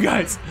we go,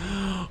 guys.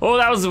 Oh,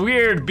 that was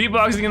weird.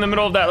 Beatboxing in the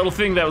middle of that little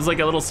thing that was like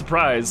a little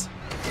surprise.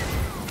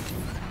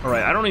 All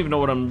right, I don't even know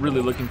what I'm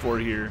really looking for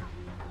here.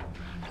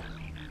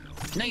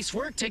 Nice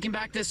work taking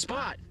back this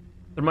spot.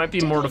 There might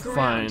be more to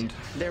find.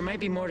 There might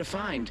be more to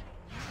find.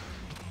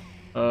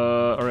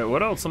 All right,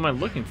 what else am I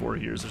looking for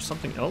here? Is there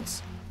something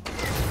else?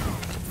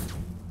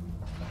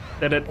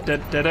 Something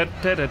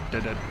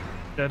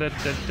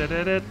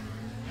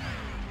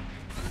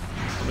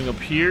up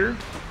here?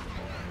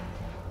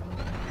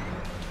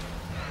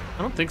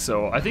 I don't think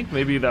so. I think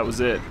maybe that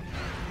was it.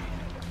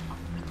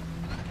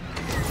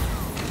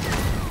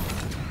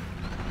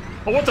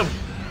 Oh, what the?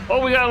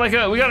 Oh, we got like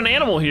we got an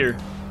animal here.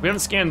 We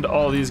haven't scanned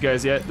all of these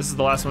guys yet. This is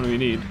the last one we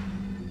need.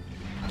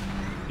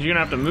 You're gonna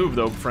have to move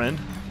though, friend.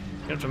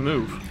 You have to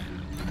move.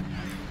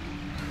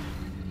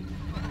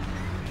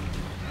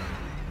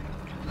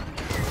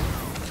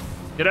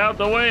 Get out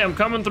the way, I'm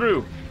coming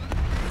through.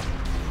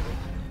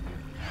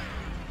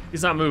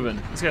 He's not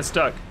moving. This guy's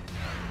stuck.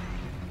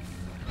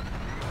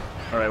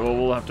 All right, well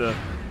we'll have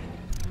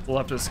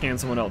to scan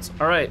someone else.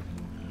 All right.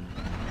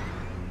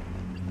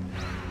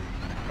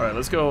 All right,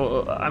 let's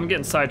go. I'm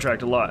getting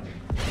sidetracked a lot.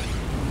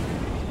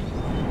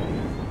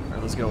 All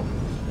right, let's go.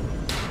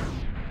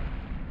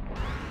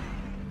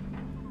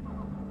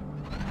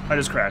 I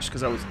just crashed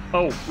because I was,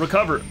 oh,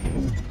 recover.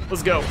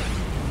 Let's go.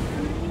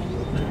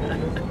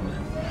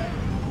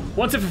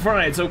 Once if for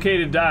Fortnite, it's okay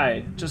to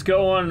die. Just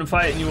go on and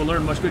fight and you will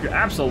learn much quicker.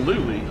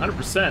 Absolutely,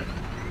 100%.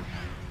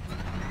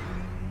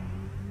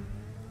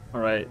 All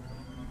right,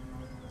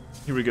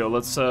 here we go.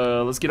 Let's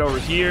get over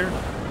here.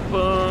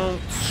 Boom.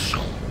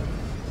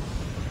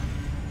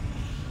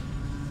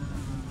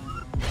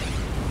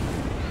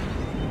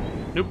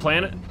 New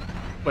planet.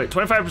 Wait,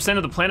 25%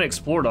 of the planet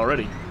explored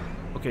already.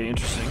 Okay,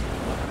 interesting.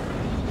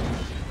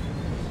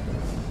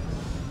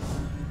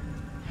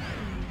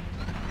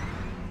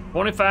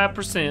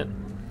 $25%.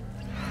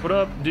 What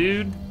up,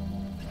 dude?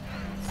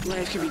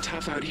 Life can be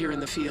tough out here in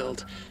the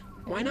field.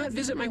 Why not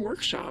visit my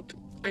workshop?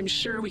 I'm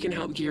sure we can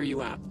help gear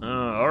you up.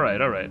 All right,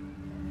 all right.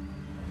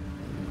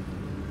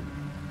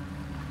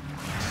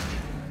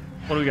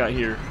 What do we got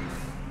here?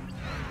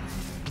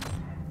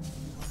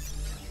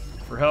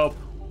 For help.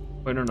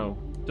 Wait, no.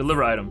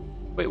 Deliver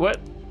item. Wait, what?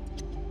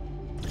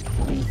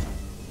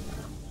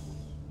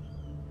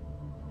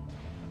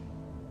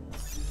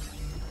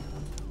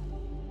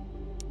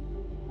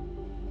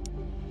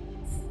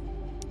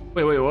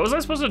 Wait, what was I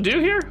supposed to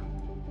do here?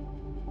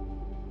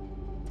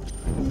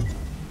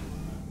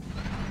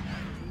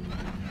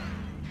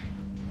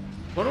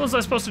 What was I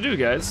supposed to do,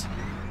 guys?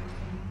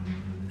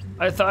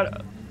 I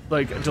thought,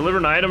 like, deliver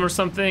an item or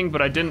something,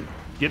 but I didn't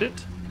get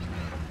it?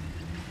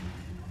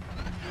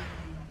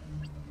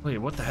 Wait,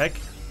 what the heck?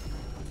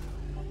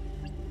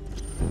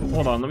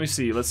 Hold on, let me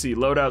see. Let's see.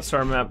 Loadout,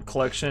 star map,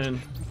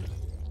 collection.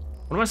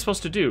 What am I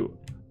supposed to do?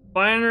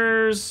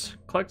 Miners,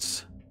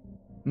 collects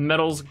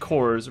metals,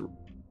 cores.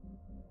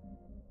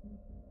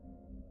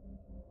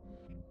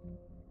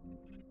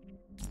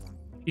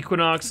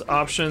 Equinox,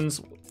 options.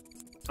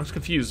 I'm just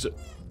confused.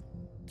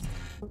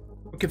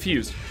 I'm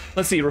confused.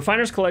 Let's see.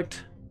 Refiners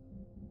collect.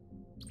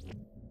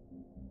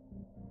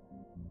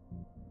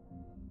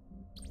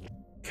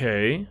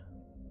 Okay.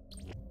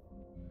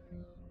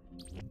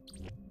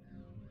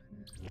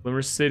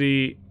 Glimmer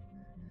City.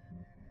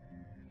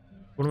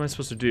 What am I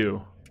supposed to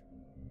do?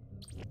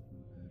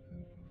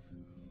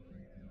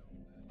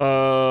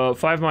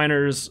 5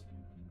 miners,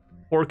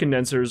 4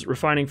 condensers,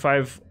 refining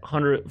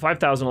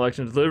 5,000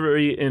 electron,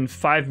 delivery in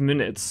 5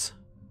 minutes.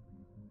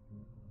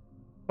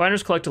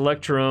 Miners collect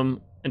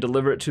electrum and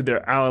deliver it to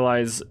their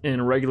allies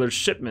in regular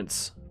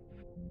shipments.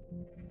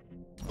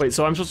 Wait,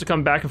 so I'm supposed to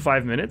come back in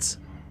 5 minutes?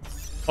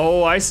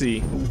 Oh, I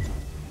see.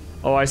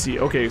 Oh, I see.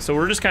 Okay, so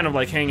we're just kind of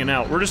like hanging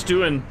out. We're just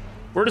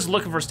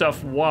looking for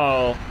stuff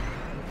while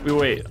we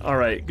wait. All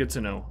right, good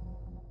to know.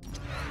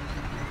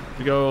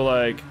 We go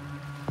like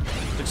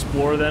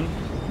explore then.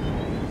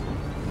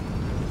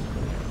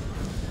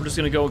 We're just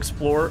gonna go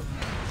explore.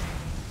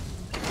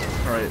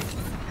 All right.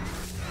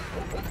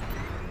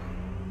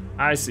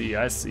 I see.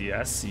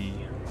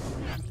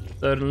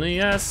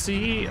 Suddenly I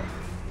see.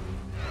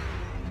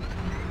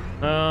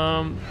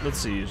 Let's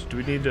see. Do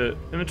we need to?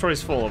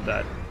 Inventory's full of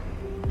that.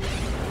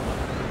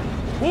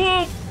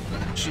 Whoa!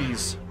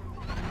 Jeez.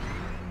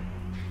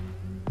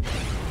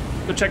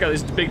 Go check out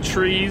these big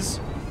trees.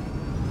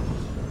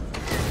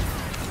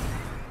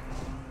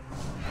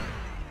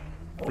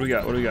 What do we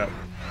got? What do we got?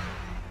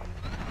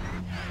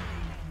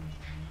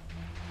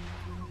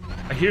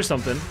 I hear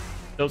something.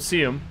 Don't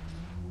see him.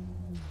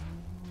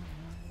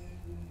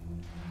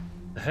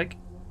 The heck?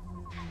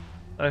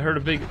 I heard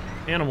a big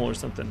animal or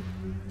something.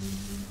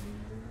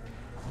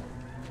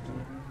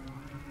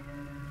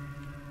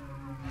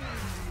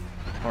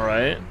 All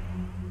right.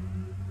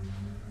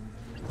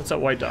 What's that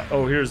white dot?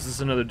 Oh, here's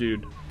this another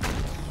dude.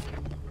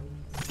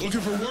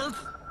 Looking for work?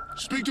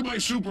 Speak to my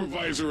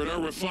supervisor at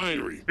our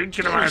refinery. Speak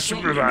to my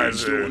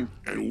supervisor.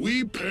 And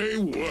we pay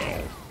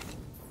well.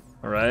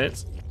 All right.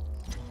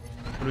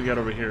 What do we got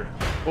over here?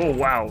 Oh,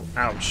 wow.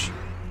 Ouch.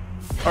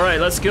 All right,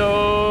 let's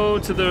go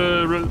to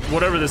the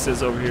whatever this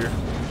is over here.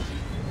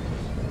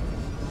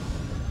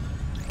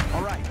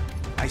 All right.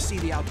 I see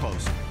the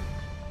outpost.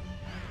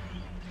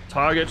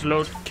 Target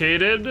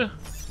located.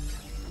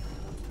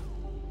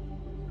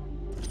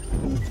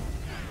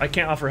 I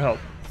can't offer help.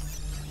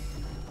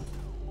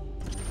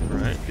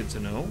 Alright, good to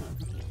know.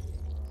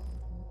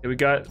 Okay, we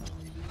got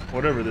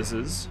whatever this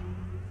is.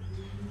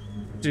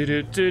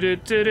 Dude,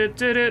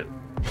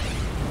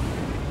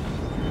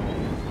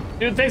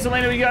 thanks,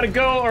 Elena. We gotta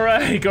go.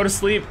 Alright, go to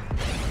sleep.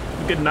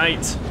 Good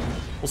night.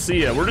 We'll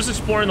see ya. We're just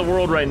exploring the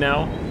world right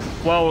now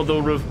while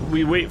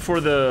we wait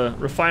for the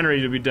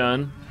refinery to be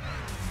done.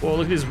 Well,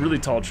 look at these really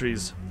tall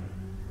trees.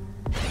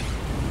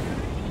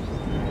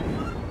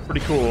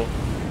 Pretty cool.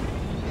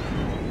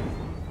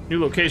 New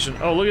location.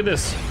 Oh, look at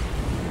this.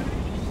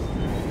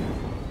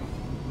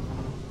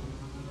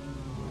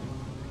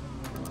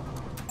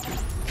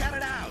 Cut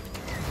it out.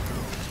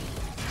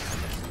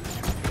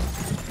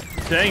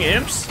 Dang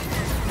imps.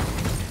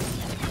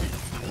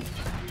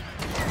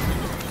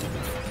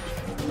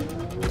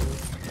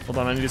 Hold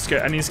on, I need to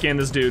scan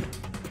this dude.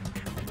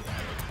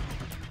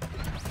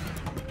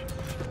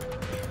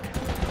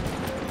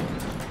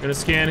 Gonna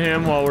scan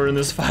him while we're in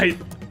this fight.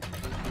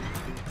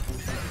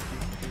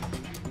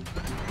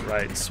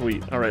 Right,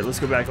 sweet. All right, let's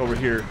go back over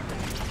here.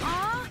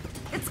 Aw,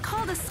 it's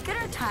called a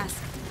skitter tusk.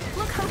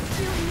 Look how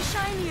cute and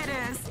shiny it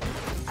is.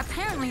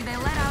 Apparently they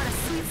let out a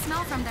sweet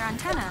smell from their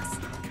antennas.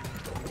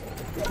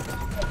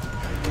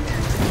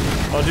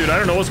 Oh, dude, I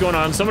don't know what's going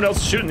on. Someone else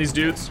is shooting these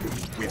dudes.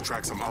 We've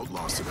tracked some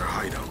outlaws to their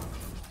hideout.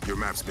 Your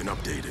map's been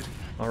updated.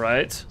 All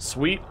right,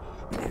 sweet.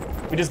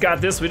 We just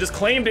got this. We just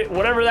claimed it,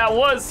 whatever that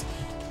was.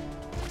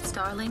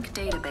 Starlink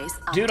database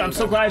updated. Dude, I'm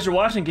so glad you're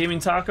watching Gaming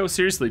Taco.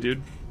 Seriously,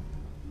 dude.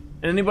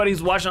 And anybody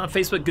who's watching on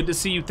Facebook, good to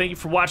see you. Thank you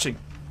for watching.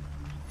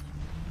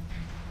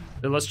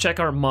 Then let's check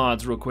our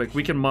mods real quick.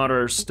 We can mod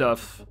our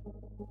stuff.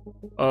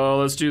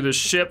 Let's do the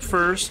ship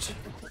first.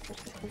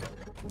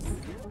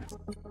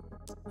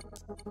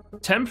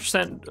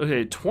 10%,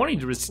 okay, 20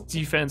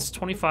 defense,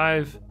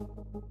 25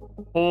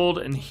 hold,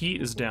 and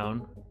heat is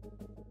down.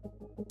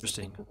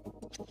 Interesting.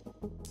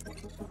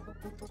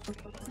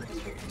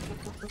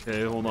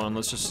 Okay, hold on,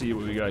 let's just see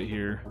what we got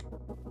here.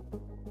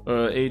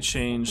 A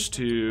change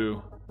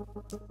to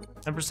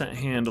 10%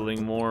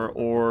 handling more,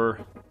 or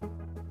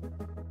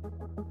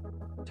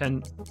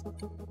 10,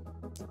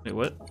 wait,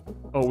 what?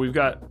 Oh, we've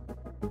got,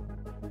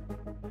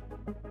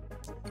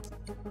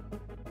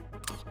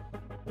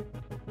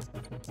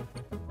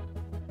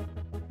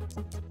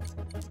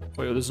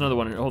 wait, there's another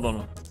one here, hold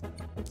on.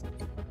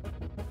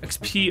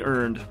 XP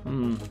earned,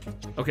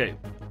 okay.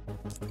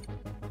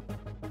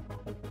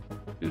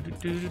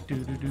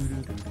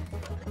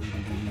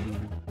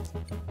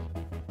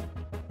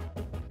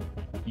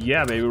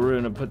 Yeah, baby, we're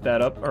gonna put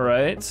that up, all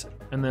right.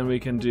 And then we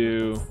can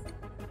do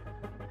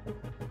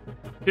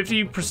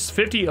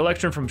 50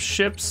 electron from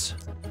ships,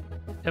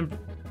 10%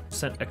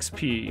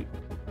 XP.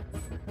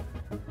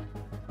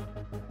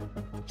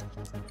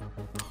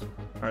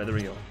 All right, there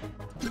we go.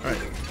 All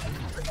right.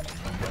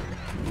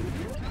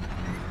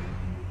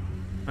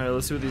 All right,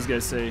 let's see what these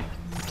guys say.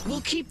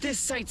 We'll keep this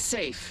site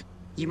safe.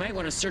 You might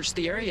want to search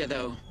the area,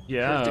 though.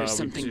 Yeah, if there's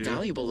something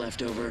valuable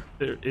left over.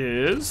 There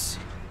is.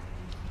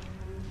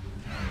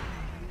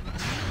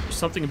 There's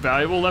something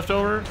valuable left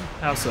over?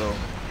 How so?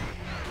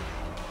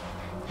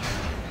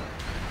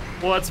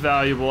 Well, that's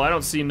valuable. I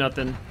don't see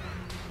nothing.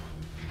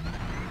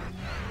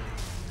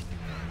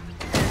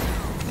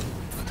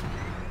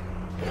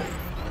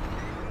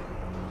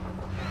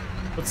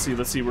 Let's see,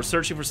 let's see. We're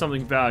searching for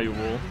something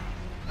valuable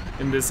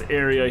in this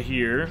area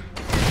here.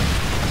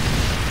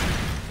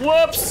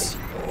 Whoops!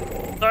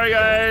 Sorry,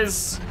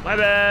 guys. My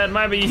bad.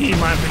 My bad.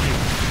 My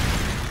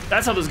bad.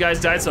 That's how those guys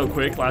died so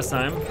quick last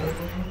time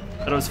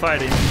that I was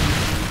fighting.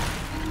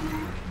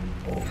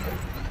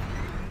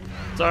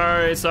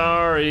 Sorry,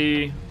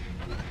 sorry.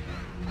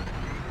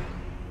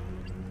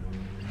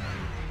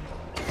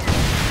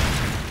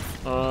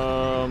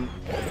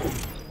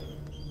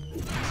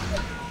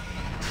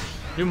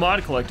 New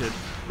mod collected.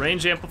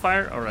 Range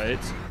amplifier?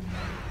 Alright.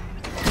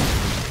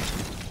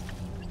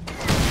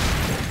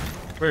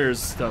 Where's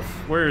stuff?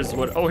 Where's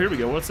what? Oh, here we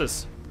go. What's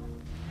this?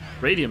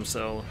 Radium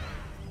cell.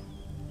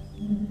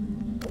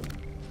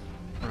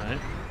 Alright.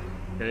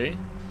 Okay.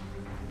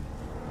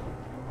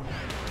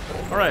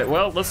 Alright,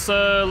 well, let's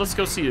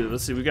go see it.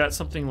 Let's see, we got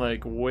something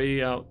like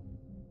way out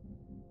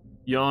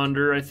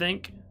yonder, I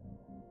think.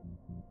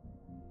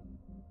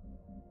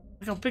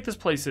 Look how big this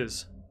place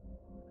is.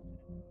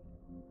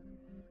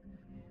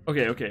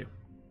 Okay, okay.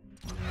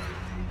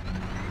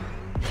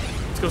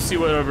 Let's go see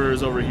whatever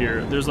is over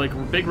here. There's like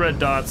big red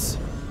dots.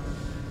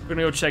 We're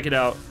gonna go check it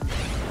out.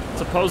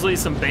 Supposedly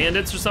some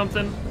bandits or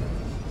something.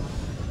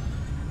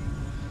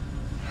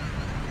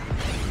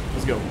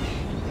 Let's go.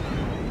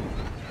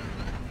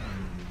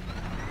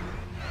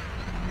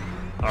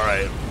 All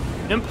right,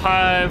 Imp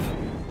Hive.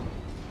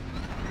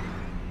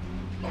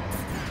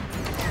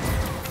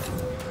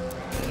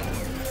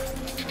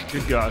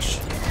 Good gosh.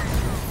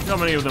 How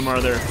many of them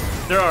are there?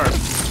 There are.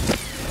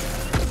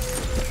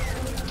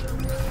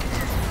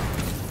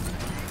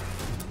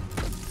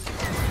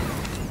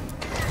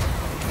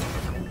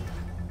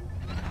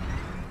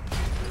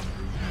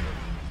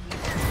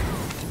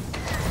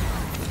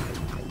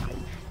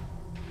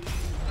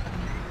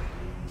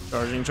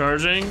 Charging,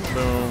 charging.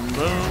 Boom,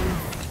 boom.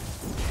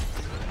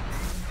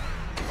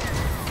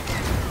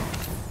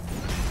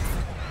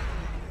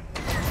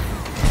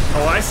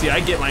 Oh, I see. I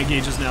get my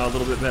gauges now a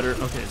little bit better.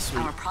 Okay,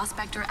 sweet. Our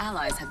prospector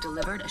allies have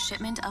delivered a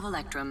shipment of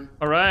Electrum.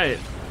 All right.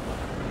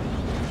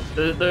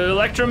 The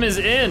Electrum is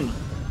in.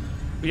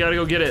 We gotta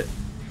go get it.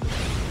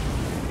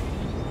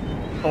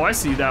 Oh, I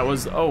see. That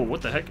was... Oh,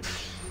 what the heck?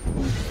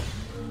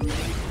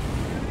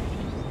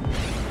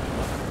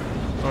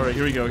 All right,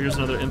 here we go. Here's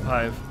another imp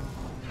hive.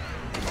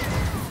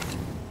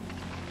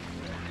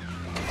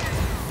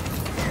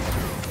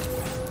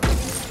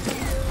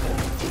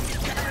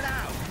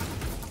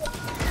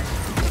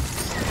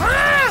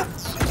 Ah!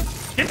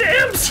 Get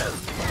the imps!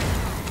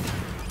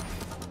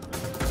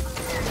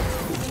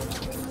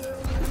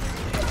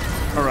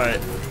 All right.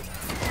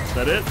 Is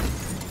that it?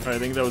 All right, I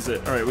think that was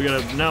it. All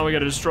right, now we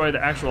gotta destroy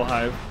the actual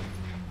hive.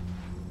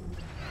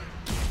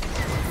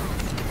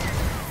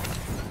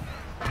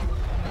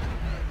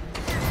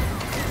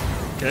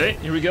 Okay,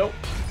 here we go.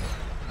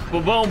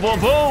 Boom, boom, boom,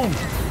 boom!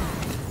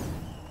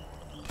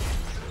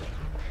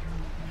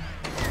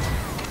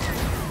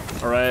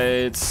 All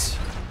right,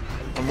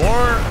 one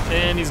more,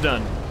 and he's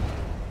done.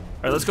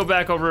 All right, let's go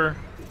back over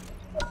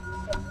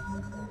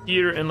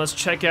here and let's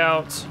check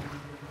out.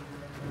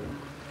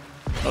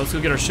 Oh, let's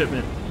go get our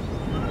shipment.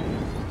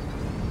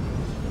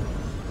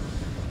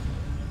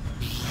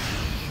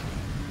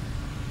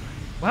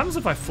 What happens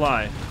if I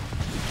fly?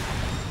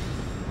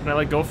 Can I,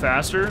 like, go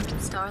faster?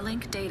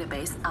 Starlink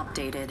database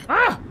updated.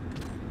 Ah!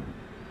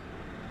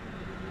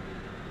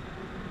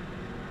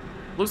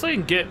 Looks like I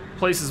can get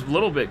places a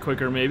little bit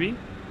quicker, maybe.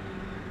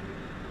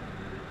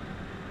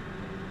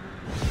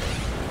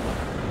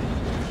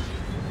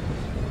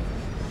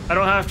 I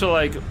don't have to,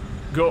 like,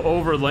 go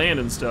over land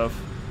and stuff.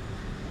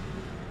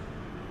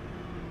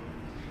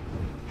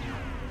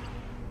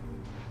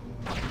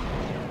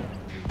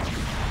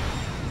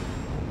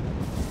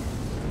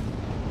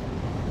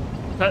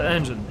 Cut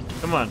engine.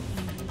 Come on.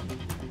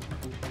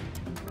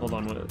 Hold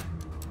on, what?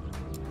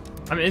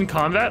 I'm in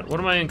combat? What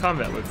am I in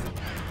combat with?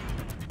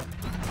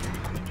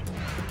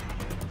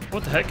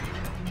 What the heck?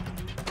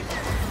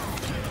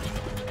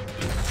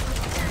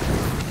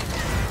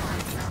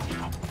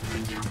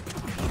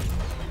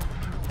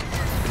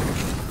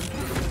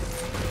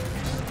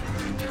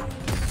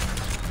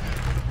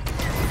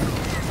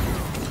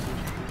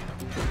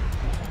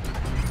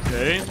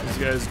 Okay, this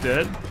guy's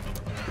dead.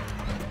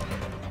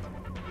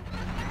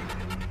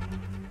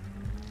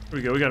 Here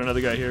we go, we got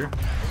another guy here.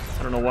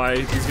 I don't know why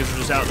these guys are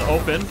just out in the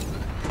open.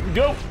 Here we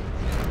go!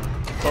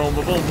 Boom,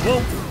 boom, boom,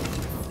 boom.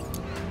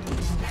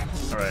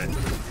 Alright.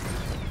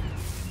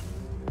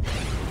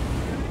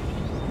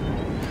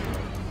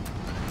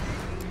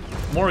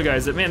 More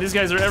guys. Man, these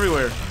guys are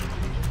everywhere.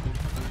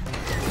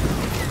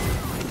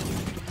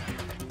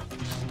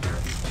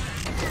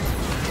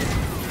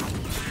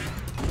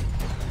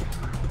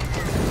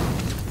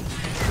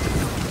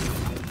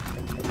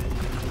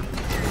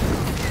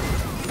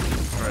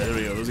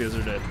 Those guys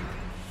are dead.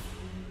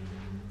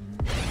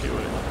 Okay,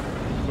 wait.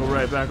 Go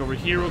right back over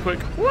here real quick.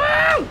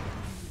 Woo!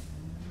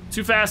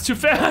 Too fast, too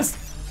fast!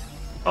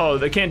 Oh,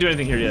 they can't do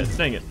anything here yet.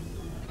 Dang it.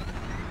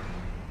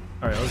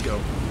 Alright, let's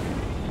go.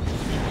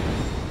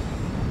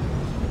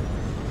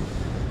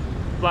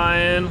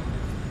 Flying.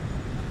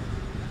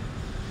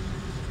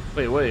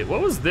 Wait,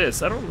 what was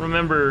this? I don't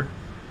remember.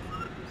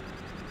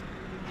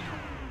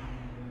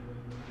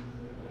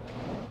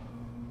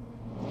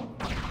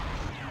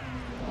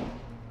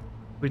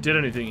 We did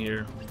anything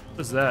here. What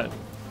is that?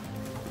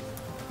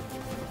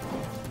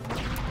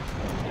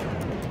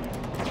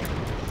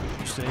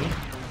 Interesting.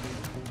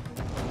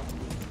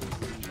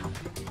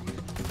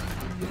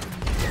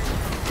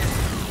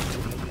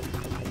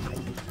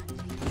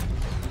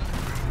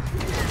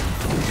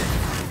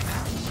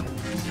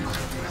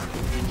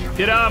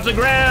 Get off the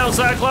ground,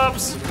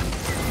 Cyclops!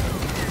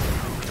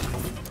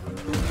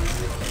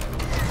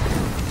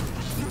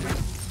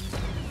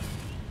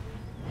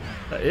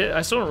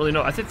 I still don't really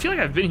know. I feel like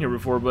I've been here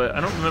before, but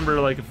I don't remember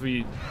like if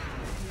we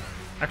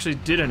actually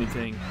did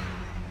anything.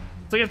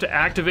 It's like I have to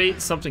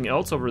activate something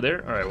else over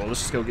there. All right, well let's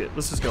just go over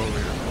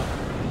here.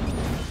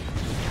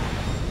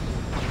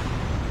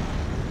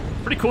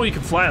 Pretty cool you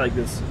can fly like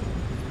this.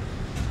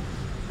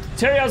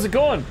 Terry, how's it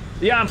going?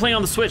 Yeah, I'm playing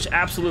on the Switch.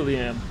 Absolutely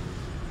am.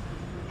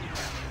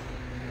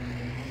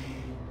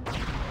 All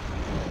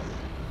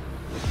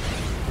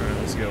right,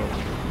 let's go. All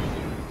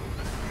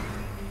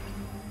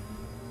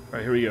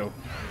right, here we go.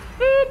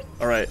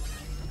 All right.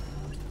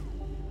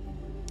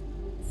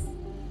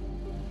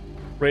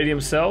 Radium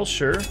cell,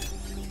 sure.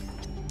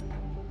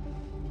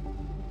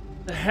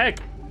 The heck?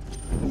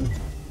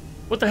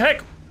 What the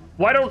heck?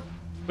 Why don't...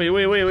 Wait,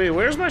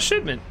 where's my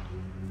shipment?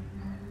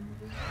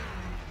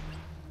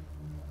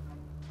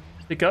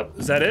 Pick up,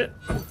 is that it?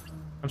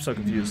 I'm so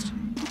confused.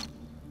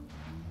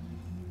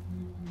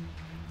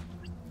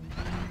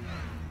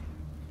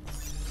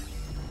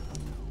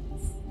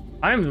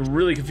 I'm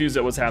really confused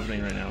at what's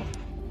happening right now.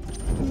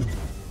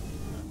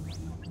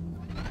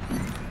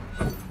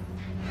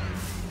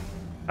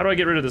 How do I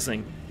get rid of this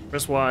thing?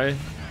 Press Y.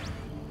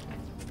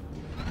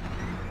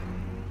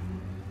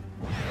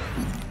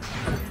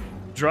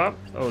 drop?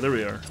 Oh, there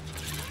we are.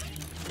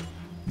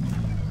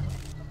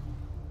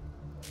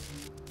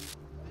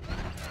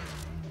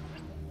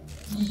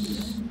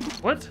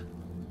 What?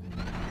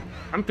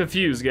 I'm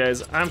confused,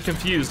 guys. I'm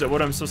confused at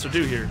what I'm supposed to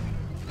do here.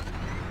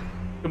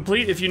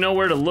 Complete if you know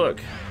where to look.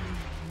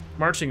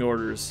 Marching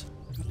orders.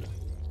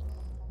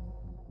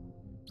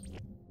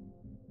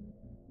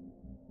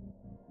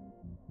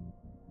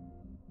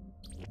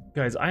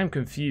 Guys, I am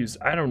confused.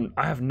 I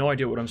have no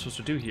idea what I'm supposed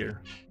to do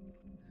here.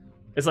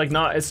 It's like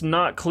it's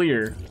not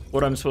clear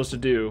what I'm supposed to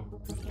do.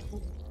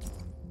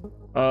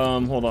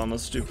 Hold on,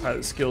 let's do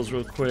pilot skills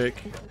real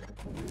quick.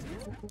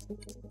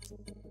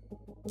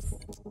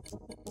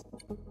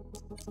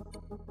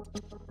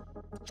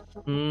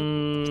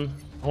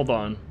 Hold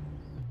on.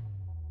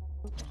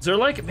 Is there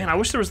like, man, I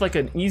wish there was like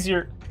an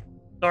easier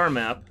star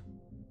map.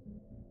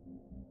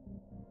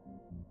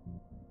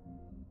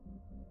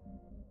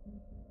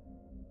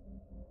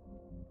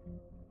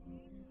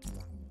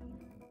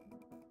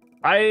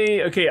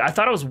 Okay, I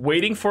thought I was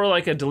waiting for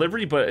like a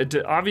delivery, but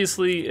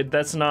obviously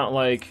that's not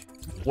like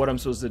what I'm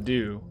supposed to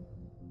do.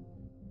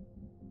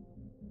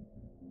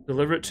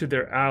 Deliver it to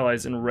their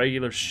allies in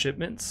regular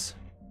shipments.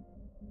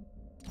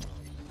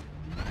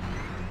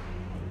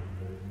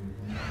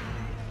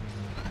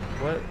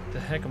 What the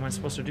heck am I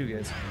supposed to do,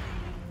 guys?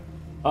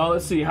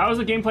 Let's see. How is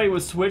the gameplay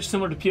with Switch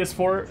similar to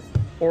PS4,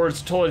 or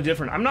it's totally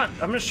different? I'm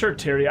not sure,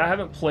 Terry. I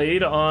haven't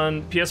played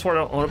on PS4. I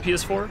don't own a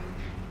PS4,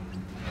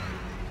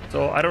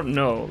 so I don't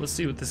know. Let's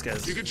see what this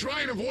guy's. You can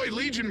try and avoid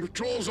Legion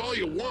patrols all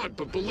you want,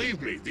 but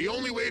believe me, the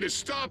only way to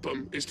stop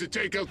them is to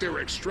take out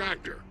their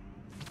extractor.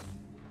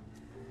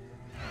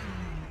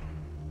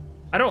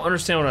 I don't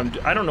understand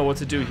what I don't know what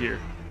to do here.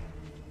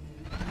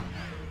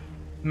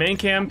 Main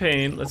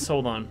campaign. Let's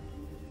hold on.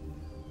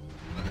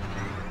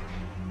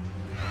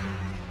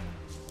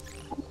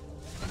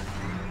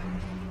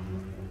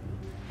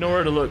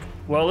 Nowhere to look.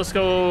 Well, let's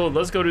go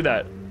do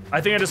that.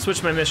 I think I just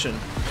switched my mission.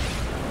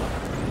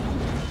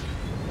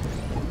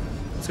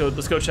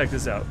 Let's go check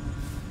this out.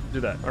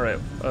 Do that. All right.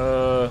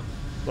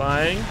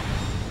 Flying.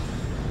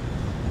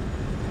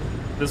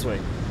 This way.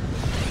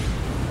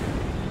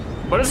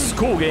 But this is a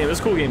cool game.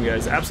 It's a cool game,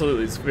 guys.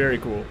 Absolutely. It's very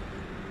cool.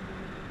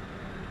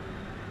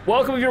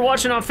 Welcome if you're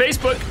watching on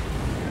Facebook.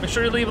 Make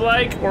sure you leave a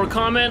like or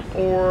comment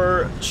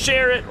or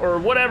share it or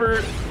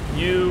whatever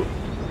you...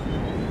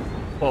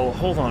 Well,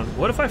 hold on.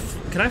 What if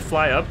can I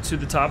fly up to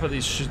the top of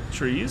these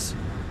trees?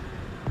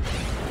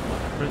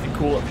 Anything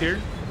cool up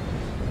here?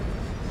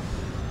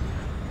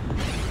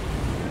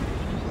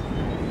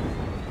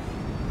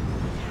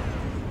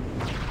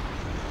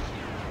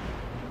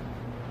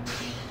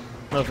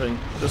 Nothing.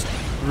 Just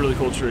a really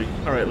cool tree.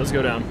 All right, let's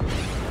go down.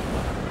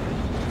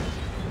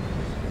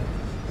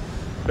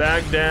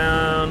 Back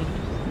down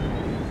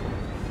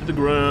to the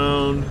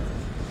ground.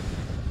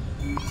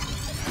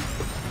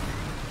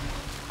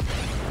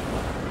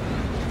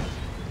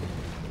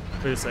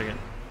 Wait a second.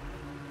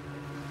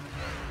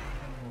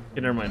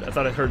 Okay, never mind. I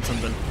thought I heard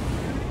something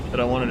that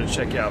I wanted to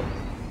check out.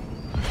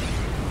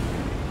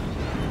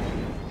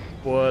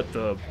 What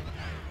the?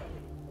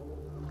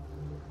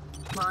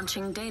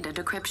 Launching data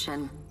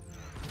decryption.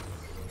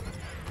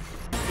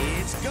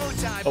 It's go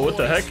time. Oh, what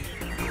the heck?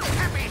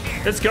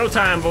 It's go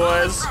time,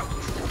 boys.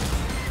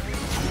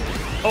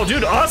 Oh,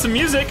 dude, awesome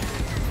music.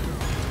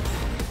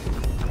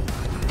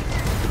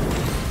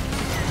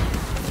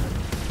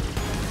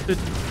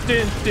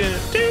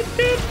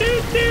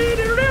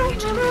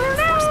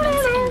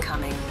 Reinforcements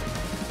incoming.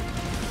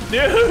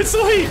 Dude,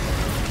 sweet.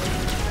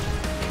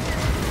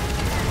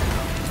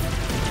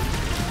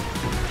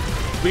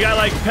 We got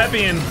like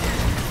Peppy and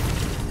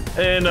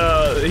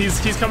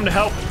he's coming to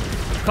help.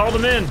 Call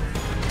them in.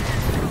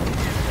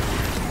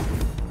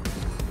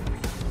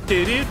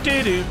 Do do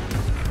do do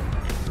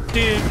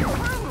do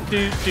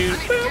do do.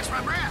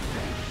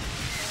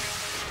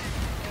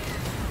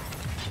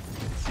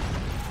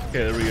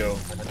 Okay, there we go.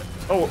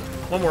 Oh,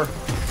 one more.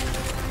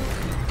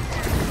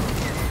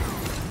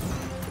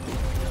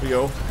 There we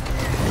go.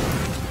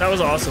 That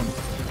was awesome.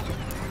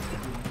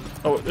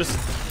 Oh, there's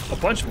a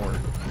bunch more.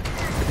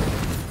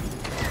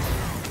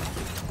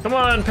 Come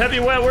on, Peppy,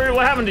 what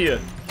happened to you?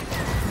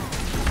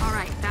 All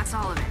right, that's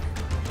all of it.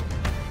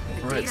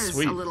 The All right, data's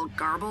sweet. a little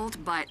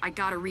garbled, but I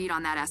got a read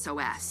on that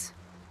SOS.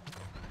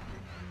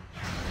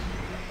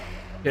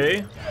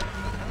 Okay.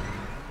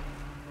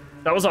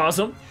 That was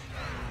awesome.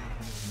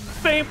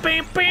 Bam,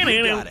 bam, bam,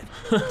 You got it.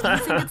 Do you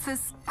think it's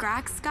this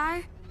Grax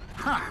guy?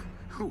 Huh.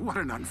 What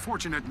an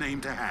unfortunate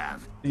name to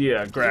have.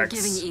 Yeah, You're Grax.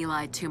 giving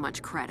Eli too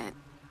much credit.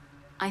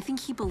 I think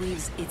he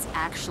believes it's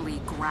actually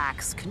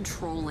Grax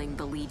controlling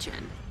the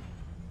Legion.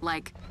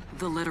 Like,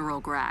 the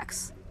literal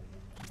Grax.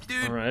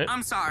 Dude, All right.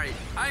 I'm sorry.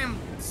 I am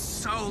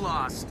so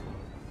lost.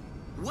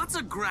 What's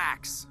a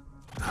Grax?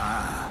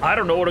 I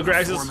don't know what a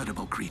Grax is.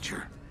 Formidable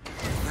creature.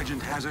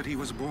 Legend has it he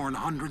was born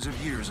hundreds of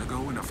years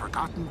ago in a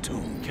forgotten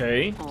tomb.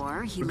 Okay.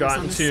 Or he lives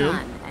Forgotten on the tomb.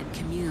 sun and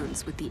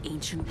communes with the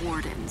ancient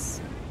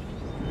wardens.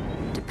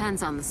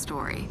 Depends on the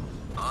story.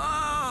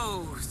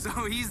 Oh, so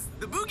he's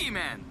the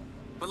boogeyman.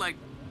 But like,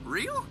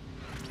 real?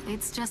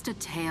 It's just a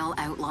tale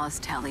outlaws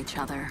tell each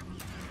other.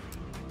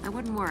 I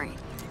wouldn't worry.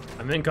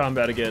 I'm in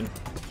combat again.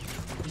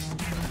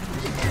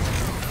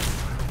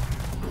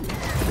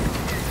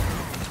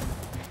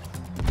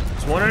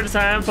 Just one at a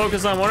time,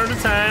 focus on one at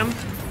a time.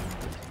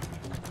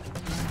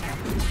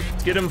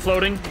 Let's get him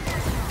floating.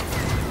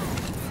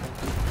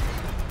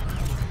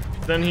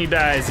 Then he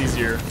dies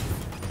easier.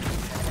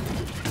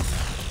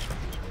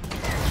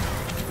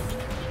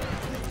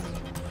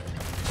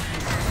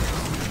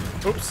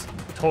 Oops,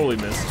 totally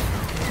missed.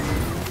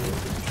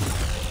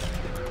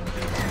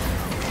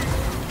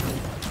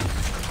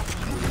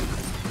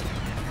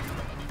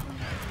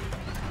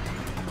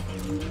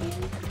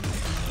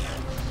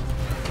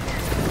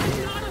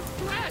 I'm not a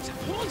threat.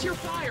 Hold your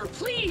fire,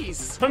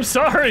 please. I'm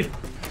sorry.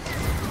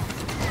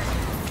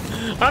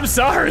 I'm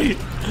sorry.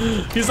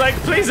 He's like,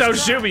 please don't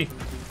shoot me.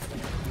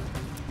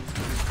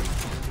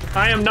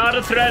 I am not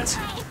a threat.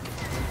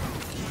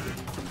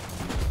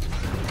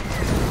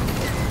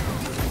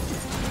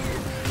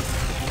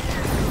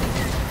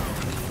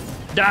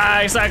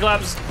 Die,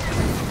 Cyclops.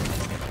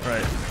 All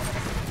right.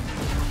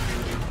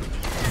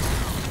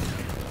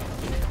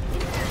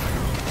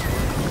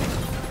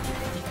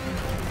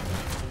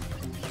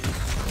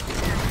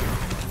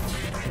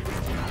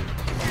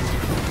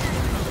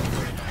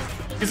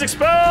 He's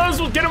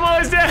exposed. We'll get him while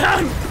he's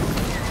down.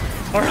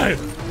 All right.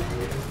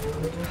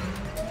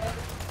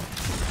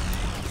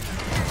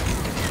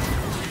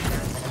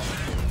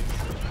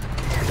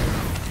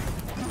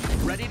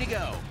 Ready to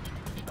go.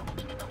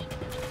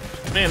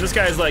 Man, this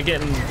guy's like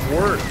getting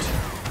worked.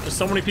 There's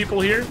so many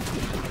people here.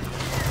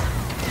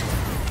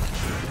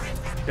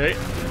 Okay.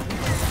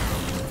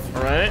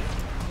 All right.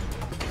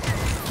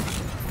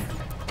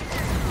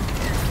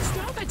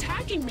 Stop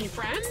attacking me,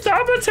 friend.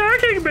 Stop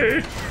attacking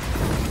me.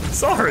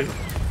 Sorry.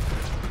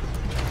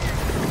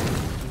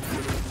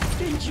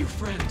 Thank you,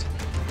 friend.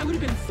 I would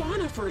have been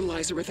fauna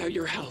fertilizer without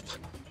your help.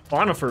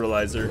 Fauna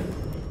fertilizer.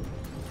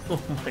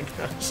 Oh my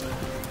gosh.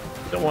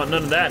 Don't want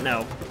none of that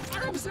now.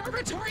 Our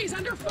observatory's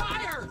under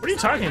fire. What are you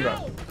talking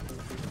about?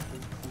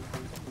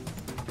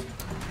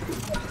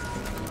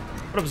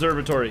 What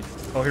observatory?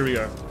 Oh, here we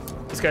are.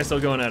 This guy's still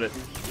going at it.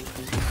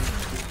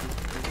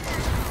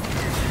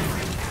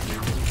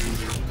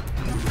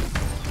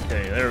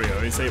 Okay, there we go.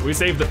 We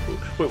saved the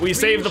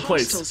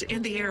place. Hostiles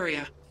in the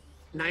area.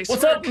 Nice.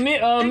 What's work. up,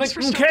 Thanks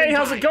for McKay? stopping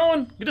How's by. it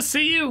going? Good to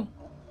see you.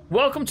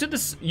 Welcome to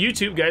this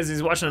YouTube, guys.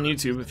 He's watching on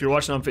YouTube. If you're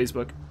watching on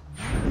Facebook.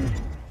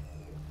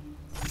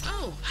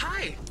 Oh,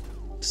 hi.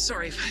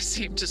 Sorry if I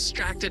seem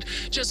distracted.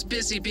 Just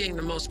busy being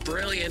the most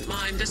brilliant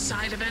mind this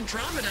side of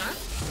Andromeda.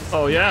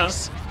 Oh yeah.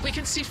 Nice. We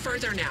can see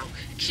further now.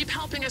 Keep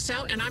helping us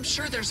out, and I'm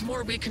sure there's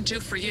more we can do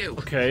for you.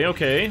 Okay,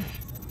 okay.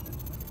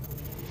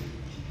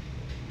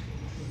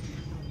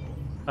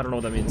 I don't know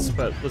what that means,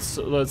 but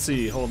let's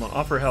see. Hold on.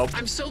 Offer help.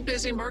 I'm so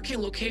busy marking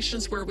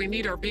locations where we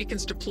need our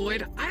beacons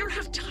deployed, I don't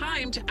have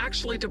time to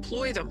actually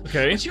deploy them.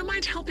 Okay. Would you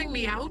mind helping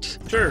me out?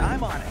 Sure.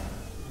 I'm on it.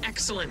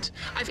 Excellent.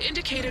 I've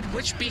indicated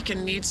which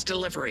beacon needs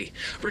delivery.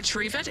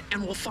 Retrieve it,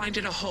 and we'll find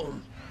it a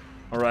home.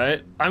 All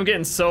right. I'm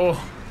getting so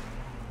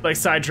like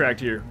sidetracked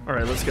here. All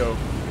right, let's go.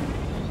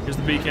 Here's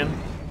the beacon.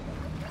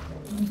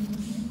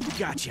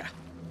 Gotcha.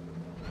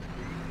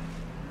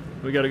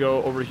 We gotta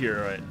go over here.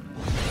 All right.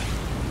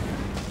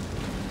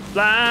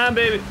 Fly,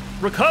 baby.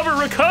 Recover,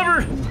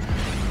 recover.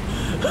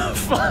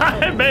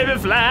 Fly, baby,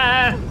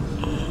 fly.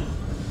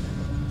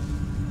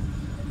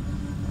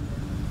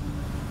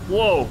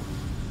 Whoa.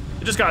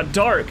 It just got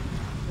dark.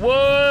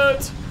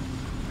 What?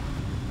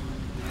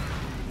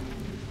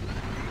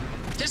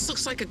 This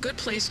looks like a good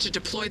place to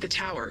deploy the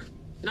tower.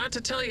 Not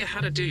to tell you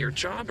how to do your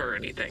job or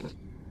anything.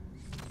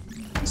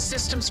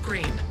 System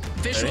screen.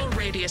 Visual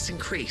radius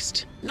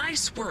increased.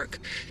 Nice work.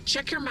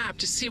 Check your map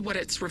to see what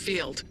it's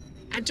revealed.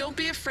 And don't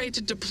be afraid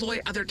to deploy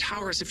other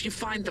towers if you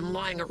find them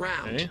lying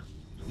around. Okay.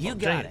 You Dang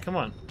got it. Come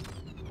on.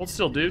 Hold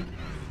still, dude.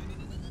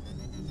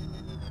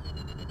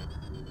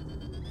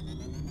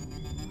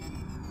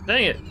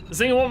 Dang it. This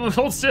thing won't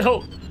hold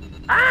still.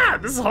 Ah!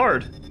 This is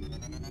hard.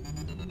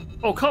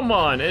 Oh, come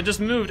on. It just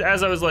moved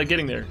as I was like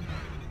getting there.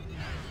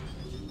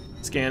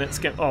 Scan it.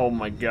 Scan. Oh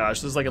my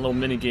gosh. This is like a little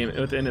mini game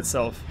within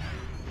itself.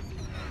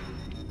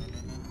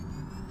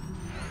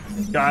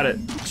 Got it.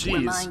 Jeez.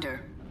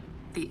 Reminder.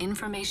 The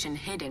information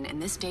hidden in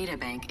this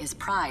databank is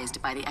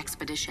prized by the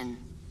expedition.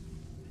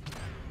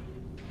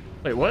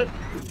 Wait, what?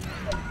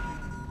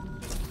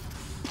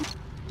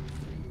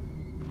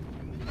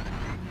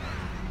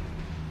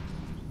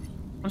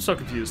 I'm so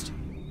confused.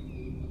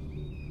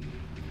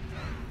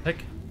 Heck.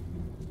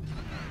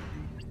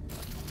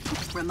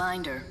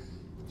 Reminder.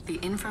 The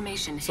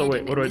information So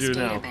wait, hidden what do I in this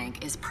do now?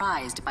 databank is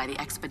prized by the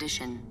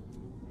expedition.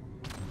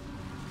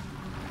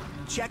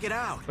 Check it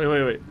out.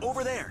 Wait.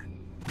 Over there.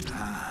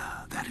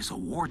 Ah, that is a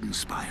warden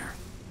spire.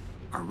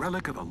 A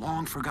relic of a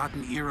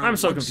long-forgotten era. I'm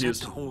so once set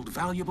confused. to hold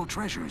valuable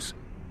treasures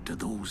to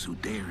those who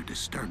dare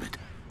disturb it.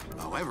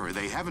 However,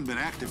 they haven't been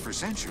active for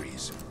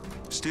centuries.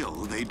 Still,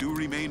 they do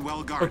remain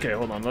well guarded. Okay,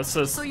 hold on. Let's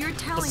So you're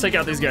telling let's take me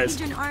out these the guys.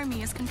 Legion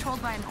army is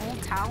controlled by an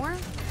old tower?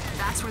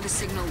 That's where the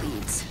signal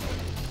leads.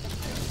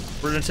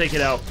 We're gonna take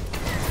it out.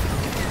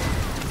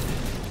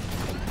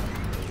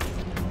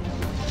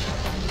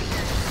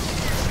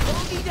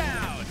 Blow me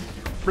down.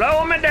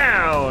 Blow me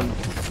down.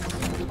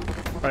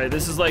 All right,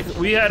 this is like,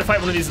 we had to fight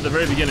one of these at the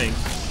very beginning.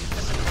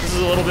 This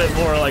is a little bit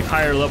more like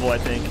higher level, I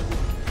think.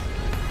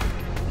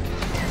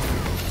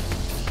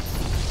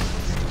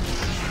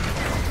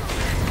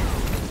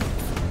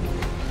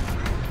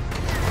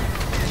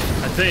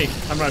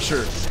 I'm not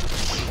sure.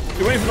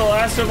 You're waiting for The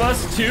Last of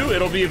Us 2?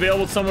 It'll be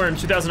available somewhere in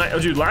 2009.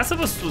 Oh, dude, Last of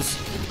Us was...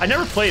 I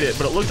never played it,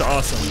 but it looked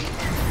awesome.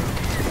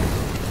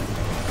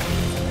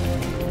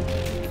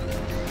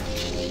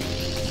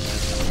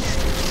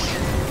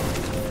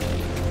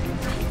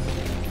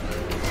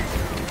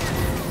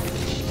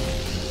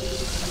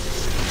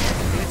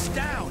 It's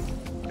down.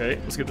 Okay,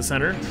 let's get the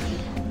center.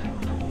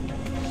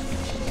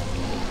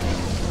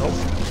 Oh,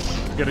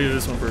 we gotta do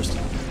this one first.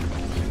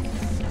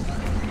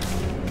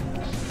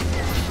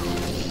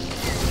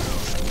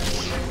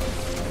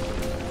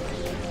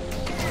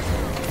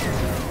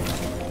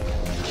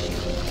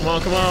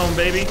 Come on,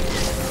 baby. All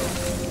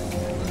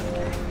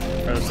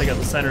right, let's take out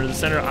the center. The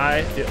center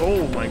eye.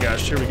 Oh my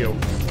gosh, here we go.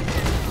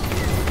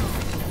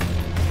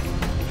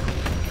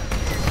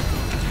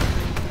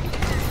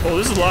 Oh,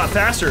 this is a lot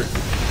faster.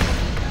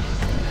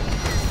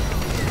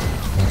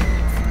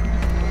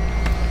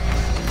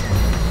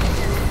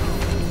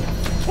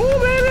 Oh,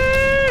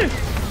 baby!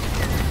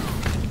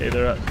 Okay,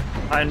 they're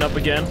hiding up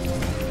again.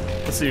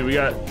 Let's see, we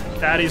got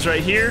baddies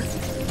right here.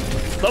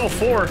 Level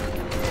 4.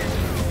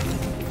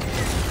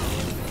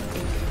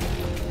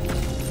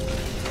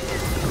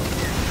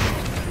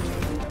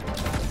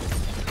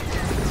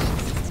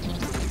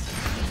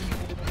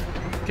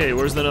 Okay,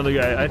 where's the other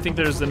guy? I think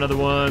there's another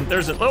one.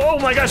 There's a, oh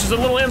my gosh, there's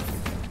a little imp.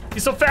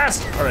 He's so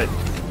fast. All right,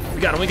 we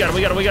got him, we got him,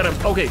 we got him, we got him.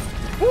 Okay,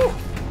 woo. All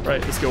right,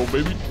 let's go,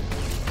 baby.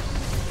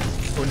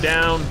 Going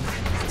down,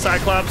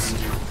 Cyclops.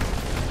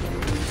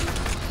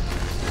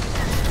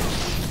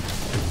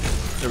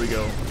 There we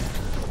go.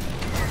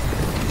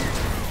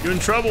 You're in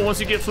trouble once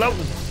you get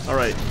floating. All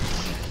right.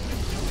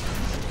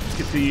 Let's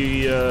get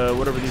the,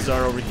 whatever these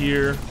are over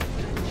here.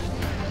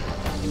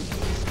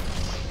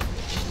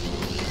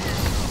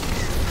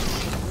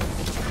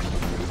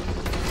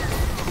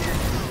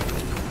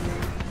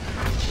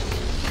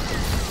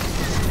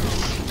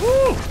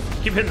 Woo!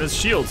 Keep hitting those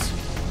shields.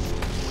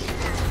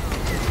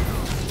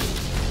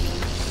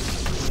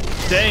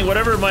 Dang,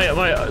 whatever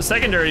my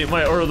secondary,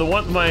 my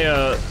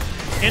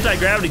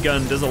anti-gravity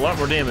gun does a lot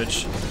more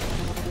damage.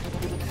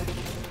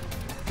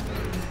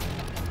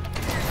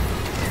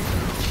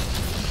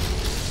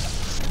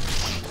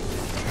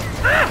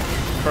 Ah!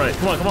 All right,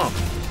 come on, come on.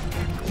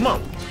 Come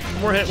on.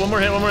 One more hit, one more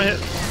hit, one more hit.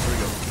 There we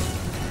go.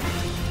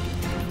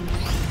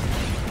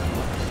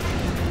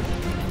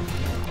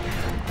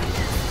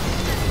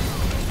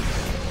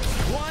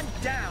 One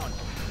down.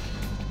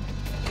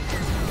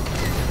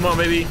 Come on,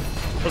 baby.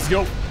 Let's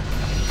go.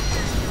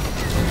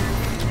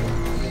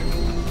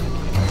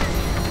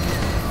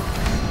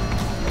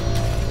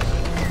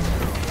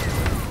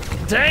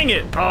 Dang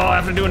it! Oh, I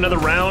have to do another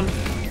round.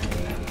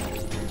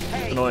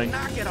 Hey, annoying.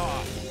 Knock it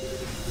off.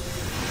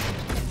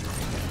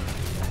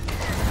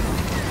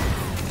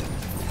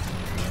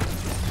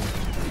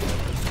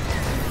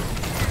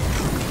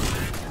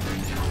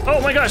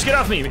 Oh my gosh, get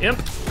off me,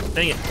 imp.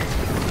 Dang it.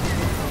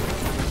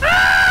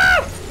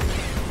 Ah!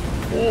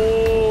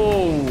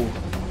 Whoa.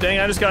 Dang,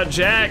 I just got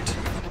jacked.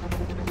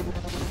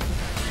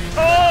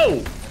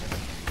 Oh!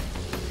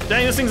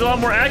 Dang, this thing's a lot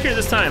more accurate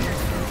this time.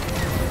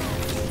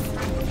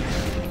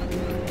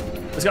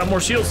 It's got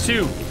more shields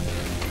too.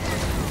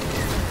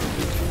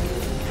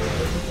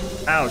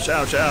 Ouch,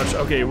 ouch, ouch.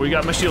 Okay, we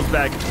got my shields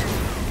back.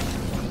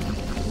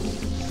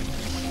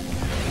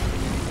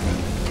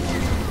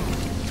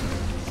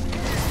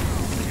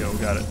 There we go, we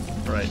got it.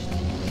 All right.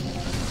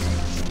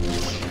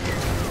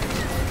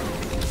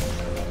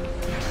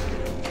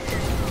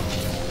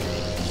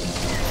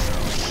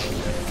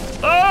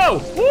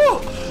 Oh! Woo!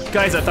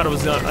 Guys, I thought it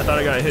was done. I thought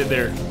I got hit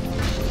there.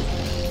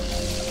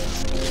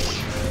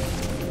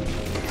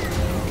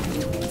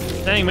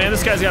 Dang, man,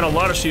 this guy's got a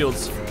lot of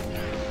shields.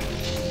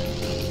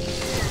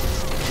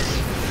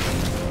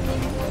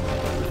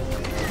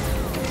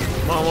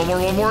 Come on, one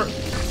more, one more.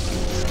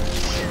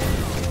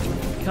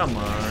 Come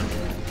on.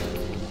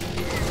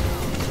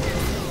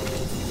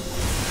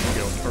 There we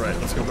go. All right,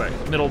 let's go back.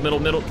 Middle, middle,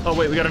 middle. Oh,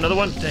 wait, we got another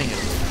one? Dang it.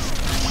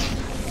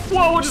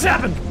 Whoa, what just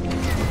happened?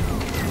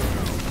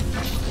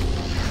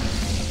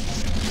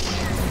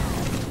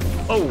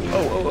 Oh,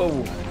 oh, oh,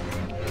 oh.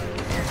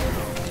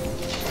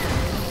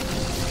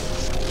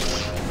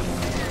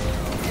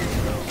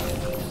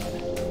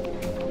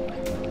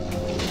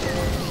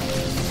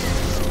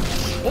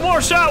 One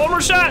more shot, one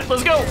more shot.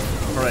 Let's go.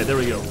 All right, there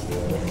we go.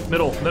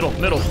 Middle, middle,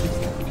 middle.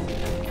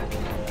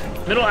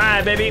 Middle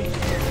eye, baby.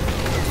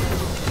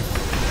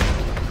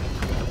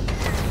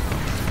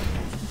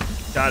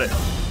 Got it.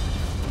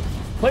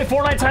 Play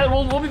Fortnite, Tyler.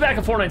 We'll be back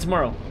at Fortnite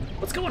tomorrow.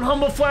 What's going on,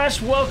 Humble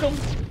Flash? Welcome.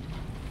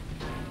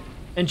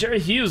 And Jerry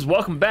Hughes,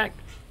 welcome back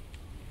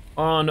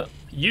on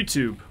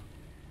YouTube.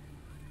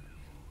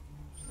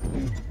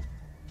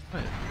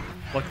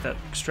 Pluck that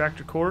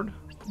extractor cord.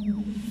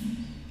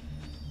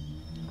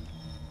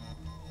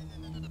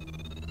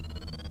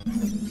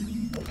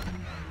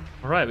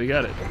 All right, we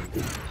got it.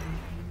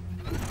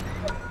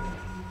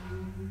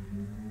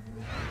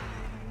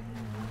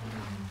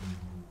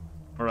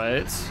 All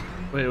right.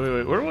 Wait.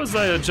 Where was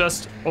I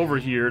just over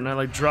here and I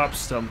like dropped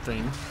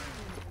something?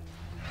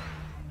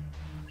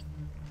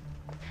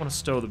 I want to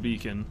stow the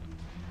beacon.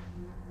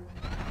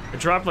 I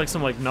dropped like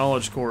some like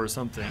knowledge core or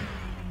something.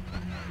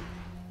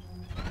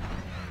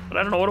 But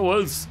I don't know what it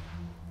was.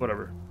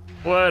 Whatever.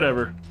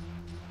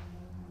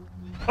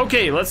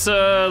 Okay, let's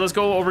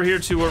go over here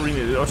to where we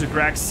need to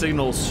Grax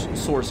signal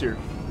source here.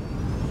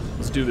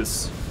 Let's do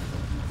this.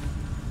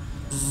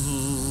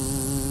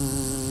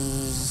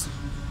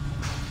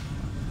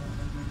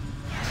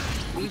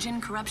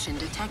 Legion corruption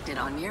detected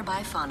on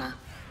nearby fauna.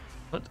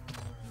 What?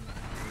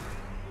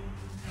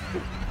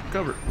 Oh,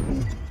 cover.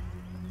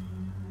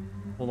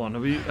 Hold on,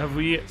 have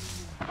we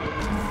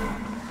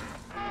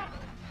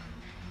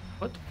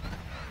what the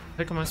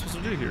heck am I supposed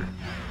to do here?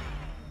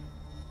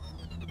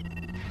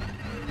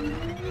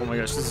 Oh my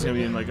gosh, this is gonna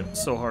be like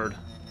so hard.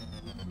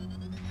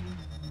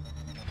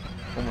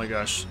 Oh my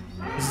gosh.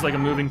 This is like a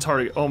moving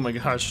target. Oh my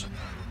gosh.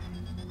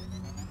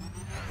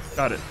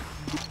 Got it.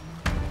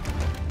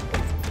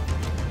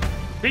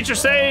 Creature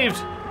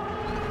saved!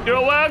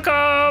 You're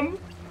welcome!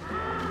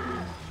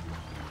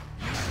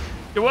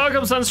 You're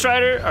welcome,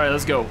 Sunstrider. Alright,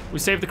 let's go. We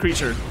saved the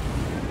creature.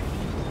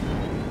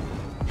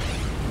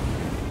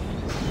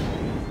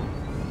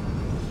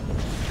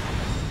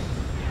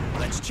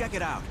 Let's check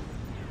it out.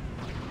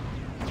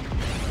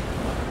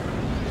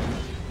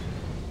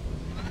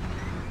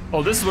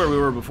 Oh, this is where we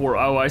were before.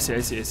 Oh, I see.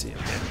 Okay.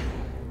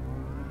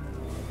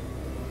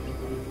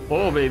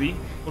 Oh, baby.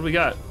 What do we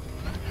got?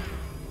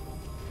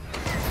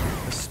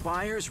 The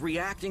spire's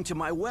reacting to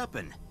my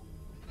weapon.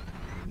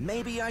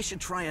 Maybe I should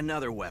try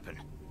another weapon.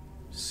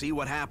 See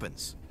what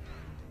happens.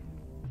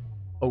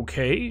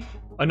 Okay.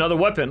 Another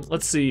weapon.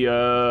 Let's see.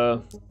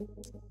 Railgun,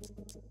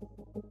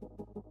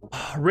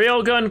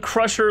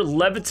 Crusher,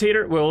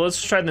 Levitator. Well, let's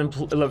try the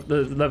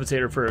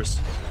Levitator first.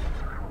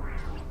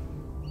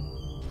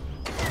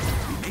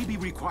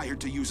 Required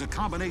to use a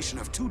combination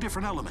of 2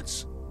 different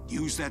elements.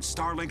 Use that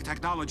Starlink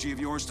technology of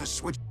yours to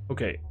switch.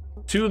 Okay,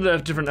 2 of the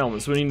different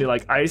elements. We need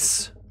like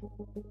ice,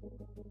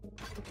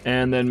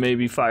 and then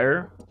maybe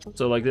fire.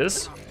 So like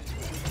this.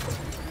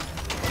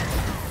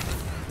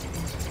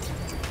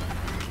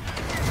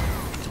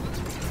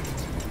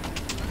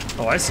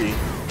 Oh, I see.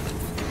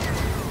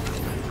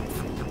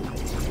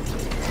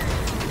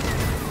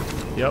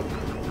 Yep.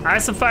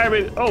 Ice and fire,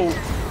 baby. Oh,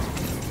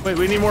 wait.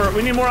 We need more.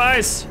 We need more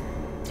ice.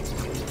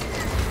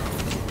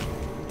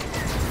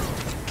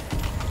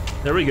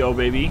 There we go,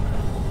 baby.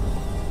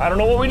 I don't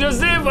know what we just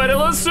did, but it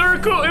was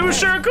circle. It was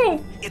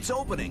circle. It's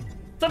opening.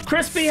 What's up,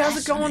 Crispy? How's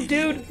it going,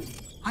 dude?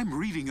 I'm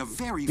reading a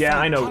very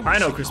I know,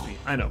 Crispy.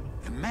 I know.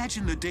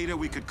 Imagine the data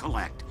we could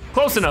collect.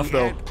 Close enough,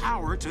 though. Add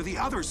power to the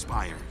other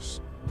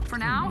spires. For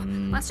now,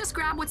 let's just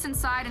grab what's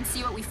inside and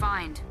see what we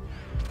find.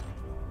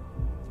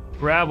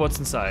 Grab what's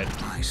inside.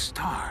 My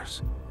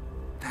stars.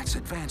 That's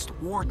advanced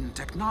Warden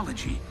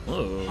technology.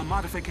 Oh. A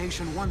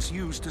modification once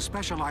used to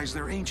specialize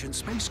their ancient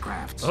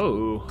spacecrafts.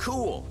 Oh.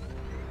 Cool.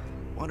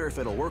 Wonder if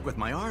it'll work with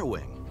my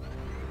R-Wing.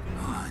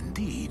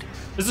 Indeed.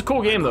 This is a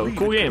cool game, though.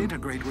 Cool game.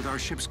 Integrate with our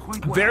ships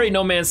quite well. Very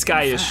No Man's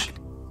Sky-ish.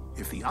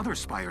 If the other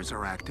spires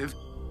are active,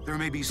 there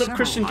may be What's up, several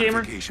Christian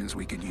modifications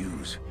we could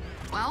use.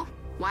 Well,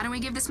 why don't we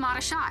give this mod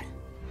a shot?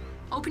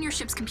 Open your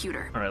ship's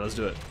computer. All right, let's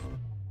do it.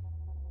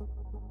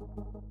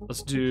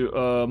 Let's do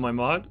my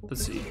mod.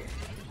 Let's see.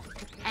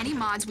 Any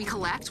mods we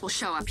collect will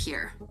show up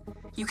here.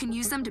 You can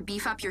use them to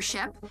beef up your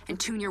ship and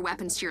tune your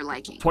weapons to your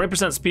liking.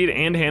 20% speed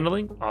and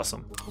handling.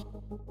 Awesome.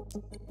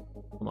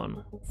 Hold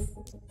on.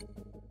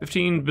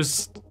 15.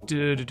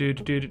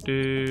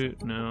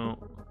 No.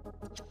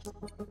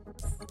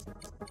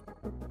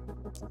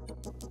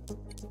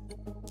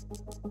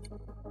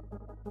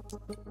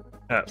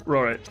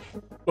 All right.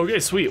 Okay,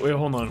 sweet. Wait,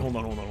 hold on.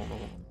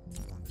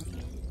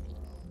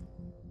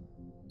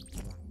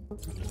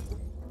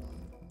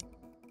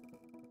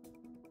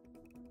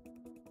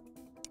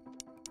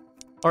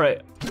 All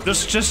right,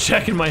 just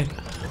checking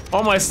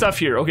all my stuff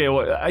here. Okay,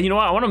 well, you know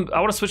what?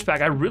 I want to switch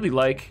back. I really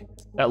like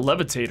that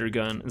levitator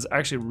gun. It's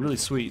actually really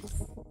sweet.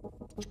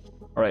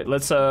 All right,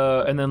 let's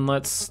and then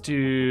let's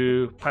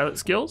do pilot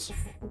skills.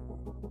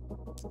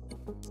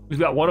 We've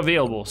got one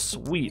available.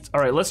 Sweet.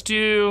 All right, let's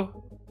do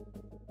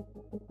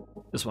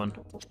this one.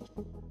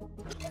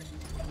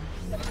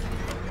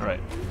 All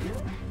right.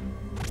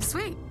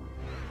 Sweet.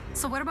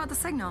 So what about the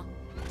signal?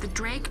 The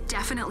Drake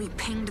definitely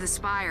pinged the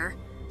spire,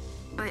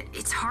 but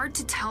it's hard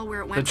to tell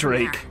where it went. The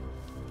Drake. From there.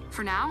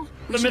 For now,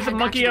 we The should Mythic head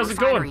Monkey, back to how's the it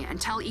going? refinery and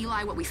tell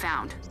Eli what we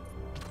found.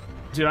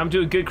 Dude, I'm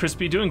doing good,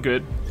 Crispy. Doing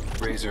good.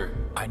 Razor,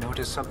 I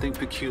noticed something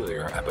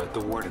peculiar about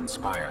the Warden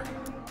Spire.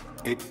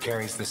 It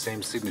carries the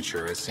same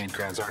signature as St.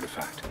 Grand's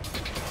artifact.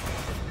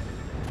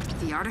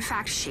 The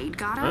artifact Shade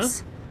got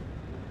us?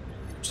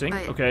 Interesting.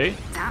 But Okay.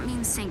 that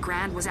means St.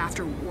 Grand was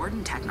after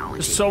Warden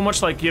technology. There's so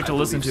much like you have to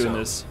listen to in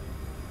this.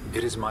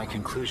 It is my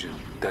conclusion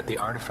that the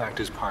artifact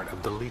is part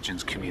of the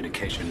Legion's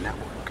communication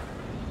network.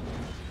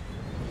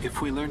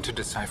 If we learn to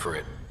decipher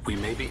it, we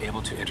may be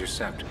able to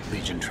intercept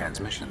Legion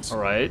transmissions. All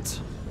right.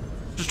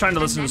 Just trying to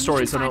listen to the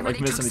story so I don't like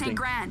miss anything.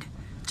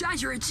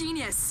 Judge, you're a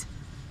genius.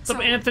 What's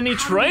up, Anthony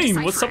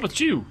Train? What's up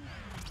with you?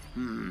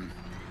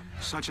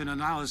 Such an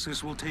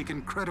analysis will take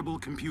incredible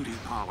computing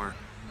power,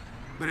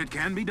 but it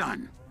can be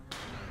done.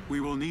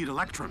 We will need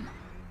Electrum,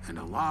 and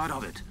a lot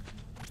of it.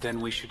 Then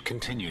we should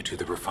continue to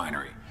the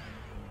refinery.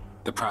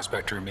 The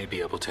Prospector may be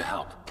able to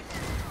help.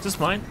 Is this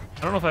mine?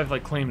 I don't know if I've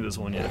like claimed this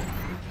one yet.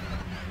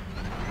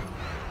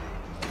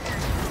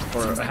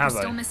 Or Seems like have we're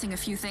I? still missing a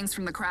few things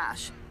from the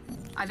crash.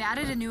 I've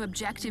added a new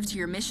objective to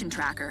your mission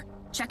tracker.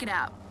 Check it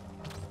out.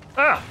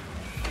 Ah!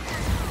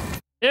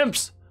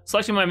 Imps!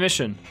 Selecting my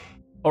mission.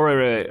 Oh,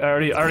 right.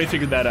 I already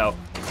figured that out.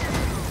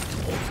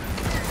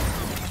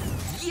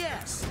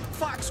 Yes!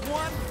 Fox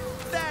 1,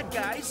 bad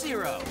guy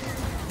 0.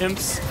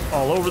 Imps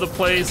all over the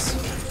place.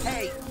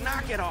 Hey,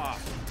 knock it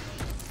off!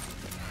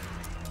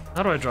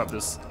 How do I drop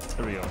this?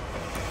 There we go.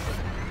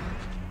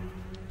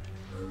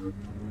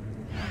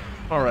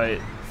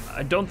 Alright.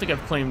 I don't think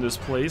I've claimed this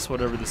place,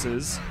 whatever this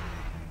is.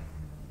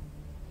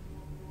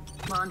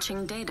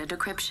 Launching data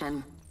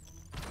decryption.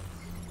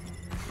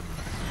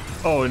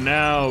 Oh,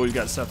 now we've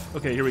got stuff.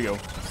 Okay, here we go.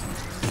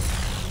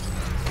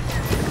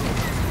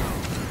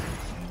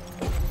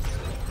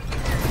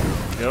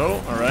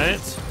 Go,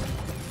 alright.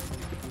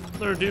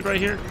 Another dude right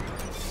here.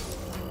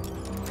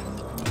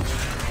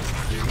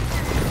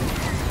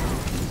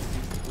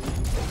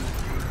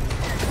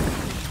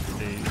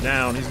 He's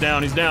down, he's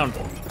down, he's down.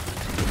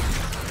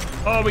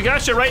 Oh, we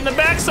got you right in the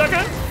back,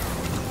 sucker!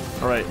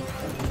 Alright.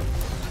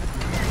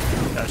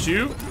 Got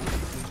you.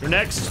 You're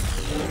next.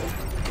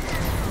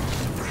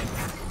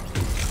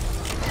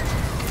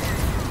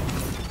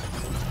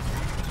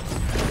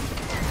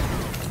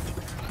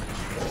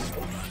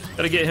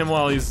 Gotta get him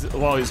while he's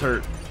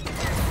hurt.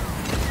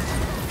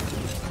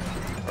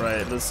 All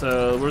right, let's.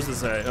 Where's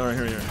this guy? Oh,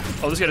 here.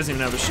 Oh, this guy doesn't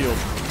even have a shield.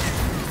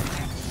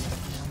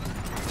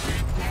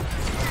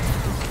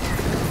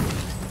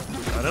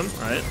 Got him.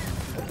 All right.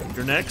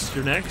 You're next.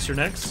 You're next. You're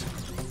next.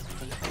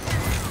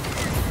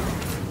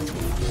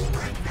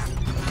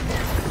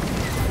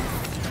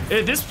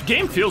 This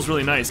game feels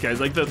really nice, guys.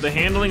 Like the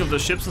handling of the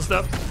ships and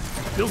stuff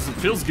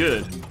feels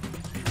good.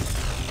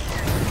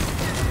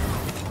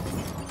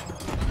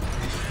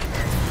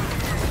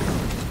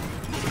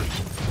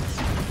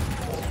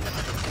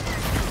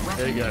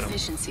 There you got him.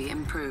 Efficiency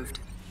improved.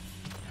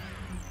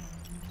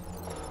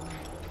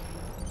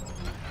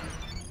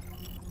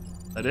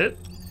 That it?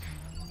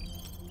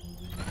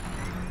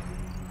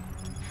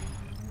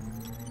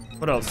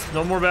 What else?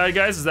 No more bad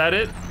guys? Is that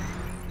it?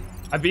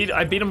 I beat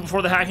him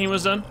before the hacking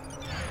was done.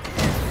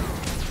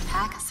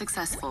 Hack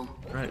successful.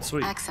 All right,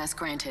 sweet. Access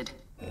granted.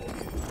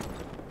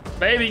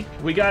 Baby,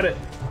 we got it.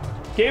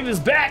 Game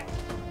is back.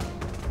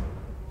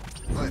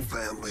 My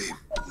family.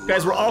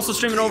 Guys, we're also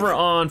streaming over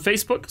on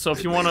Facebook, so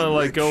if you want to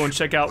like go and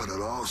check out But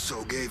it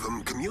also gave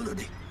him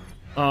community.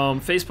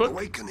 Facebook,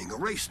 Awakening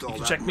erased all you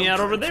can that check me out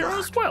over there track.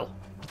 as well.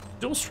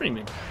 Dual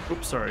streaming.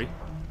 Oops, sorry.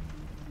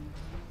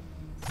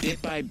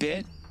 Bit by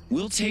bit,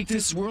 we'll take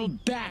this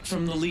world back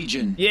from the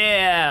Legion.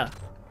 Yeah.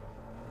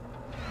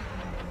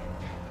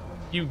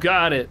 You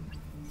got it.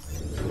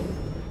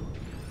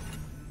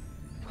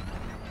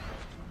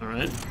 All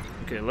right.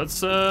 Okay,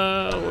 let's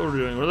what we're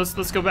doing. Well,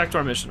 let's go back to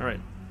our mission. All right.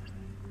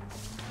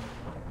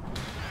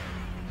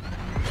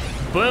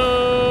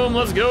 Boom,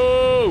 let's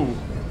go.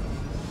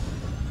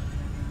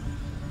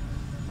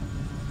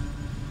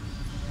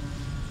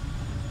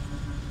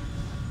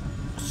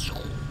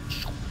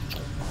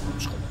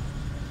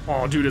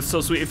 Oh, dude, it's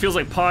so sweet. It feels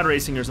like pod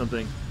racing or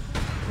something.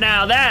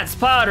 Now that's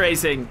pod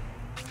racing.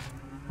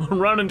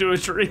 Run into a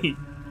tree.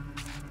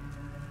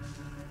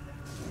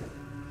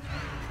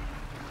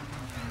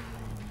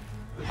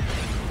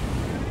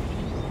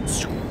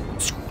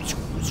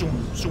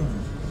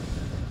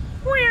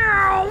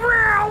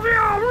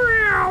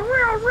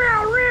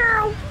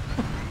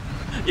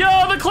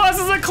 Yo, the class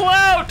is a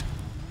clout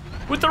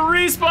with the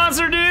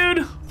responsor,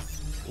 dude.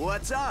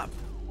 What's up?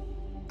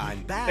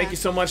 I'm back. Thank you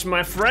so much,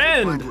 my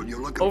friend,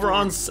 over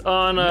on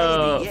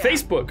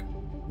Facebook.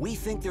 We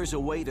think there's a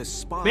way to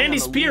spy Mandy on the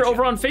Spear Legion,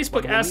 over on Facebook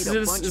but we'll asks, need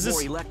a is bunch this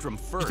more Electrum you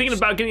first. thinking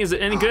about getting, is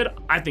it any good?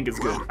 I think it's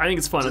good. I think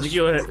it's fun. I think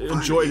you'll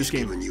enjoy this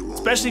game,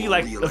 especially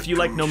if you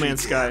like No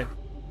Man's Sky.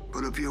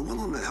 But if you're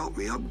willing to help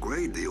me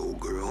upgrade the old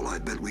girl, I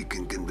bet we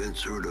can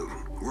convince her to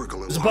work a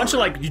little There's a bunch of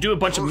like, you do a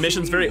bunch of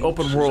missions, very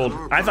open world.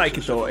 I like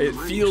it though. It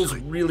feels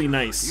really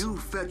nice. You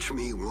fetch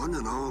me one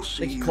and I'll see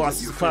Thank you, you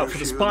Colossus get your Clout, fair for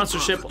the share of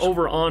sponsorship profits.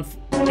 over on.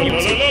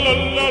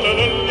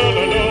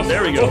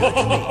 There we go.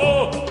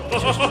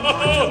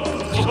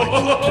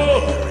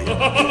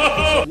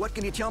 What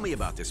can you tell me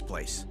about this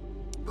place?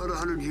 About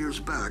 100 years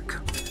back,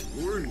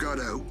 word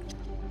got out.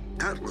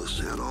 Atlas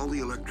had all the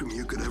Electrum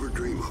you could ever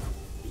dream of.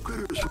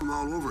 Critters from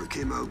all over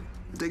came out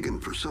digging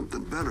for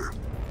something better.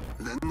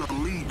 Then the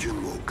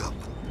Legion woke up.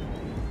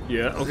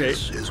 Yeah, okay.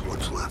 This is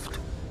what's left.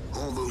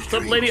 All those What's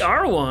up, Lady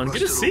Arwan? Good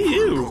to see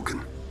you.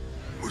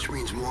 which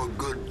means more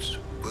goods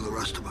for the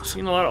rest of us.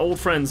 Seen a lot of old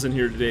friends in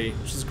here today,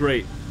 which is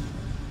great.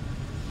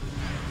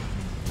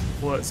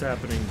 What's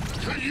happening?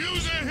 Could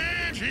use a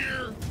hand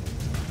here.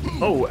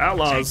 Oh,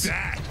 outlaws. Take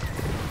that.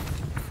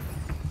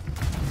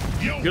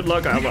 Yo, Good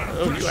luck, outlaws.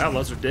 Oh, you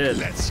outlaws are dead.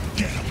 Let's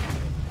get them.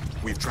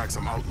 We've tracked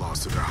some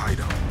outlaws to their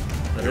hideout.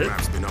 That Their it?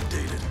 map's been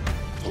updated.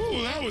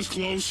 Oh, that was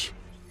close.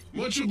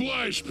 Much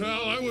obliged,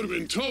 pal. I would have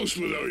been toast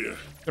without you.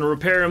 Gonna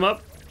repair him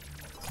up.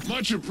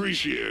 Much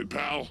appreciated,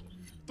 pal.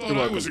 Thought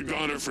I was a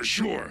goner for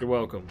sure. You're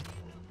welcome.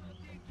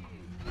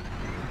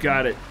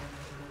 Got it.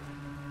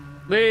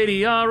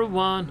 Lady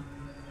R1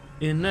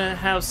 in the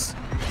house.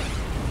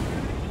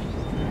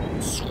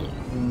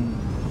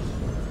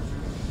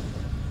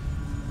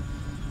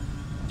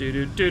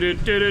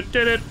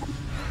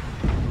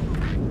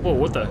 Whoa,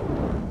 what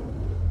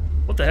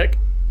the heck?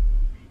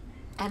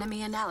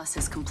 Enemy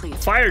analysis complete.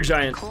 Fire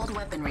giant. Cold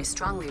weaponry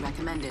strongly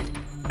recommended.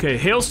 Okay,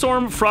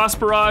 hailstorm, frost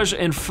barrage,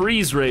 and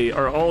freeze ray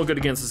are all good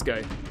against this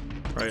guy.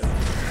 All right,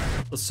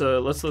 let's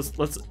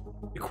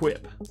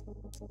equip.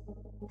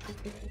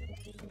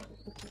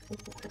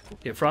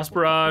 Okay, frost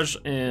barrage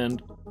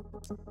and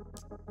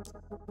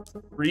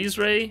freeze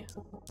ray.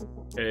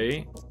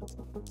 Okay.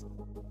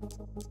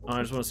 Oh,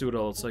 I just want to see what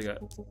else I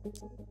got.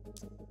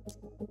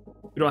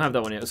 We don't have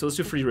that one yet, so let's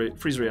do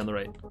freeze ray on the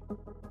right.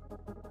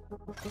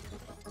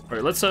 All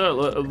right, let's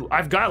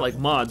I've got like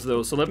mods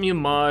though, so let me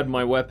mod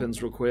my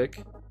weapons real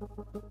quick.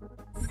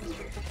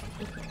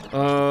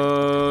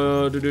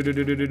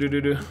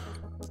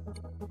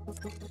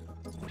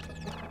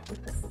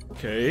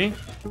 Okay.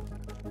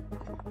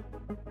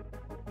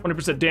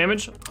 20%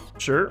 damage,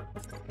 sure.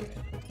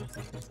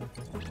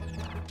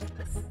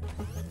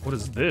 What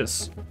is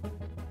this?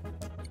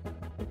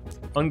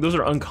 Those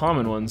are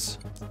uncommon ones.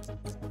 I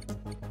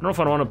don't know if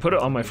I want to put it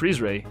on my freeze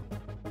ray.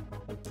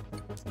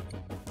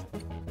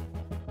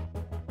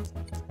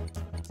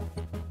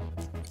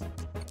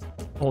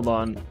 Hold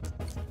on.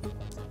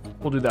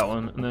 We'll do that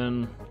one, and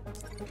then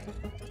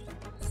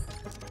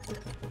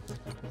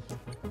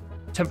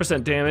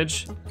 10%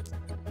 damage.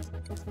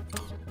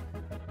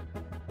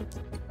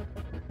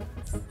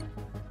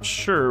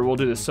 Sure, we'll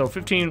do this. So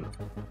 15,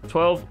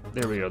 12.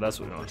 There we go. That's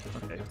what we want.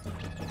 Okay.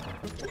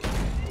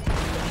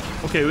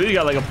 Okay, we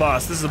got like a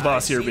boss. This is a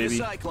boss here, baby.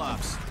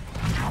 Cyclops.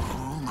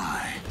 Oh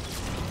my.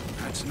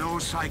 That's no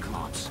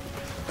Cyclops.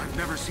 I've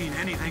never seen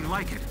anything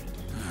like it.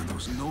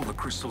 Those Nova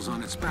crystals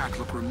on its back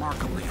look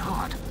remarkably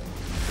hot.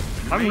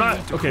 I'm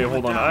not. Okay,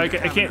 hold on. I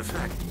can't.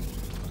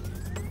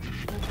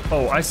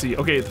 Oh, I see.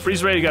 Okay, the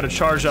freeze ray, you gotta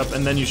charge up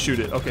and then you shoot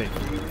it. Okay.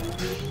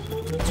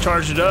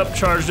 Charge it up,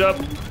 charged up.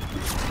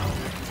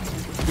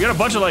 We got a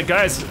bunch of like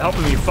guys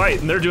helping me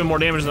fight, and they're doing more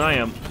damage than I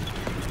am.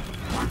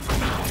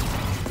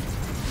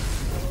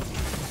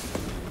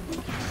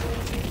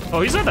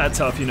 Oh, he's not that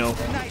tough, you know.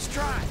 Nice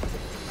try.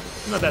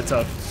 Not that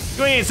tough.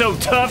 You ain't so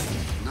tough.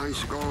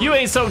 Nice going. You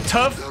ain't so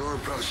tough. That ore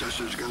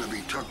processor's gonna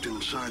be tucked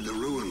inside the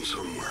ruins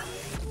somewhere.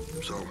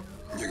 So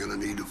you're gonna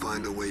need to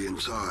find a way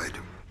inside.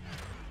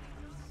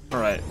 All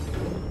right.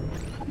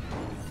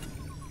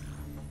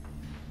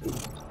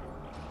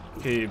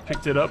 Okay,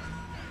 picked it up.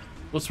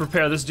 Let's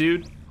repair this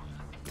dude.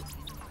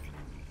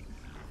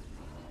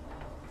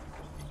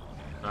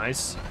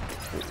 Nice.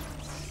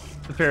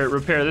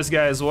 Repair this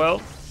guy as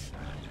well.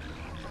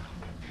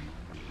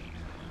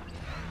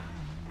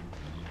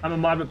 I'm a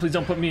mod, but please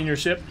don't put me in your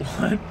ship.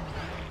 What?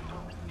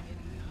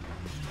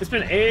 It's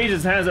been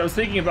ages, I was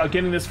thinking about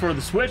getting this for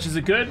the Switch. Is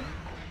it good?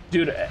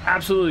 Dude,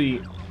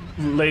 absolutely,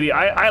 lady.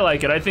 I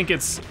like it. I think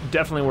it's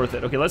definitely worth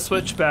it. Okay, let's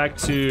switch back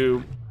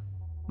to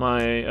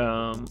my,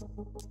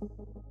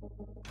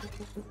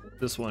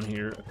 this one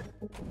here.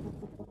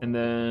 And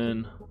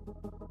then,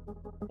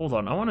 hold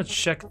on, I want to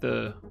check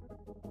the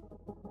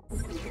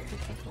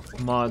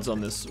mods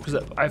on this, because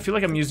I feel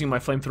like I'm using my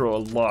flamethrower a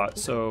lot,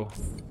 so.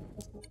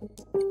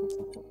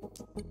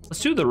 Let's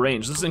do the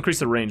range. Let's increase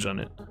the range on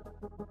it.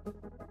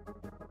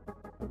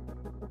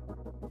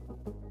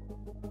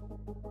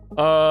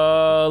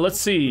 Let's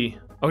see.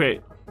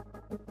 Okay.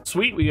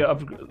 Sweet, we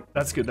up.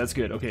 That's good, that's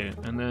good. Okay,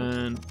 and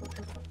then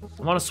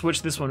I want to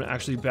switch this one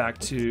actually back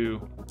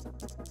to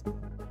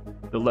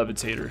the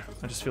levitator.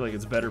 I just feel like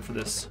it's better for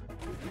this.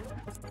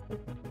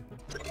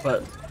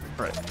 But,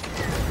 alright.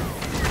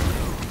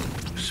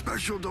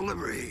 Special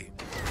delivery.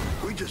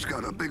 We just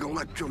got a big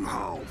electrum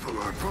haul from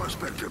our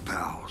prospector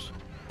pals.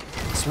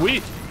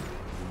 Sweet.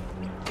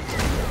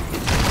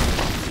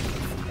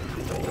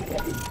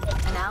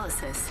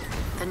 Analysis.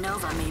 The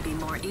Nova may be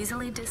more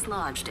easily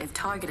dislodged if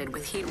targeted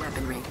with heat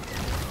weaponry.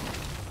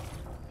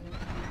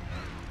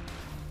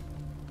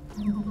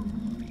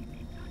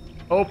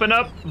 Open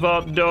up,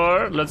 vault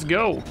door. Let's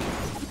go.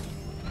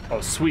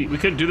 Oh, sweet. We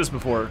couldn't do this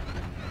before.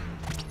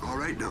 All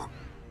right, now.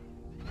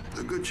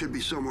 The goods should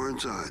be somewhere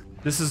inside.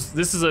 This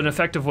is an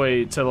effective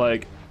way to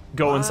like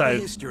go inside.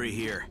 History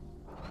here.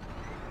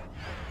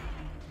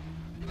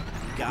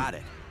 Got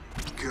it.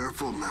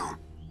 Careful now.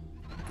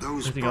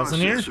 Those Anything else in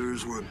here?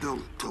 processors were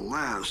built to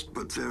last,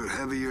 but they're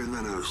heavier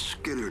than a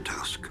skitter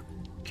tusk.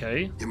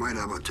 Okay. You might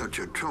have a touch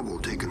of trouble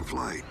taking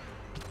flight.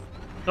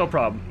 No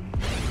problem.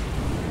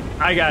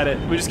 I got it.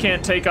 We just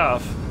can't take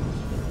off.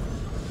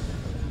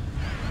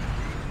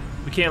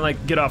 We can't,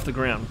 like, get off the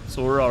ground.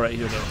 So we're all right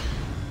here, though.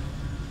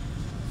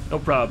 No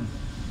problem.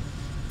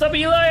 What's up,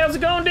 Eli? How's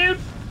it going, dude?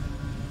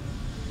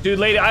 Dude,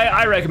 lady,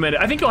 I recommend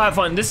it. I think you'll have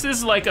fun. This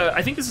is like a,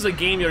 I think this is a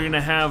game you're gonna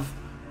have,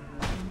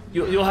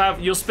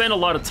 you'll spend a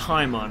lot of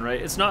time on,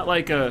 right? It's not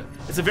like a,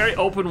 it's a very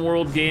open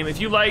world game. If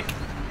you like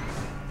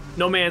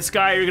No Man's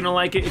Sky, you're gonna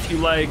like it. If you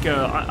like,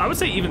 I would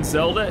say even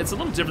Zelda. It's a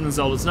little different than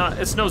Zelda.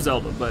 It's no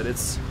Zelda, but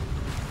it's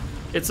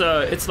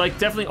like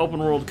definitely open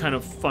world kind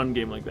of fun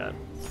game like that.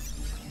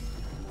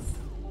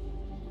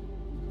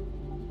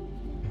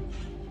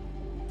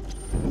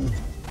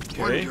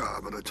 One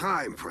job at a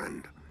time,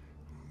 friend.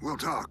 We'll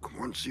talk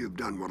once you've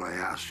done what I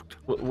asked.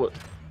 What?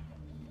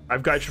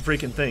 I've got your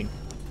freaking thing.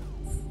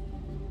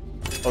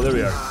 Oh, there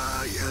we are.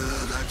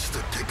 Yeah, that's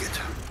the ticket.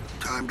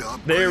 Time to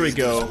upgrade there we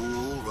go. This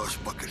old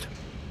rust bucket.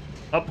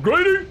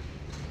 Upgrading.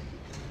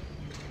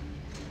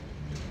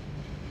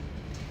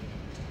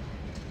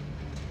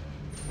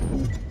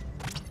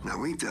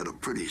 Now, ain't that a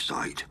pretty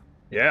sight?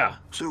 Yeah.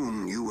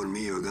 Soon, you and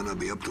me are gonna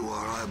be up to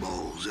our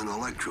eyeballs in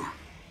Electrum.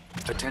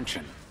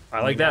 Attention.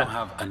 I like that. We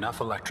now have enough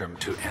Electrum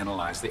to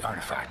analyze the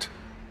artifact.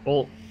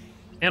 Well,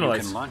 analyze.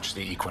 You can launch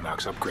the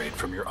Equinox upgrade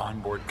from your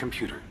onboard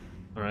computer.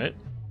 All right.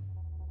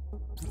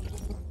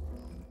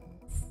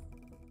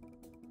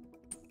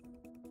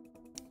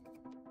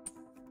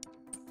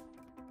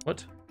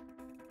 What?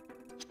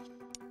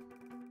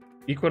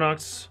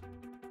 Equinox.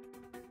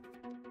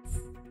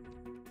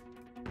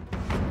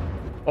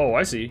 Oh,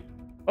 I see.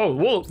 Oh,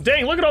 whoa,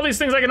 dang, look at all these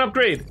things I can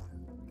upgrade.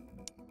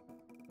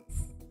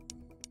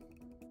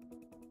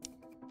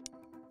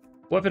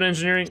 Weapon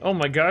engineering. Oh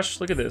my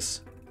gosh, look at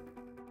this.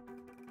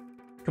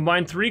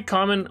 Combine 3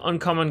 common,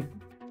 uncommon.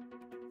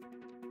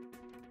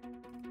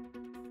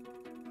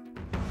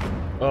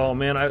 Oh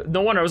man,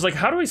 no wonder. I was like,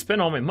 how do I spend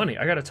all my money?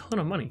 I got a ton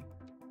of money.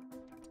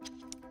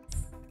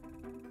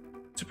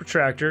 Super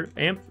tractor.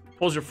 Amp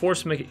pulls your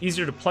force to make it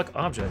easier to pluck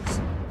objects.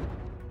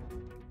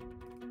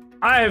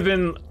 I have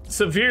been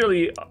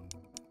severely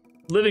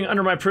living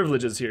under my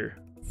privileges here.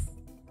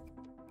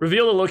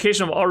 Reveal the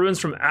location of all ruins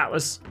from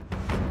Atlas.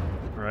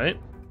 All right.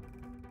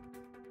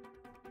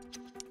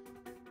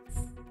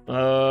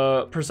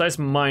 Precise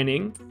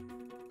mining.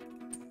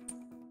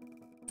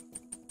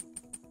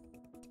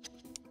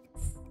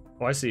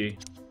 Oh, I see.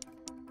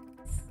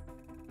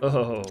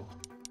 Oh,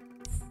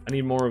 I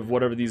need more of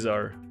whatever these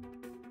are.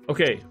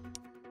 Okay.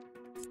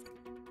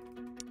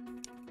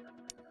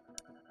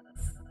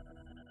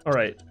 All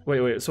right.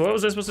 Wait. So what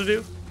was I supposed to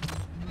do?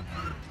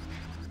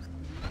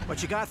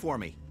 What you got for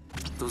me?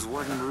 Those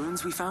Warden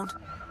ruins we found?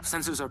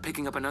 Sensors are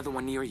picking up another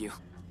one near you.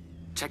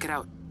 Check it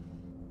out.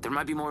 There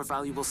might be more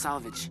valuable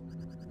salvage.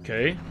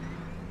 Okay.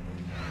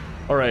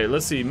 All right,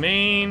 let's see.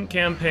 Main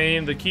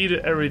campaign, the key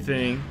to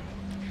everything.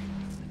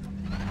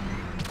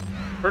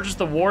 Purchase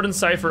the Warden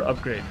Cipher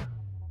upgrade.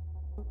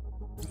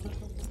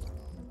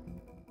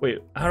 Wait,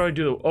 how do I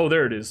do the... Oh,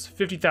 there it is.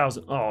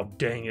 50,000. Oh,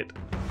 dang it.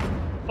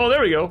 Oh,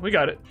 there we go. We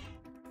got it.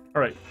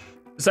 All right.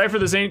 Decipher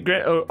this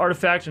ancient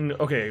artifact and...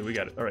 Okay, we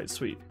got it. All right,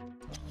 sweet.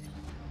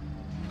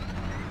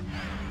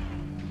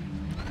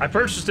 I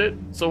purchased it,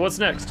 so what's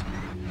next?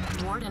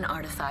 Warden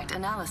artifact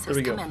analysis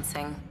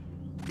commencing.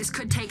 This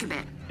could take a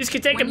bit. This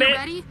could take a bit. When you're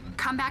ready,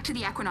 come back to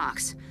the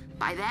Equinox.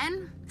 By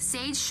then,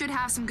 Sage should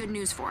have some good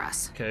news for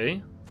us.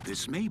 Okay.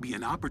 This may be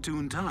an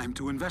opportune time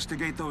to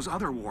investigate those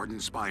other Warden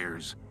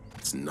spires.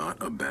 It's not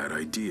a bad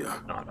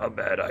idea. Not a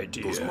bad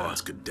idea. Those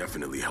mods could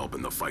definitely help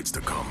in the fights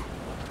to come.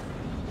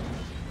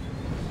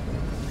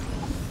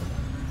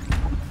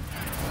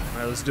 All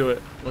right, let's do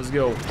it. Let's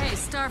go. Hey,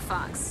 Star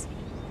Fox.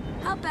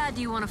 How bad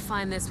do you want to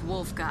find this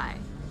wolf guy?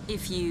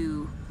 If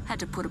you had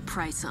to put a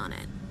price on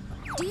it.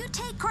 Do you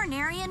take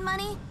Cornerian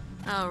money?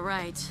 Oh,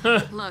 right.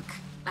 Look,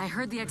 I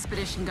heard the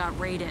expedition got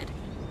raided.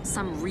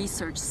 Some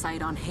research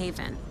site on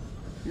Haven.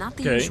 Not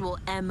the usual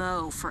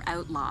MO for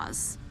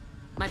outlaws.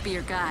 Might be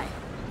your guy.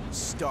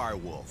 Star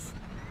Wolf.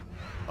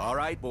 All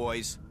right,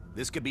 boys.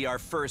 This could be our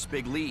first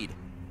big lead.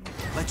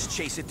 Let's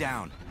chase it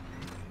down.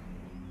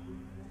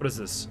 What is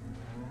this?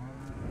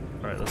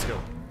 All right, let's go.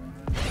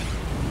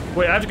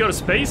 Wait, I have to go to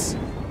space?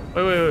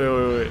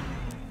 Wait.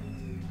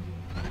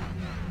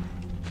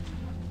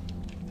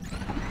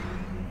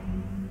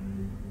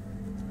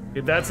 Okay,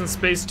 that's in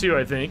space too,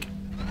 I think.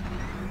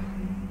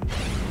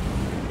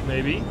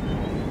 Maybe.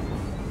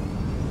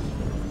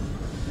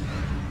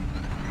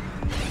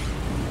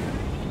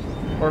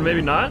 Or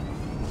maybe not.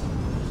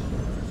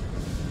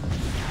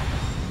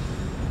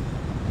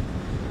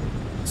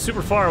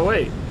 Super far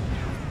away.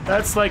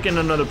 That's like in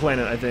another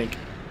planet, I think.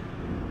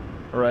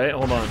 All right,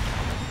 hold on.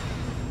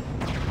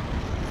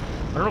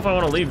 I don't know if I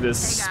want to leave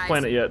this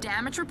planet yet.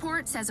 Damage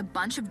report says a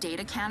bunch of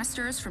data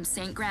canisters from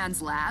St.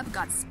 Grand's lab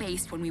got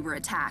spaced when we were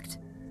attacked.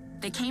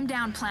 They came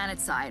down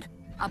planet-side,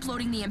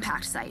 uploading the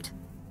impact site.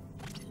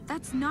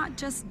 That's not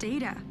just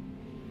data.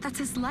 That's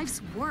his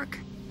life's work.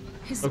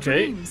 His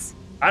Okay. dreams.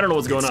 I don't know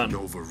what's going on. It's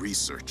Nova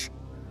research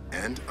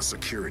and a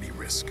security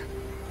risk.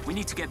 We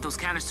need to get those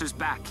canisters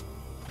back.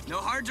 No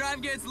hard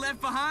drive gets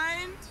left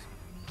behind.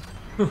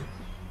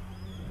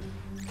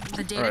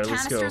 The data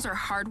canisters are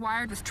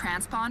hardwired with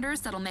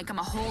transponders that'll make them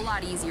a whole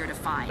lot easier to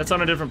find. That's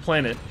on a different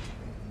planet.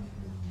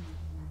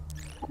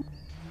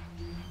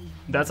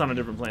 That's on a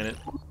different planet.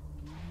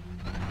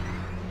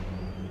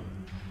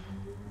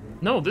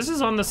 No, this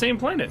is on the same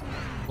planet.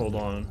 Hold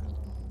on.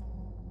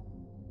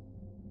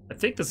 I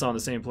think this is on the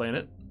same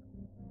planet.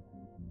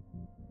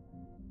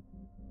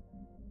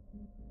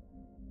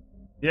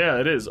 Yeah,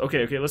 it is. Okay,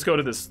 okay, let's go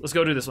to this. Let's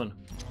go do this one.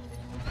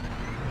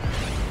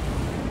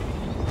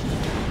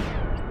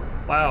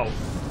 Wow.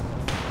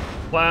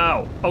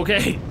 Wow.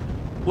 Okay.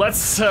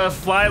 Let's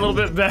fly a little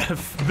bit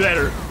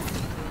better.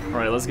 All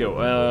right, let's go.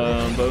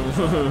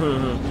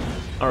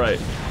 All right.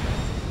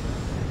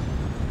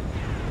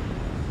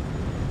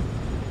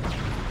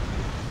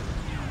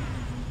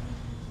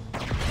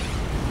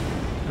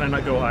 Can I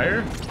not go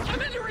higher? I'm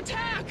under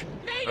attack!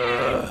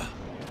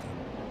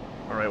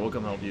 All right, we'll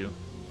come help you.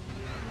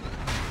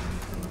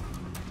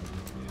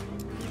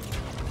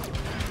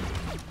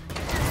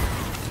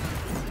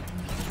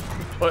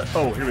 What?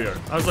 Oh, here we are.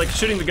 I was like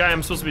shooting the guy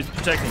I'm supposed to be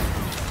protecting.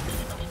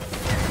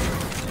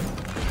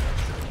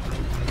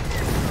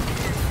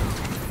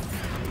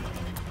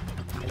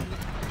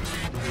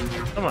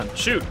 Come on,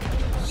 shoot.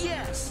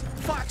 Yes!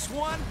 Fox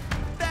 1,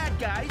 bad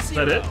guy 0. Is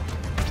that it?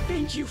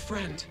 Thank you,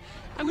 friend.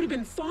 I would have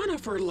been fauna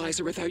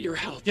fertilizer without your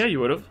help. Yeah, you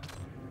would have.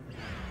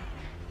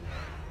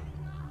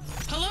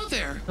 Hello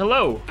there.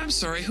 Hello. I'm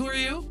sorry, who are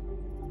you?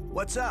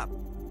 What's up?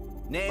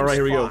 Name's All right,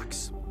 here we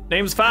Fox. go.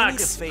 Name's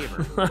Fox. I need a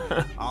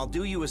favor. I'll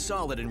do you a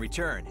solid in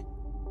return.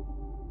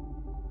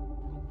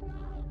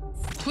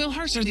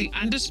 Quillhearts are the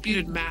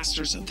undisputed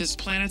masters of this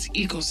planet's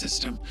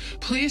ecosystem.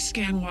 Please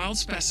scan wild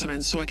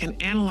specimens so I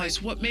can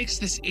analyze what makes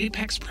this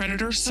apex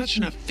predator such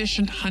an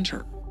efficient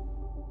hunter.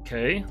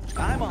 Okay.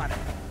 I'm on it.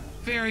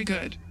 Very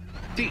good.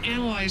 The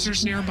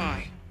analyzer's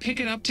nearby.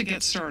 Pick it up to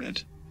get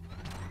started.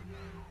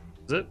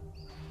 Is it?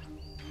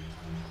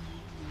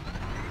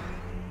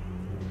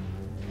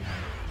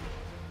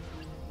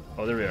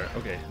 Oh, there we are.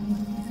 Okay.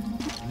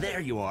 There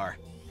you are.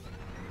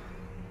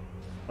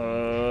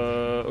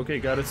 Okay,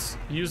 gotta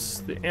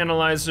use the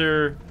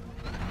analyzer.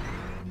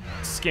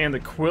 Scan the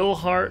quill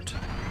heart.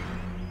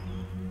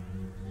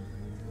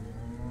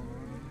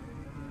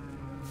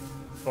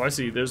 Oh, I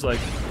see. There's like,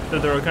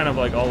 they're kind of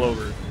like all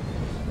over.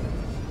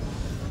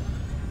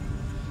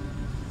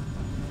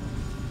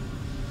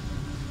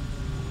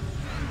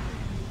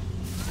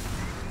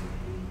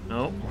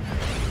 No.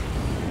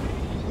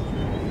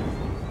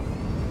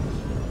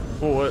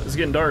 Oh, it's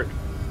getting dark.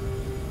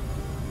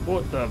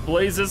 What the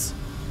blazes?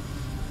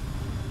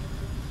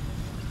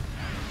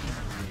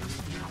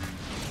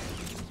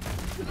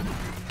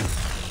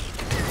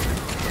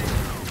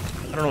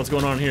 I don't know what's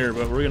going on here,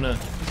 but we're gonna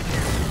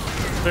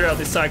figure out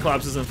these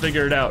Cyclopses and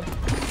figure it out.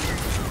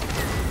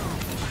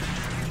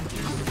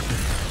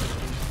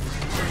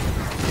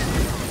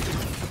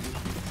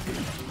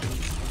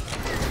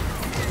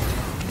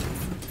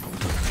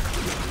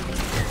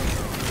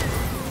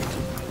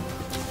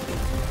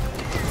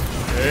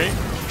 Okay.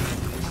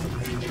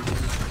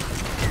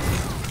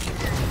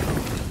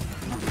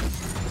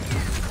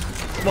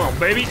 Come on,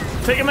 baby.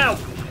 Take him out.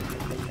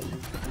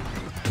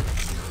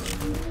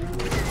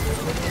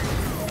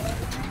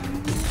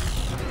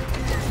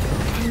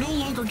 I'm no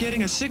longer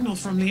getting a signal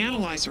from the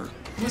analyzer.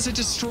 Was it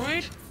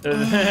destroyed?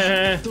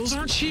 Those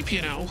aren't cheap,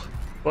 you know.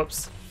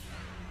 Whoops.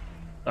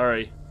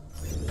 Sorry.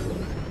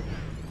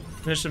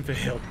 Mission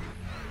failed.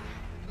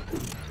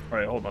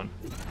 Alright, hold on.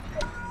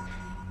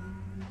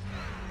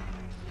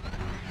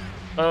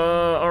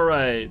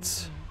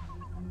 Alright.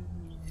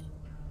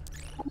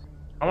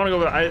 I wanna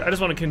go, I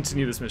just wanna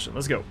continue this mission.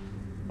 Let's go.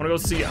 I wanna go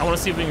see, I wanna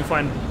see if we can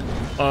find,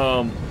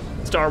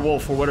 Star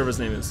Wolf or whatever his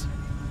name is.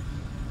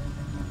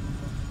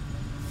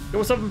 Yo,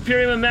 what's up,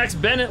 Imperium and Max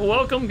Bennett?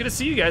 Welcome, good to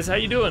see you guys. How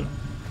you doing?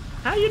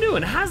 How you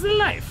doing? How's the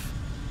life?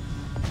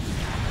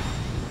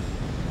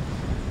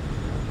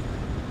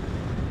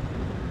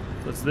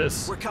 What's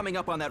this? We're coming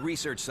up on that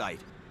research site.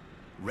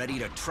 Ready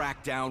to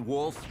track down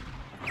Wolf?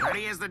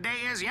 Ready as the day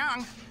is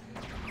young.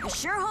 I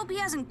sure hope he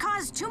hasn't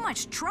caused too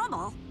much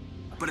trouble.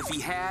 But if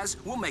he has,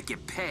 we'll make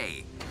it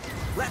pay.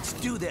 Let's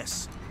do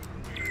this.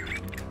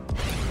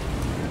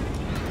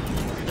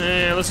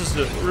 Let's just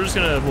do it. We're just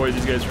gonna avoid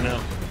these guys for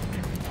now.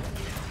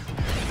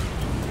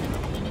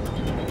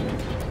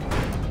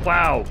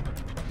 Wow.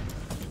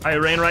 I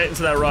ran right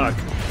into that rock.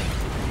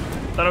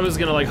 Thought I was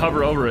gonna like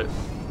hover over it.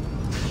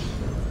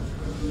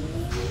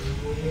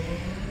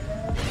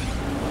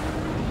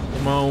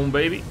 Come on,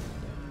 baby.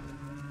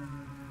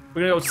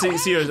 We're gonna go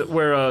see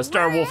where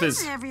Star Wolf is.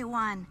 Where is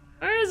everyone?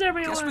 Where is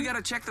everyone? Guess we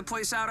gotta check the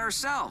place out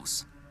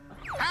ourselves.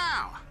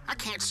 How? I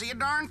can't see a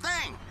darn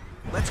thing.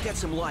 Let's get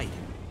some light.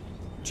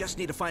 Just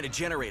need to find a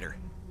generator.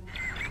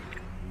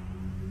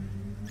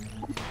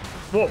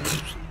 Whoa.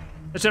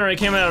 The generator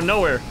came out of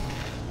nowhere.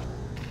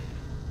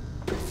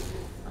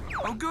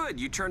 Oh good,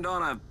 you turned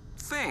on a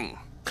thing.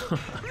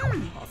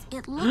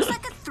 It looks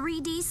like a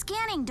 3D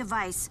scanning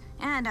device,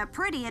 and a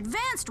pretty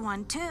advanced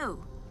one,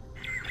 too.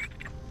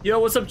 Yo,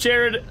 what's up,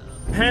 Jared?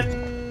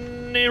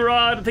 Henry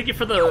Rod, thank you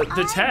for the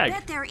tag. I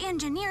bet their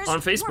engineers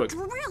on Facebook. worked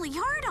really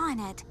hard on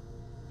it.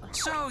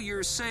 So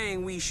you're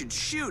saying we should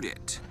shoot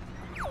it?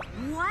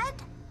 What?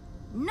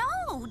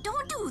 No,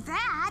 don't do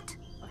that.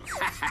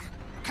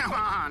 Come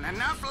on,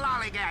 enough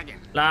lollygagging.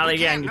 Lollygagging. We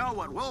can't know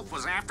what Wolf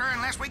was after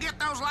unless we get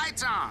those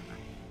lights on.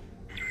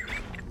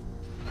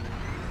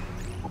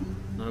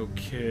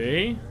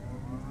 Okay.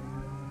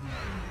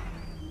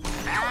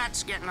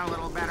 That's getting a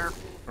little better.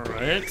 All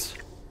right.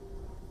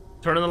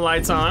 Turning the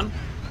lights on.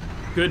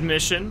 Good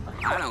mission.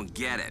 I don't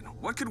get it.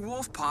 What could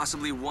Wolf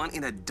possibly want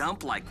in a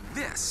dump like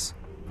this?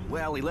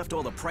 Well, he left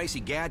all the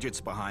pricey gadgets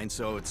behind,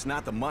 so it's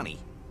not the money.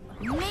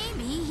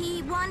 Maybe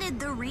he wanted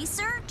the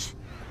research?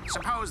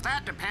 Suppose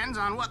that depends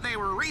on what they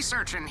were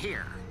researching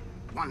here.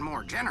 One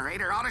more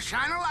generator ought to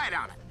shine a light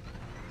on it.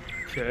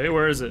 Okay,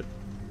 where is it?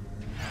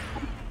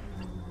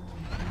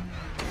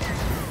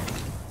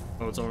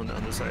 Oh, it's over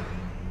on this side.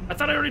 I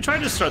thought I already tried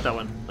to start that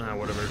one.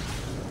 Whatever.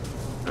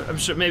 I'm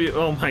sure maybe,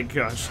 oh my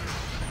gosh.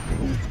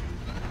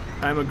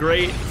 I'm a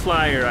great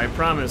flyer, I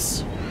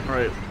promise. All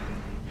right.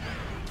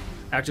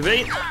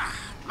 Activate.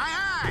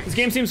 This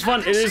game seems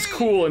fun. It is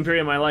cool,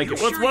 Imperium. I like it.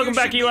 Welcome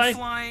back, Eli.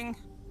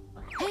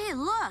 Hey,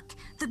 look!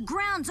 The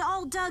ground's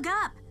all dug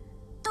up.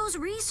 Those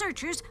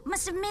researchers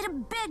must have made a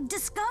big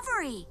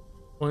discovery.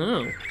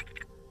 Wow.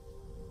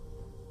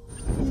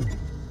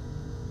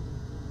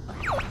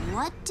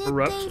 What did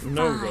Corrupt they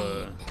Nova.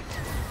 find?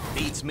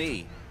 Beats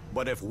me.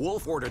 But if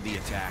Wolf ordered the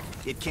attack,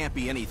 it can't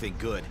be anything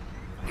good.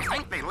 You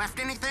think they left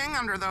anything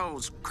under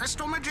those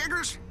crystal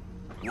majiggers?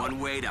 One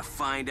way to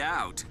find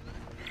out.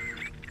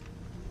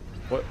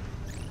 What?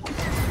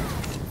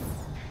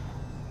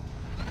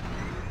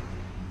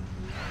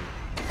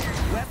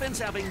 Weapons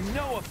having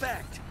no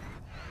effect.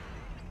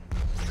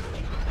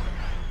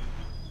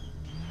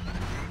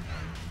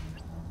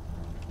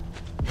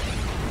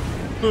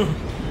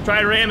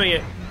 Try ramming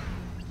it.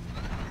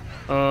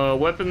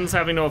 Weapons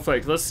having no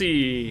effect. Let's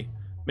see.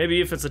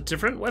 Maybe if it's a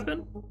different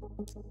weapon?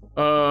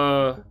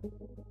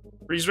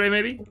 Freeze ray,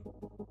 maybe?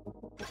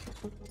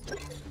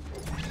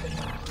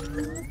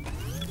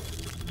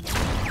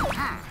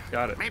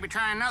 Got it. Maybe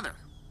try another.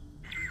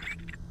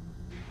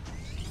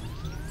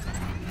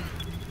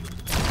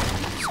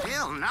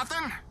 Still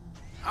nothing?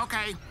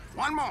 Okay,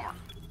 one more.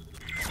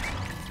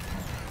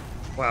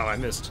 Wow, I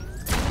missed.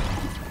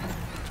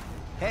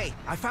 Hey,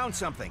 I found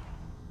something.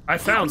 I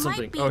found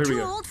something. Might be Oh, here we too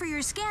go. old for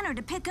your scanner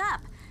to pick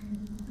up.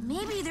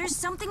 Maybe there's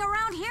something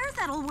around here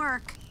that'll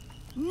work.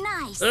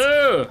 Nice.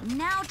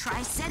 Now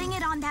try setting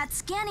it on that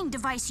scanning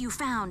device you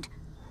found.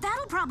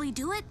 That'll probably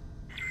do it.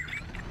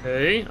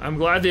 Hey, I'm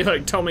glad they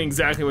like tell me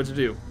exactly what to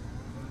do.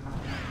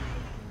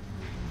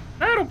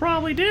 That'll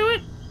probably do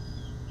it.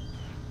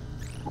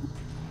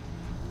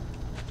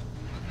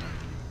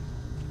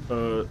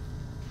 Oh,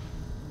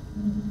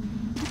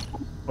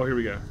 here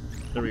we go.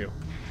 There we go.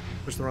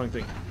 Push the wrong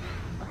thing.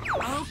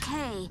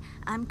 Okay,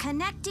 I'm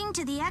connecting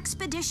to the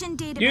expedition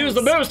database. Use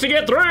the boost to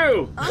get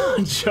through! Oh,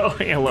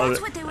 Joey, I love that's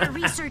it. what they were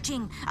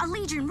researching. A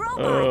Legion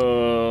robot.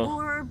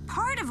 Or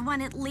part of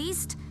one at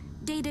least.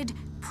 Dated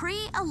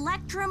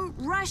pre-Electrum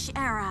Rush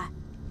era.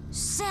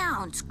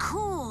 Sounds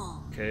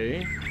cool.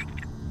 Okay.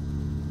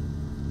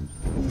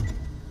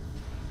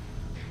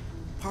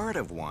 Part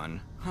of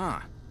one, huh?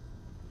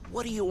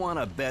 What do you want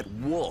to bet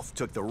Wolf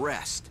took the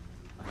rest?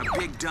 A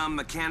big dumb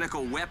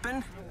mechanical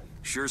weapon?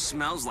 Sure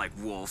smells like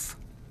Wolf.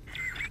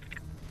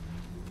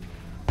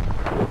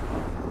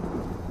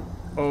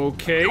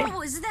 Okay. What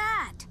was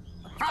that?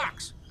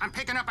 Fox, I'm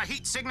picking up a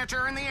heat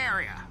signature in the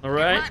area. All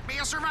right. It might be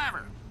a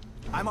survivor.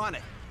 I'm on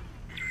it.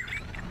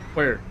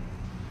 Where?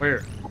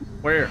 Where?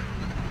 Where?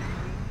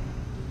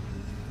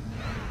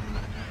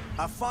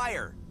 A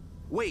fire.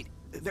 Wait,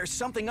 there's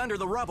something under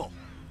the rubble.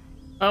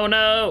 Oh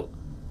no!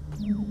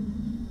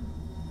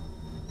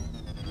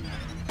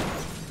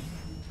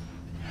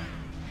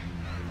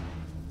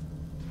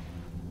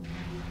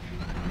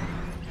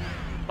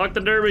 Fuck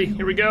the derby.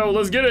 Here we go.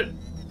 Let's get it.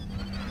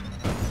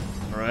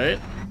 All right.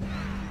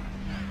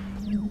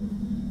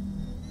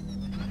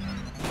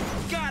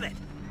 Got it.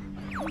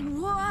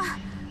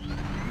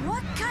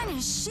 What kind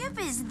of ship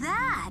is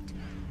that?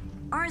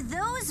 Are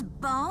those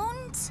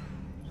bones?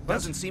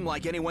 Doesn't seem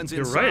like anyone's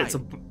You're inside. right. It's a.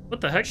 What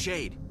the heck?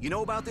 Shade, you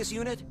know about this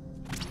unit?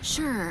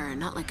 Sure,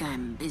 not like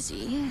I'm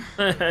busy.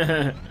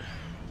 No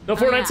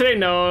Fortnite today,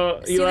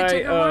 no. See the Eli,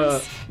 Tigger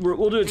ones?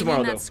 we'll do it tomorrow,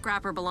 Maybe though. that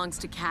scrapper belongs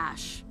to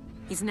Cash.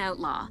 He's an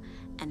outlaw,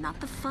 and not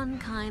the fun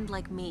kind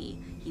like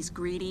me. He's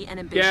greedy and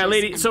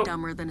ambitious and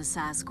dumber than a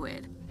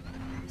Sasquid.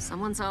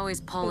 Someone's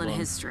always pulling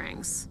his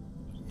strings.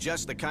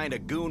 Just the kind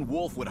of goon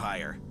Wolf would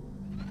hire.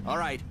 All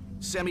right,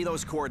 send me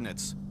those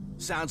coordinates.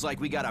 Sounds like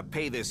we gotta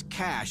pay this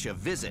Cash a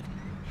visit.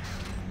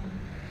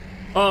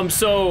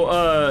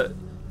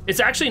 It's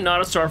actually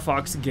not a Star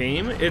Fox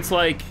game. It's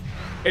like,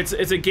 it's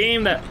a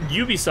game that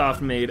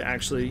Ubisoft made,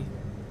 actually.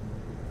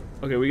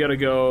 Okay, we gotta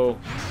go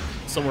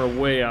somewhere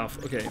way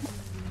off. Okay.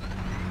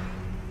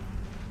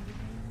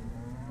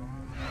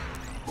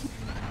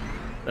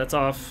 That's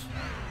off.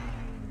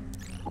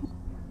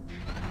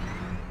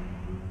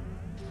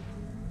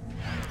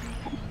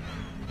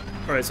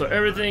 Alright, so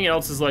everything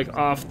else is like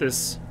off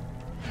this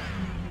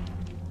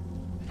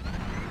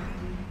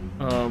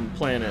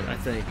planet, I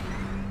think.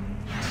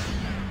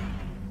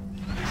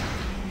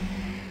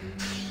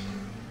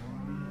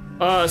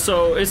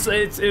 So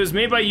it was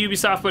made by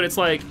Ubisoft, but it's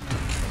like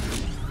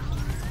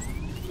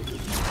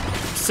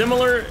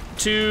similar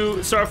to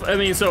Starfield. I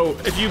mean, so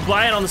if you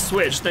buy it on the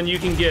Switch, then you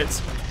can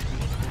get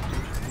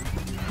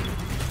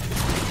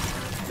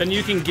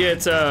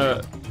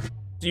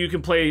you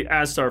can play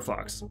as Star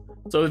Fox.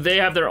 So they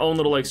have their own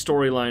little like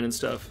storyline and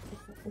stuff.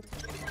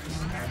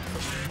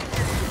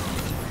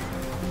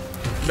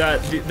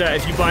 That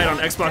if you buy it on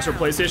Xbox or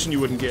PlayStation, you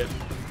wouldn't get.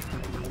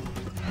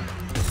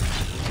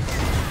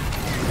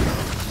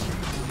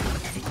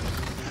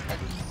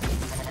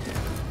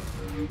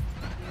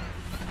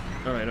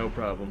 All right, no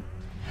problem.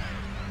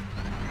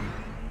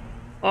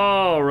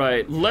 All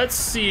right, let's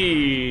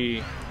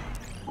see.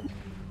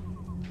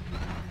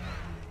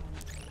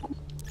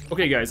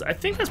 Okay, guys, I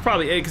think that's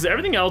probably it, because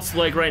everything else,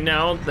 like, right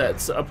now,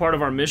 that's a part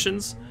of our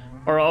missions,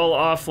 are all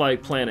off,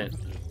 like, planet.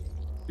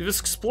 We've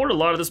just explored a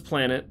lot of this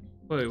planet.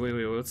 Wait,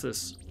 what's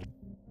this?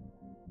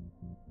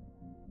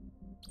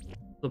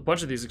 A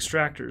bunch of these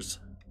extractors.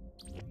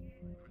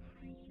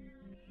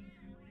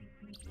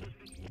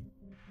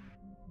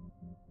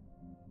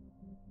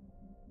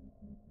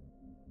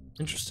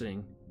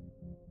 Interesting.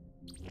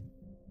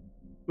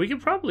 We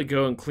could probably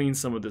go and clean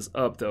some of this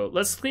up, though.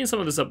 Let's clean some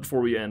of this up before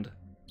we end.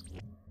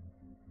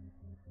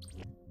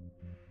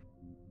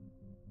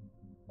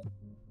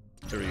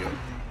 There we go.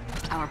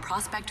 Our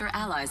prospector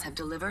allies have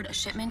delivered a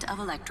shipment of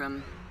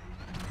Electrum.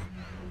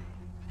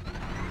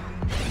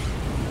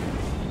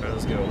 Alright,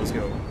 let's go, let's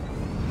go.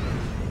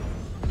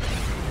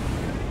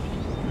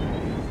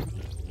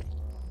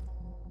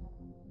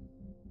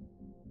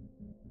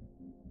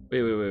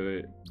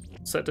 Wait.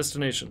 Set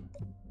destination.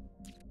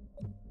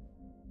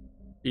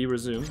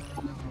 E-resume.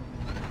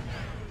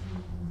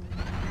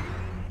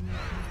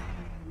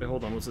 Wait,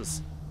 hold on, what's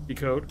this?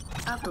 Decode?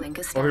 Uplink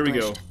established. Oh, here we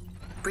go.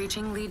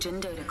 Breaching Legion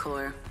data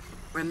core.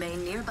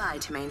 Remain nearby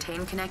to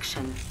maintain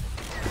connection.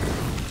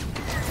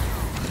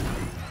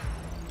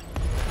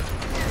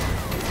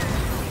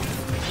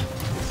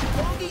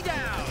 Bogey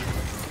down.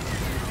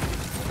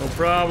 No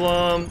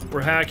problem.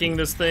 We're hacking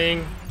this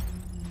thing.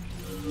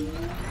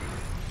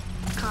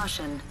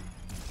 Caution.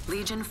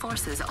 Legion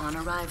forces on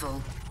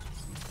arrival.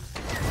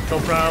 No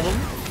problem.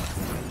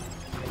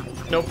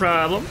 No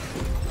problem.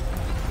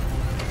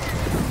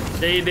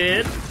 They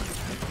did.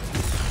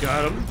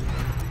 Got him.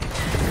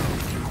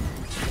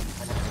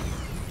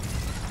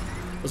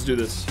 Let's do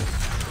this.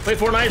 Play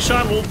Fortnite,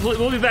 Sean.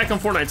 We'll be back on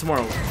Fortnite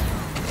tomorrow.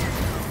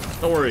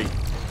 Don't worry.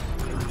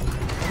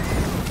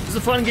 It's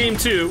a fun game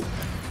too.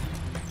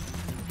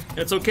 And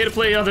it's okay to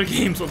play other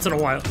games once in a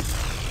while.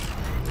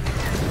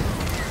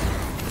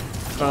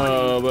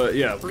 But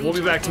yeah, we'll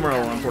be back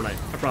tomorrow on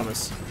Fortnite. I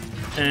promise.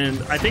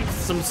 And I think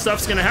some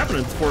stuff's gonna happen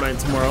in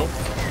Fortnite tomorrow,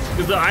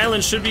 because the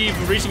island should be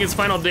reaching its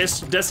final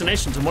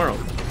destination tomorrow.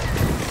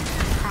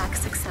 Hack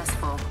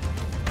successful.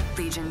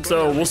 Legion.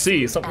 So we'll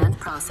see. Something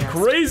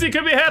crazy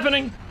could be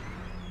happening.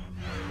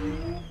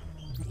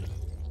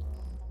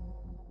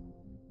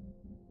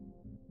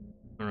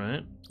 All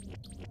right.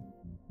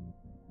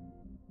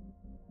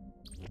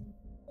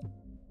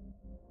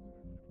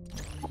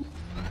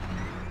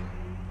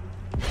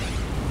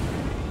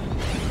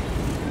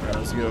 All right,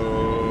 let's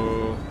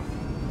go.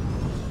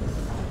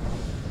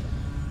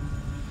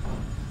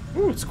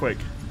 Ooh, it's Quake.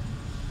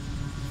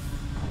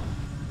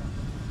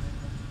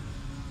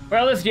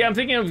 Well, yeah, I'm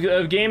thinking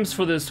of games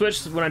for the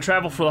Switch when I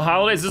travel for the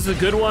holidays. This is a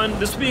good one.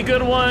 This would be a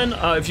good one.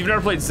 If you've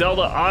never played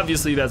Zelda,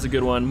 obviously that's a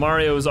good one.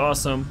 Mario is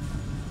awesome.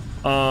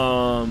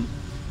 Trying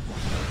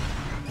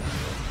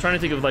to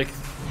think of like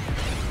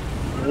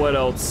what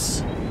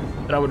else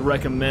that I would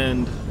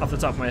recommend off the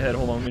top of my head.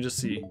 Hold on, let me just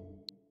see.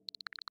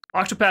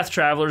 Octopath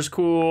Traveler's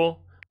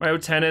cool. Mario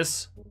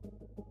Tennis.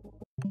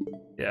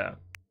 Yeah.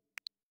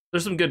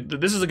 There's some good,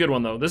 this is a good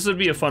one though. This would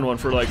be a fun one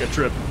for like a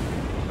trip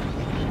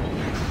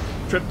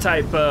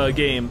type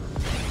game.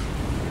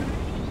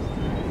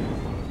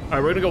 All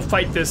right, we're gonna go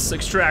fight this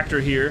extractor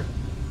here,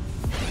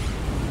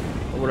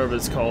 or whatever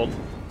it's called.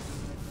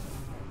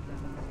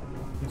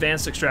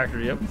 Advanced extractor,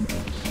 yep.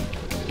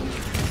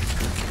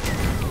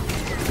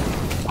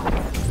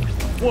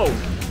 Whoa.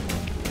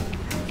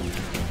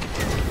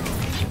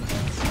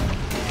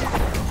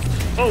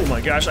 Oh my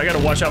gosh, I gotta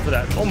watch out for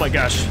that. Oh my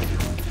gosh.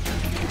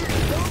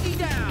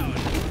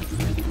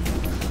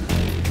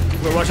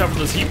 We're watch out for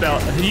those heat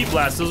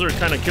blasts. Those are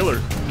kind of killer.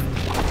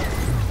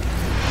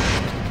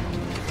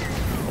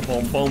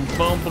 Boom, boom,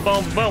 boom, boom,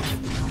 boom, boom.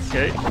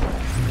 Okay.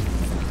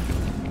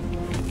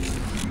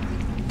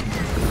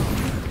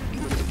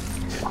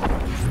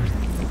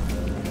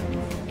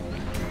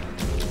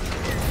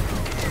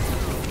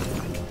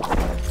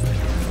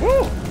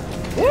 Woo!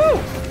 Woo!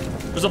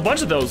 There's a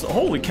bunch of those.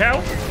 Holy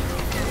cow!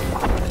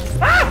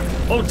 Ah!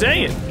 Oh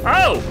dang it!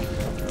 Oh!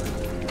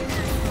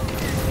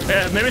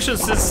 Yeah, maybe I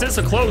shouldn't sit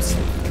so close.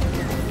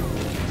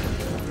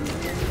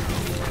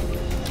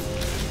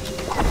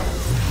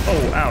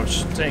 Oh,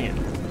 ouch. Dang it.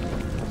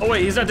 Oh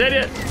wait, he's not dead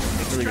yet.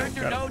 There we go.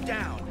 Got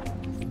him.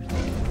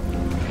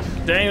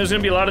 Dang, there's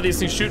gonna be a lot of these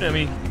things shooting at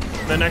me.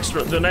 The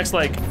next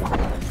like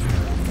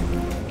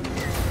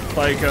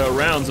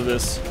rounds of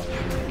this.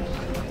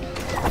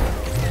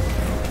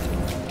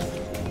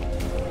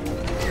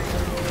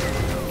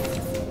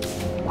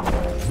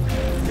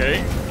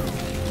 Okay.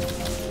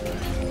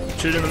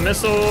 Shooting the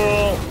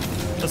missile.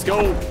 Let's go.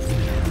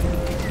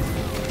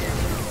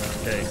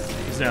 Okay,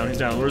 he's down, he's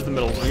down. Where's the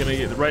middle? We're gonna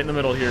get right in the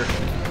middle here.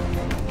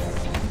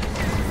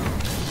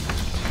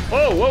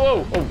 Whoa,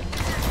 whoa, whoa, oh.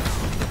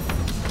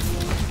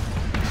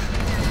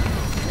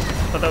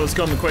 Thought that was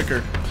coming quicker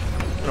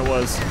than it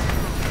was.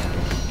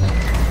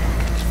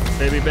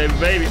 Baby, baby,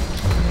 baby.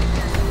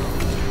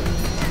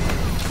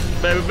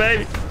 Baby,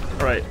 baby.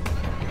 All right.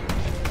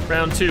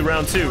 Round two,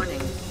 round two. Warning.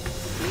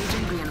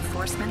 Legion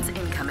reinforcements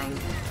incoming.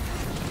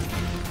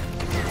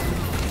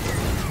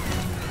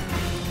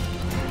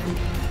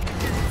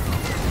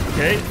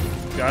 Okay,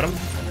 got him.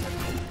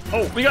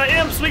 Oh, we got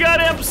imps, we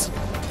got imps.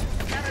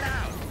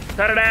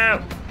 Cut it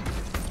out.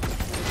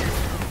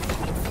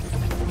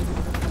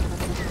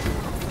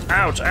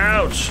 Ouch,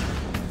 ouch.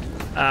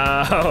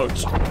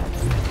 Ouch.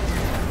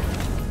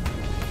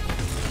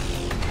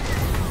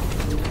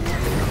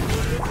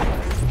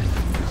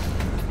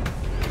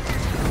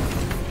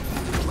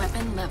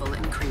 Weapon level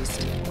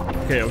increased.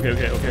 Okay, okay,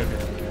 okay, okay, okay.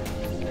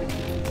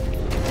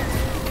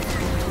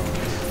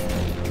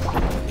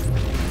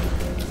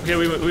 Okay,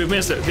 we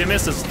missed it. They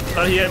missed us.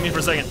 Thought he hit me for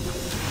a second.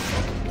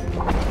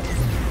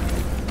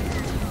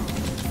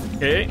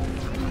 Okay,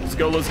 let's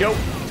go, let's go.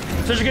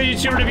 Such a good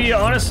YouTuber, to be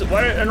honest.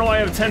 Why I know I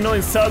have 10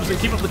 million subs and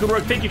keep up the good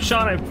work. Thank you,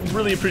 Sean. I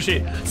really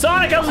appreciate it.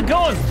 Sonic, how's it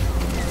going?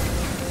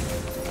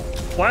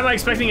 Why am I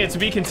expecting it to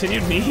be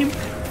continued meme?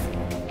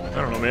 I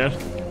don't know, man.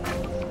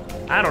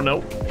 I don't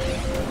know.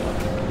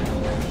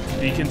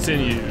 Be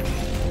continued.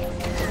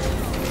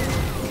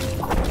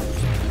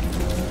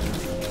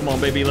 Come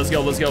on, baby. Let's go,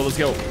 let's go, let's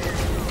go.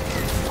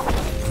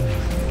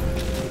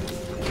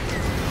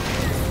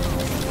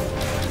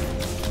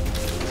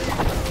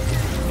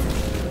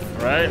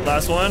 All right,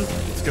 last one.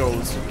 Let's go.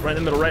 Let's, right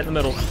in the middle, right in the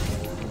middle.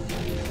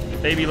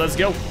 Baby, let's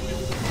go.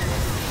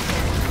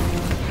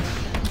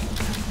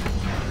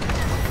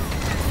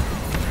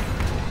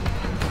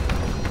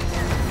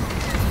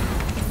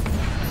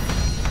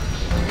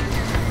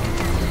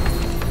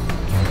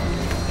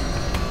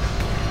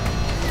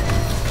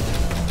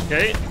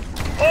 Okay.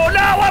 Oh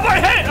no, one more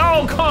hit!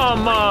 Oh,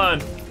 come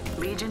on!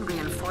 Legion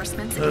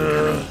reinforcements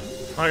incoming.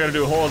 I gotta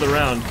do a whole other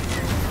round.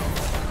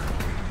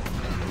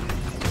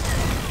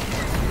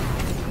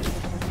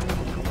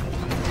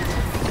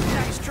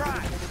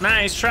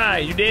 Nice try,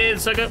 you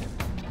did, sucker.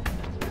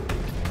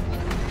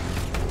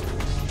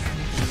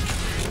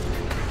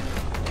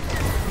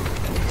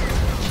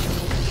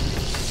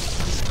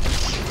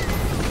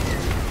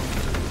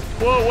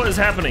 Whoa, what is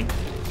happening?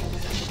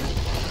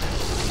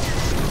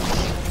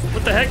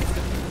 What the heck?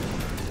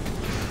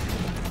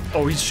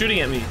 Oh, he's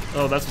shooting at me.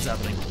 Oh, that's what's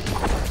happening.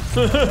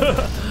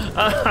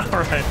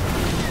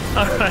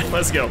 All right,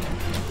 let's go.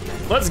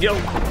 Let's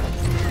go.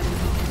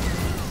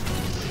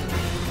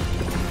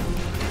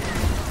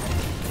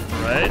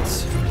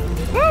 Right.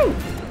 Woo!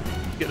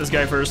 Get this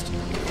guy first.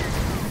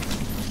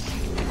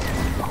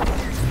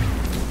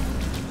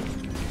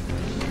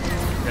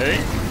 Okay.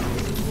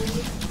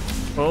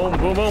 Boom,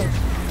 boom, boom.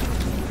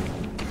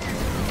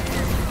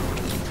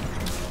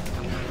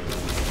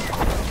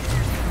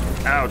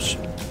 Ouch.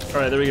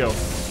 All right, there we go.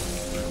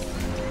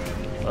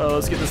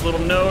 Let's get this little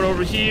node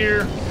over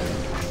here.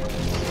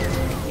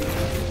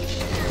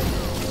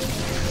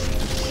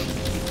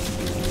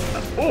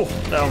 Oh,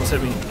 that almost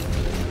hit me.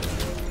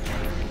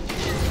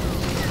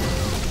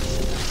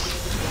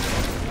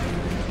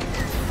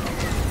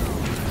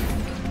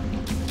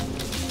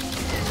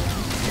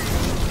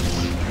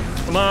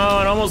 Come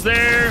on, almost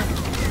there.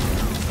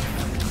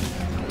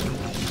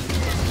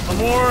 One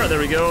more, there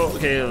we go.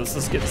 Okay,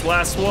 let's get this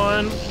last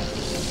one.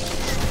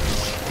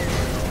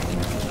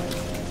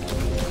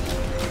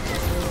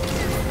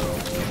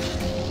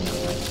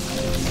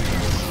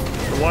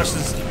 Watch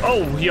this.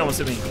 Oh, he almost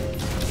hit me.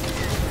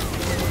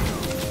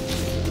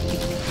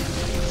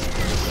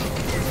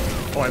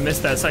 Oh, I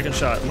missed that second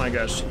shot. My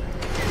gosh.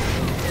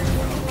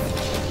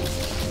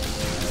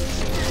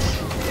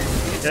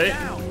 Okay.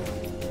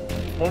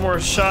 One more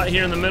shot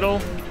here in the middle.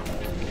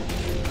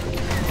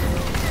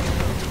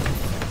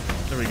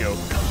 There we go.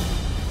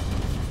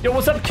 Yo,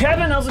 what's up,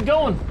 Kevin? How's it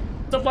going?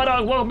 What's up, Fly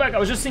Dog? Welcome back. I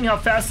was just seeing how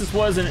fast this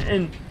was and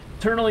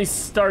internally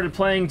started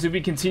playing to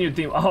be continued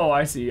theme. Oh,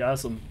 I see.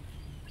 Awesome.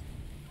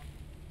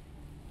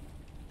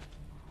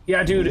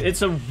 Yeah, dude,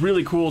 it's a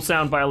really cool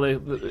sound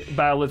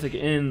biolithic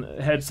in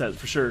headset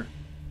for sure.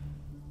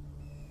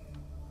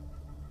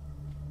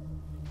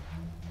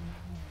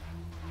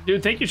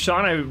 Dude, thank you,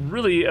 Sean. I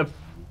really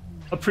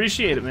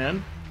appreciate it,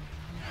 man.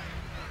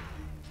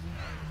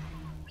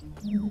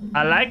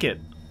 I like it.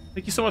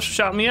 Thank you so much for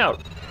shouting me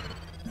out.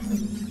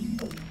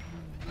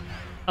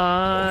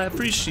 I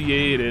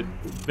appreciate it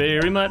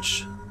very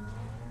much.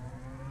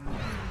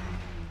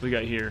 What we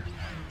got here?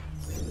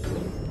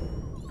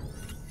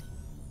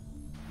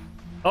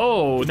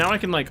 Oh, now I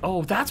can like,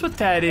 oh, that's what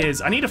that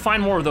is. I need to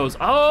find more of those.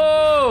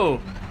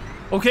 Oh,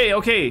 okay,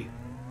 okay.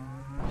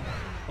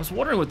 I was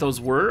wondering what those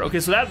were. Okay,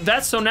 so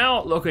that's so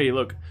now, okay,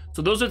 look.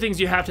 So those are things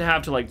you have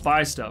to like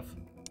buy stuff.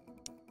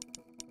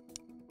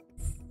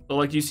 So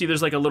like you see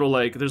there's like a little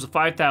like, there's a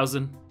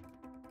 5,000.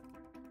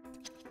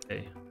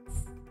 Okay.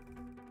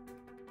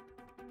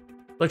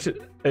 Like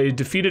a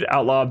defeated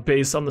outlaw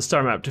base on the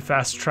star map to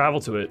fast travel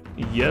to it.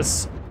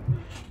 Yes.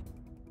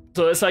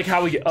 So that's like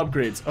how we get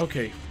upgrades.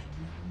 Okay.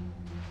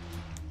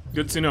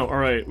 Good to know. All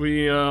right,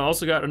 we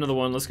also got another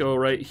one. Let's go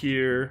right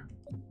here.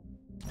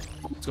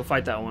 Let's go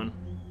fight that one.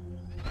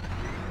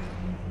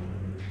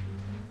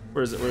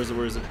 Where is it? Where is it?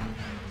 Where is it?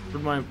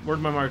 Where'd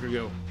my marker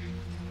go?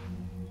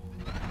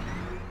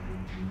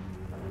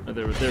 Oh,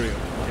 there we go. Okay.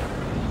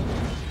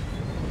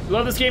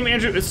 Love this game,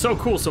 Andrew. It's so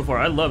cool so far.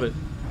 I love it.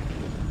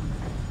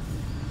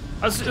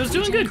 It was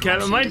doing good,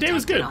 Kevin. My day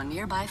was good. On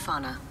nearby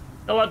fauna.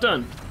 A lot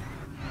done.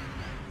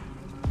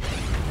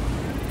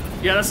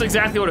 Yeah, that's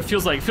exactly what it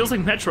feels like. It feels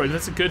like Metroid.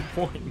 That's a good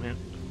point, man.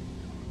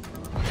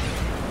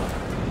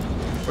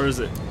 Where is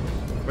it?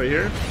 Right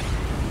here?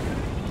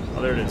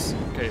 Oh, there it is.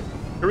 Okay.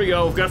 Here we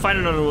go. We've got to find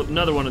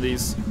another one of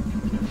these.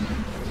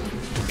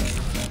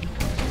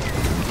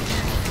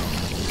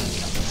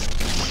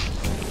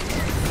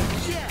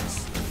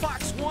 Yes!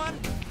 Fox 1,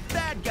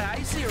 bad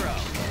guy 0.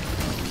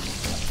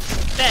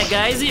 Bad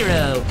guy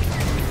 0.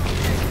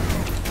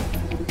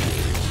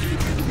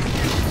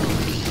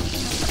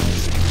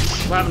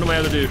 What happened to my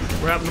other dude?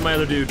 What happened to my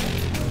other dude?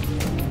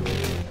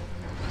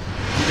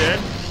 You dead?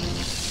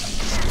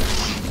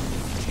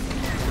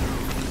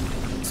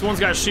 This one's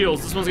got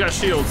shields. This one's got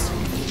shields.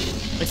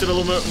 Makes it a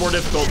little bit more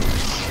difficult.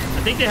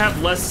 I think they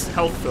have less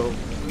health though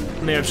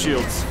when they have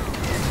shields.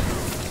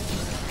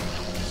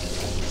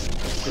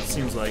 It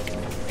seems like.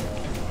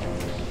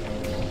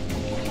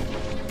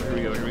 Here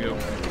we go, here we go.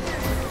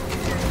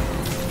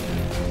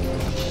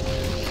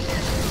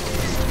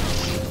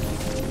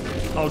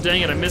 Oh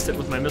dang it, I missed it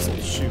with my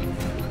missiles. Shoot.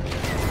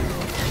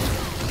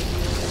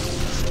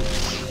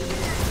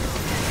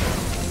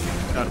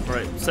 Got it.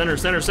 Alright.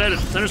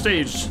 Center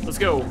stage. Let's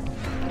go.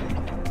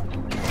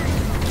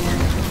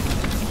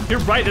 You're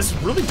right, this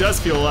really does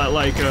feel a lot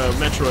like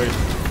Metroid.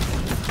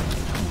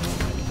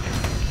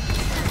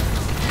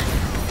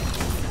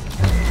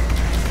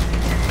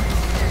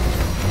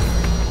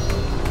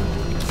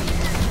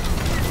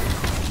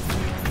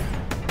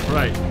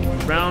 Alright,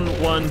 round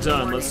 1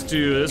 done. Let's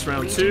do this,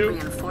 round 2.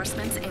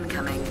 Reinforcements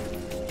incoming.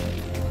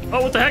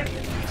 Oh, what the heck?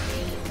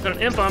 Got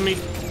an imp on me.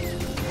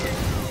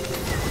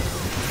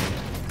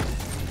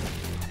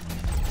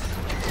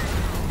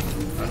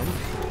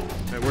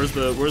 Alright, where's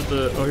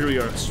the, oh, here we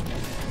are.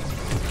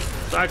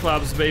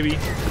 Cyclops, baby.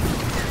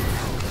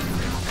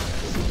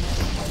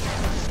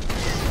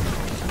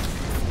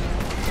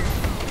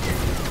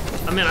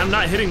 I mean, I'm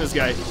not hitting this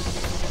guy.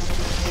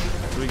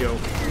 Here we go.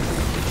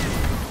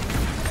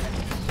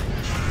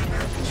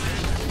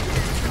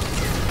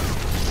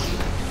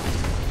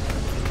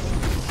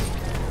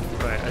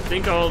 Right, I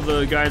think all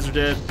the guys are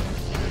dead.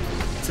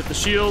 Let's hit the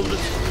shield,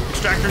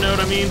 extractor node,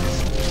 I mean.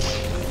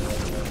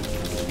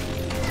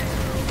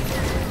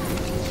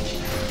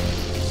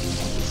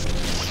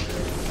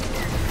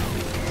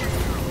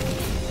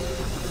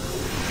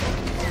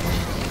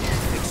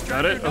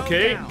 Got it,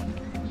 okay.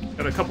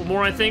 Got a couple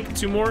more, I think.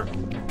 2 more.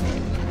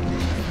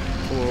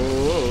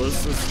 Whoa,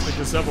 let's pick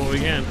this up while we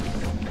can.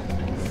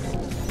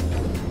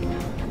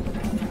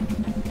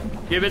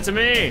 Give it to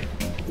me.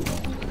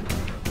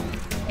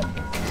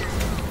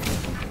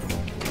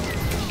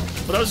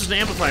 Well, that was just an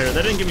amplifier.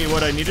 That didn't give me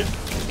what I needed.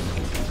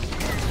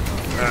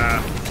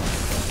 Ah.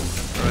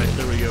 Alright,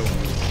 there we go.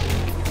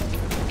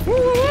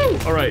 Woo!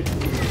 Alright.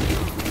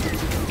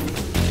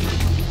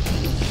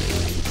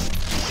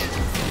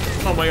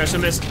 Oh my gosh, I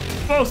missed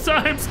both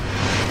times.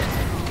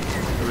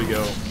 There we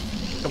go.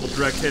 A couple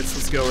direct hits.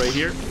 Let's go right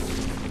here.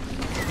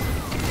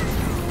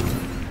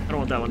 I don't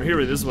want that one. Here,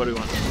 this is what we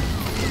want.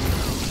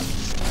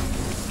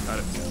 Got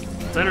it.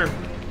 Center.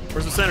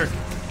 Where's the center?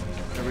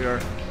 There we are.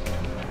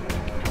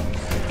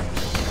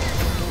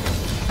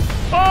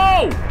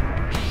 Oh!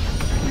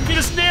 He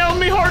just nailed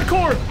me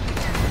hardcore.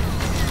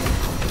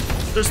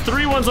 There's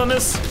 3 ones on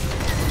this.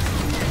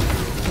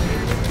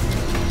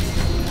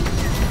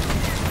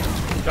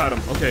 Got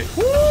him. Okay.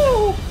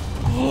 Woo!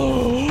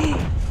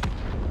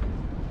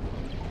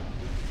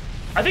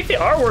 I think they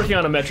are working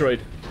on a Metroid.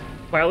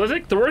 Well, I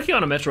think they're working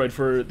on a Metroid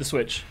for the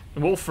Switch.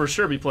 And we'll for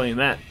sure be playing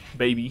that,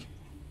 baby.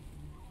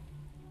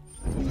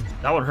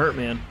 That one hurt,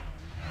 man.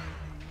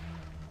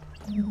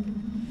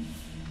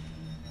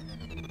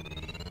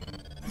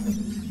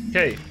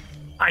 Okay.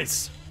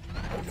 Nice.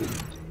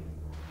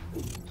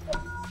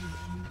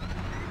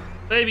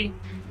 Baby.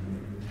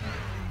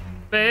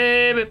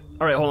 Baby.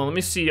 Alright, hold on. Let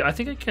me see. I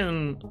think I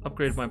can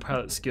upgrade my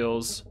pilot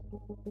skills.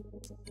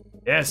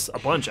 Yes, a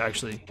bunch,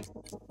 actually.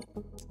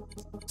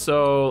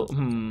 So,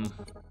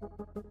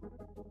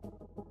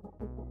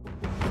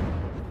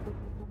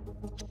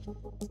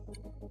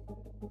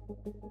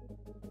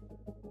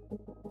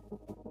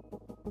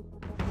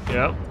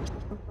 Yep.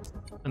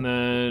 And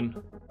And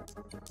then...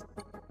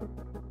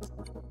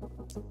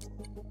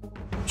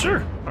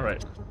 Sure,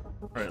 alright.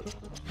 Alright.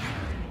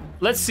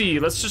 Let's see,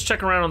 let's just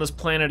check around on this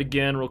planet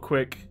again real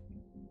quick.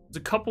 There's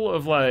a couple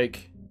of,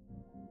 like...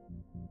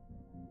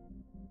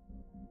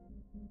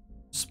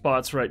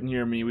 spots right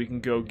near me we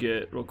can go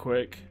get real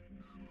quick.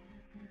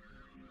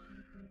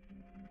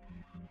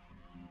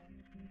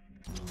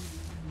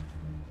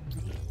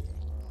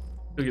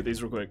 Go get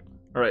these real quick.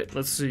 Alright,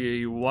 let's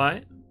see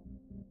Y.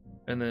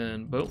 And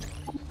then boom.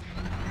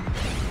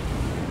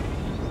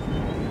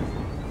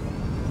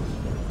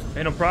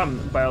 Hey, no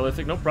problem,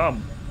 Biolithic, no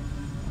problem.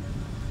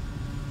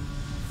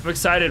 I'm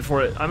excited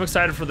for it. I'm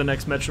excited for the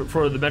next Metro,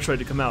 for the Metroid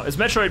to come out. Is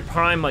Metroid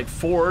Prime like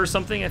 4 or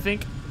something, I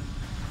think?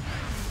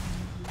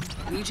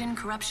 Legion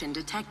corruption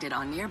detected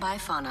on nearby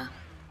fauna.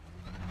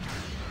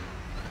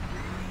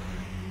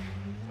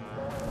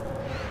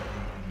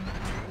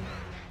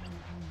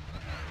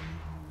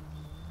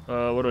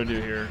 What do I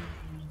do here?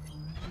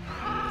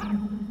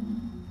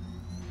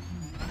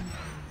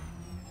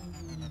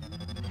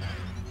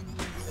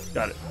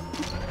 Got it.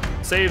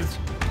 Saved.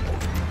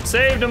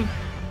 Saved him.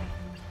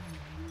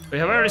 Wait,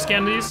 have I already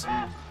scanned these?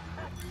 I'm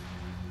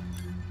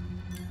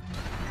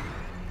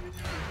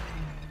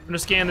gonna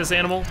scan this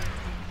animal.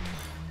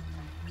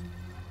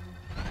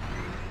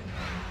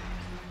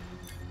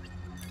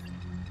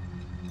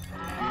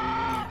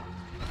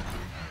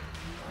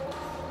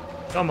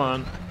 Come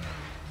on.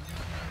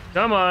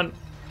 Come on.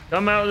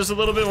 Come out just a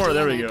little bit more.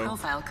 There we go.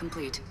 Profile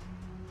complete.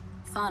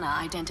 Fauna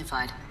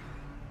identified.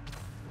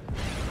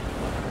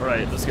 All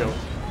right, let's go.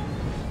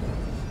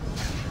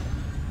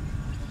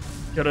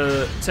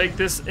 Gotta take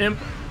this imp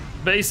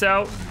base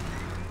out.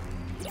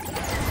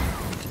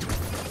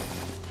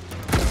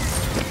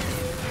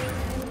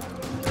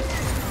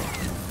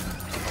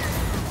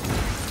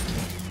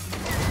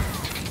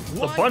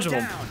 A bunch of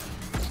them.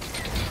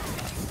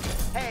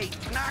 Hey,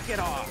 knock it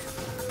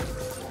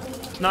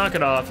off. Knock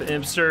it off,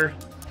 impster.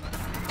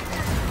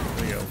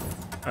 There we go.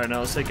 All right, now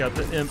let's take out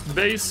the imp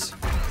base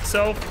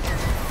itself.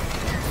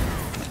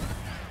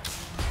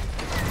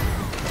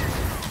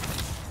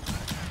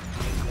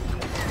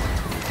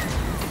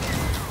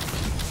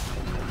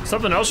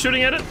 Something else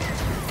shooting at it?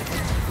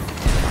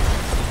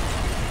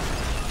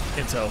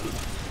 Can't tell.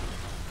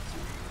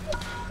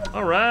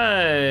 All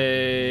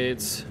right.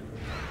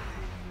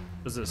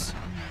 What's this?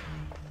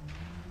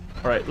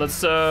 All right,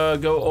 let's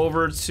go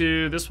over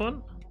to this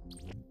one.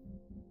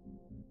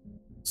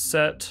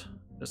 Set,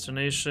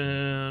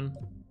 destination.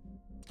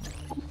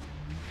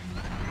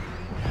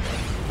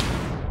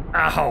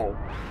 Ow.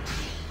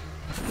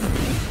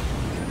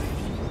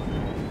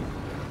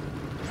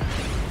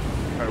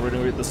 All right, we're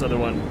gonna get this other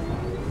one.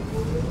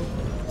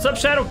 What's up,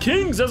 Shadow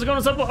Kings? How's it going?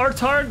 What's up,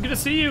 Artard? Good to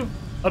see you.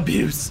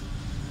 Abuse.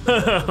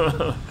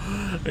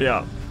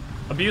 Yeah.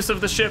 Abuse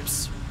of the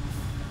ships.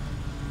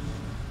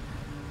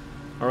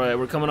 All right,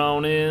 we're coming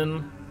on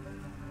in.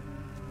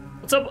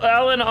 What's up,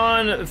 Alan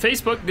on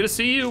Facebook? Good to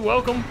see you.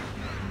 Welcome.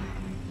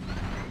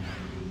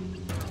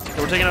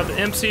 So we're taking out the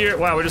imps here.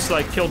 Wow, we just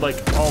like killed like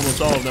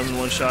almost all of them in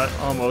one shot.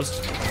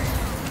 Almost. Is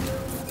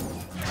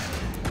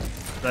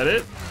that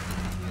it?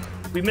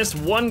 We missed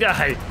one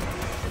guy.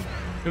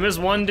 We missed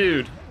one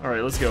dude. All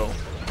right, let's go.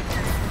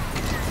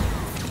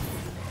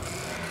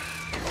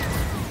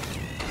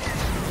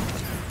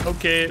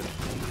 Okay,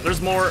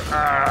 there's more.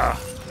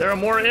 There are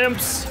more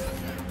imps.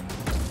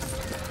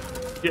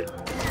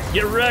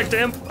 Get wrecked,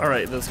 imp. All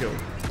right, let's go.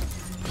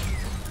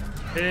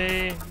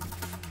 Okay.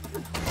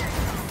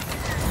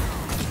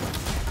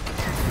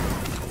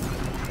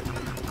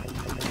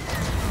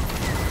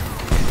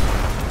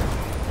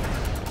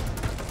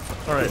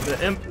 All right, the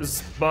imp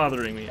is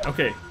bothering me.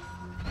 Okay.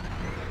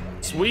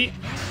 Sweet.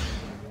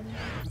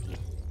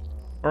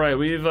 All right,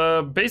 we've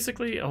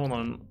basically, hold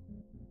on.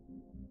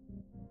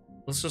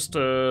 Let's just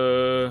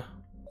I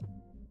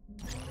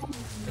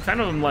kind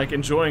of am like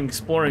enjoying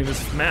exploring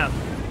this map.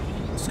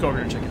 Let's go over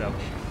here and check it out.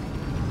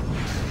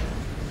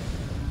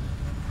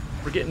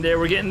 We're getting there,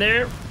 we're getting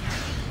there.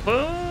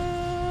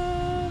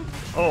 Boom.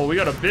 Oh, we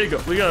got a big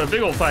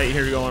old fight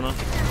here going on.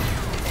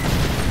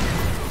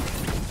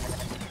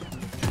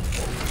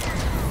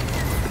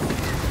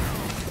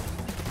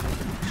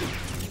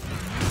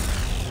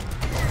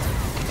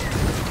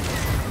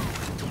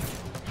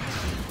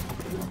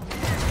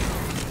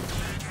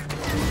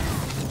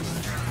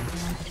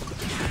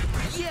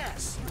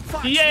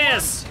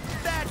 Yes!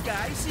 Bad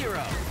guy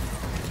 0.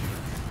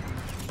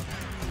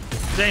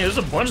 Dang, there's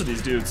a bunch of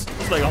these dudes.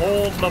 It's like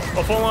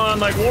a full-on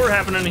like war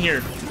happening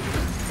here.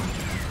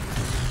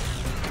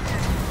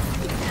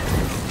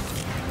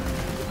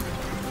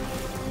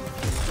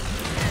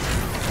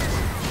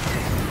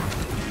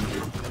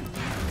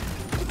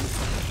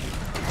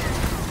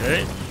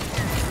 Okay.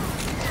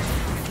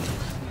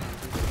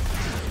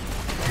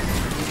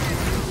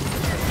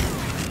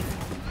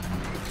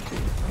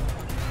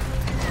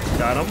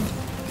 Got him.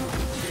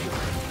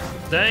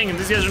 Dang, and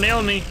these guys are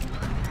nailing me.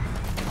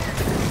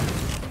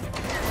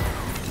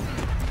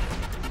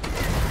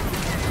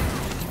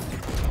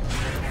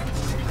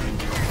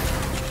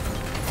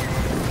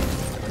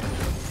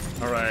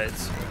 All right.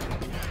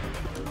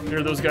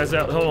 Clear those guys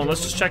out. Hold on,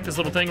 let's just check this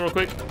little thing real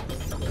quick.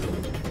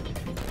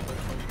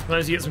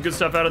 Sometimes you get some good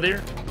stuff out of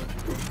there.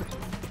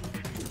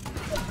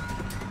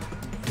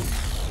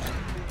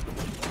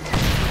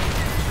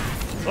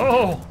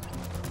 Oh!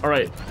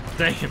 Alright,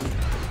 thank him.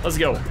 Let's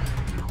go.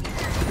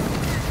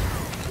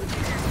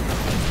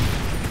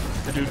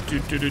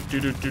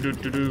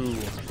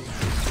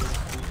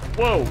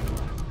 Whoa!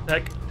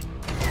 Heck.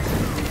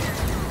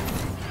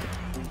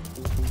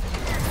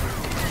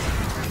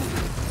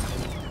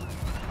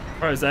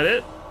 Alright, is that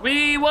it?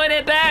 We won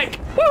it back!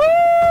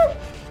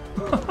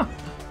 Woohoo!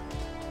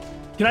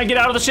 Can I get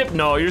out of the ship?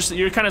 No,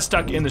 you're kind of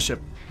stuck in the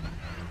ship.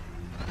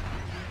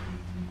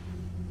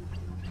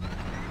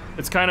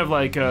 It's kind of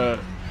like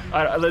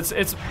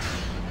it's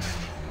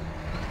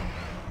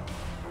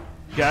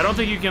yeah, I don't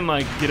think you can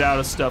like get out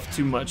of stuff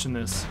too much in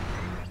this.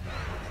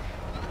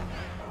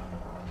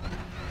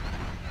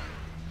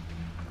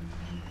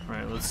 All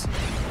right, let's.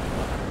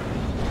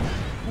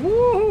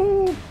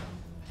 Woo!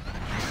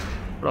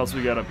 What else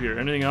we got up here?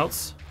 Anything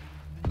else?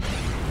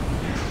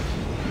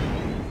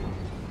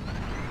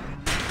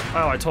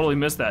 Oh, I totally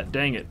missed that.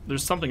 Dang it.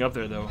 There's something up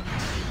there though.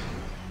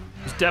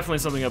 There's definitely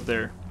something up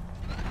there.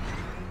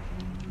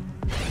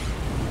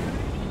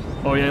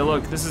 Oh yeah,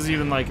 look, this is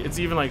even like, it's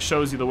even like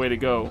shows you the way to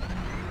go.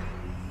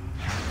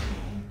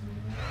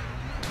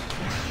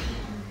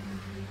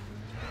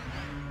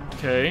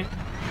 Okay.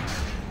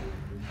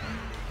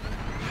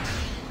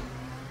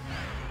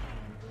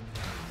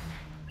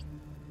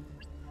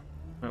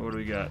 Alright, what do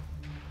we got?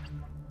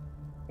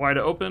 Wide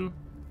open.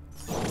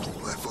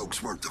 My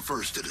folks weren't the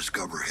first to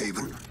discover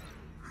Haven,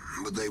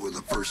 but they were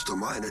the first to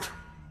mine it.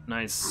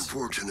 Nice.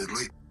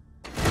 Unfortunately,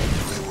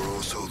 they were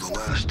also the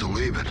last to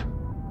leave it.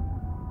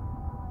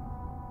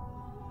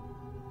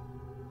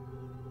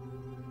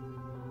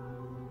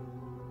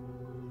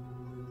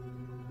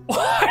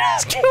 I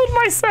just killed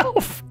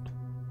myself!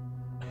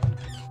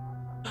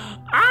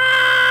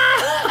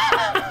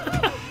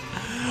 Ah!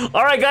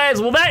 Alright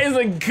guys, well that is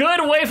a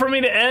good way for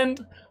me to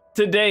end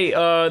today.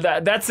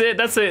 That's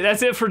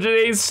it for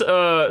today's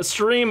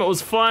stream. It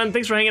was fun.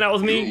 Thanks for hanging out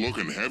with me. You're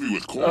looking heavy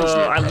with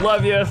I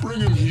love you.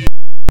 Bring him here.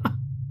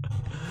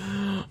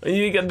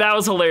 That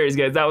was hilarious,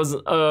 guys. That was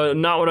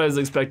not what I was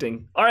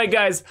expecting. All right,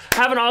 guys,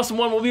 have an awesome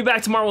one. We'll be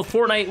back tomorrow with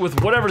Fortnite,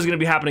 with whatever's gonna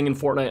be happening in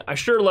Fortnite. I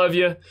sure love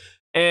you,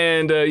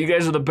 and you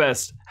guys are the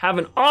best. Have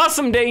an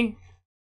awesome day.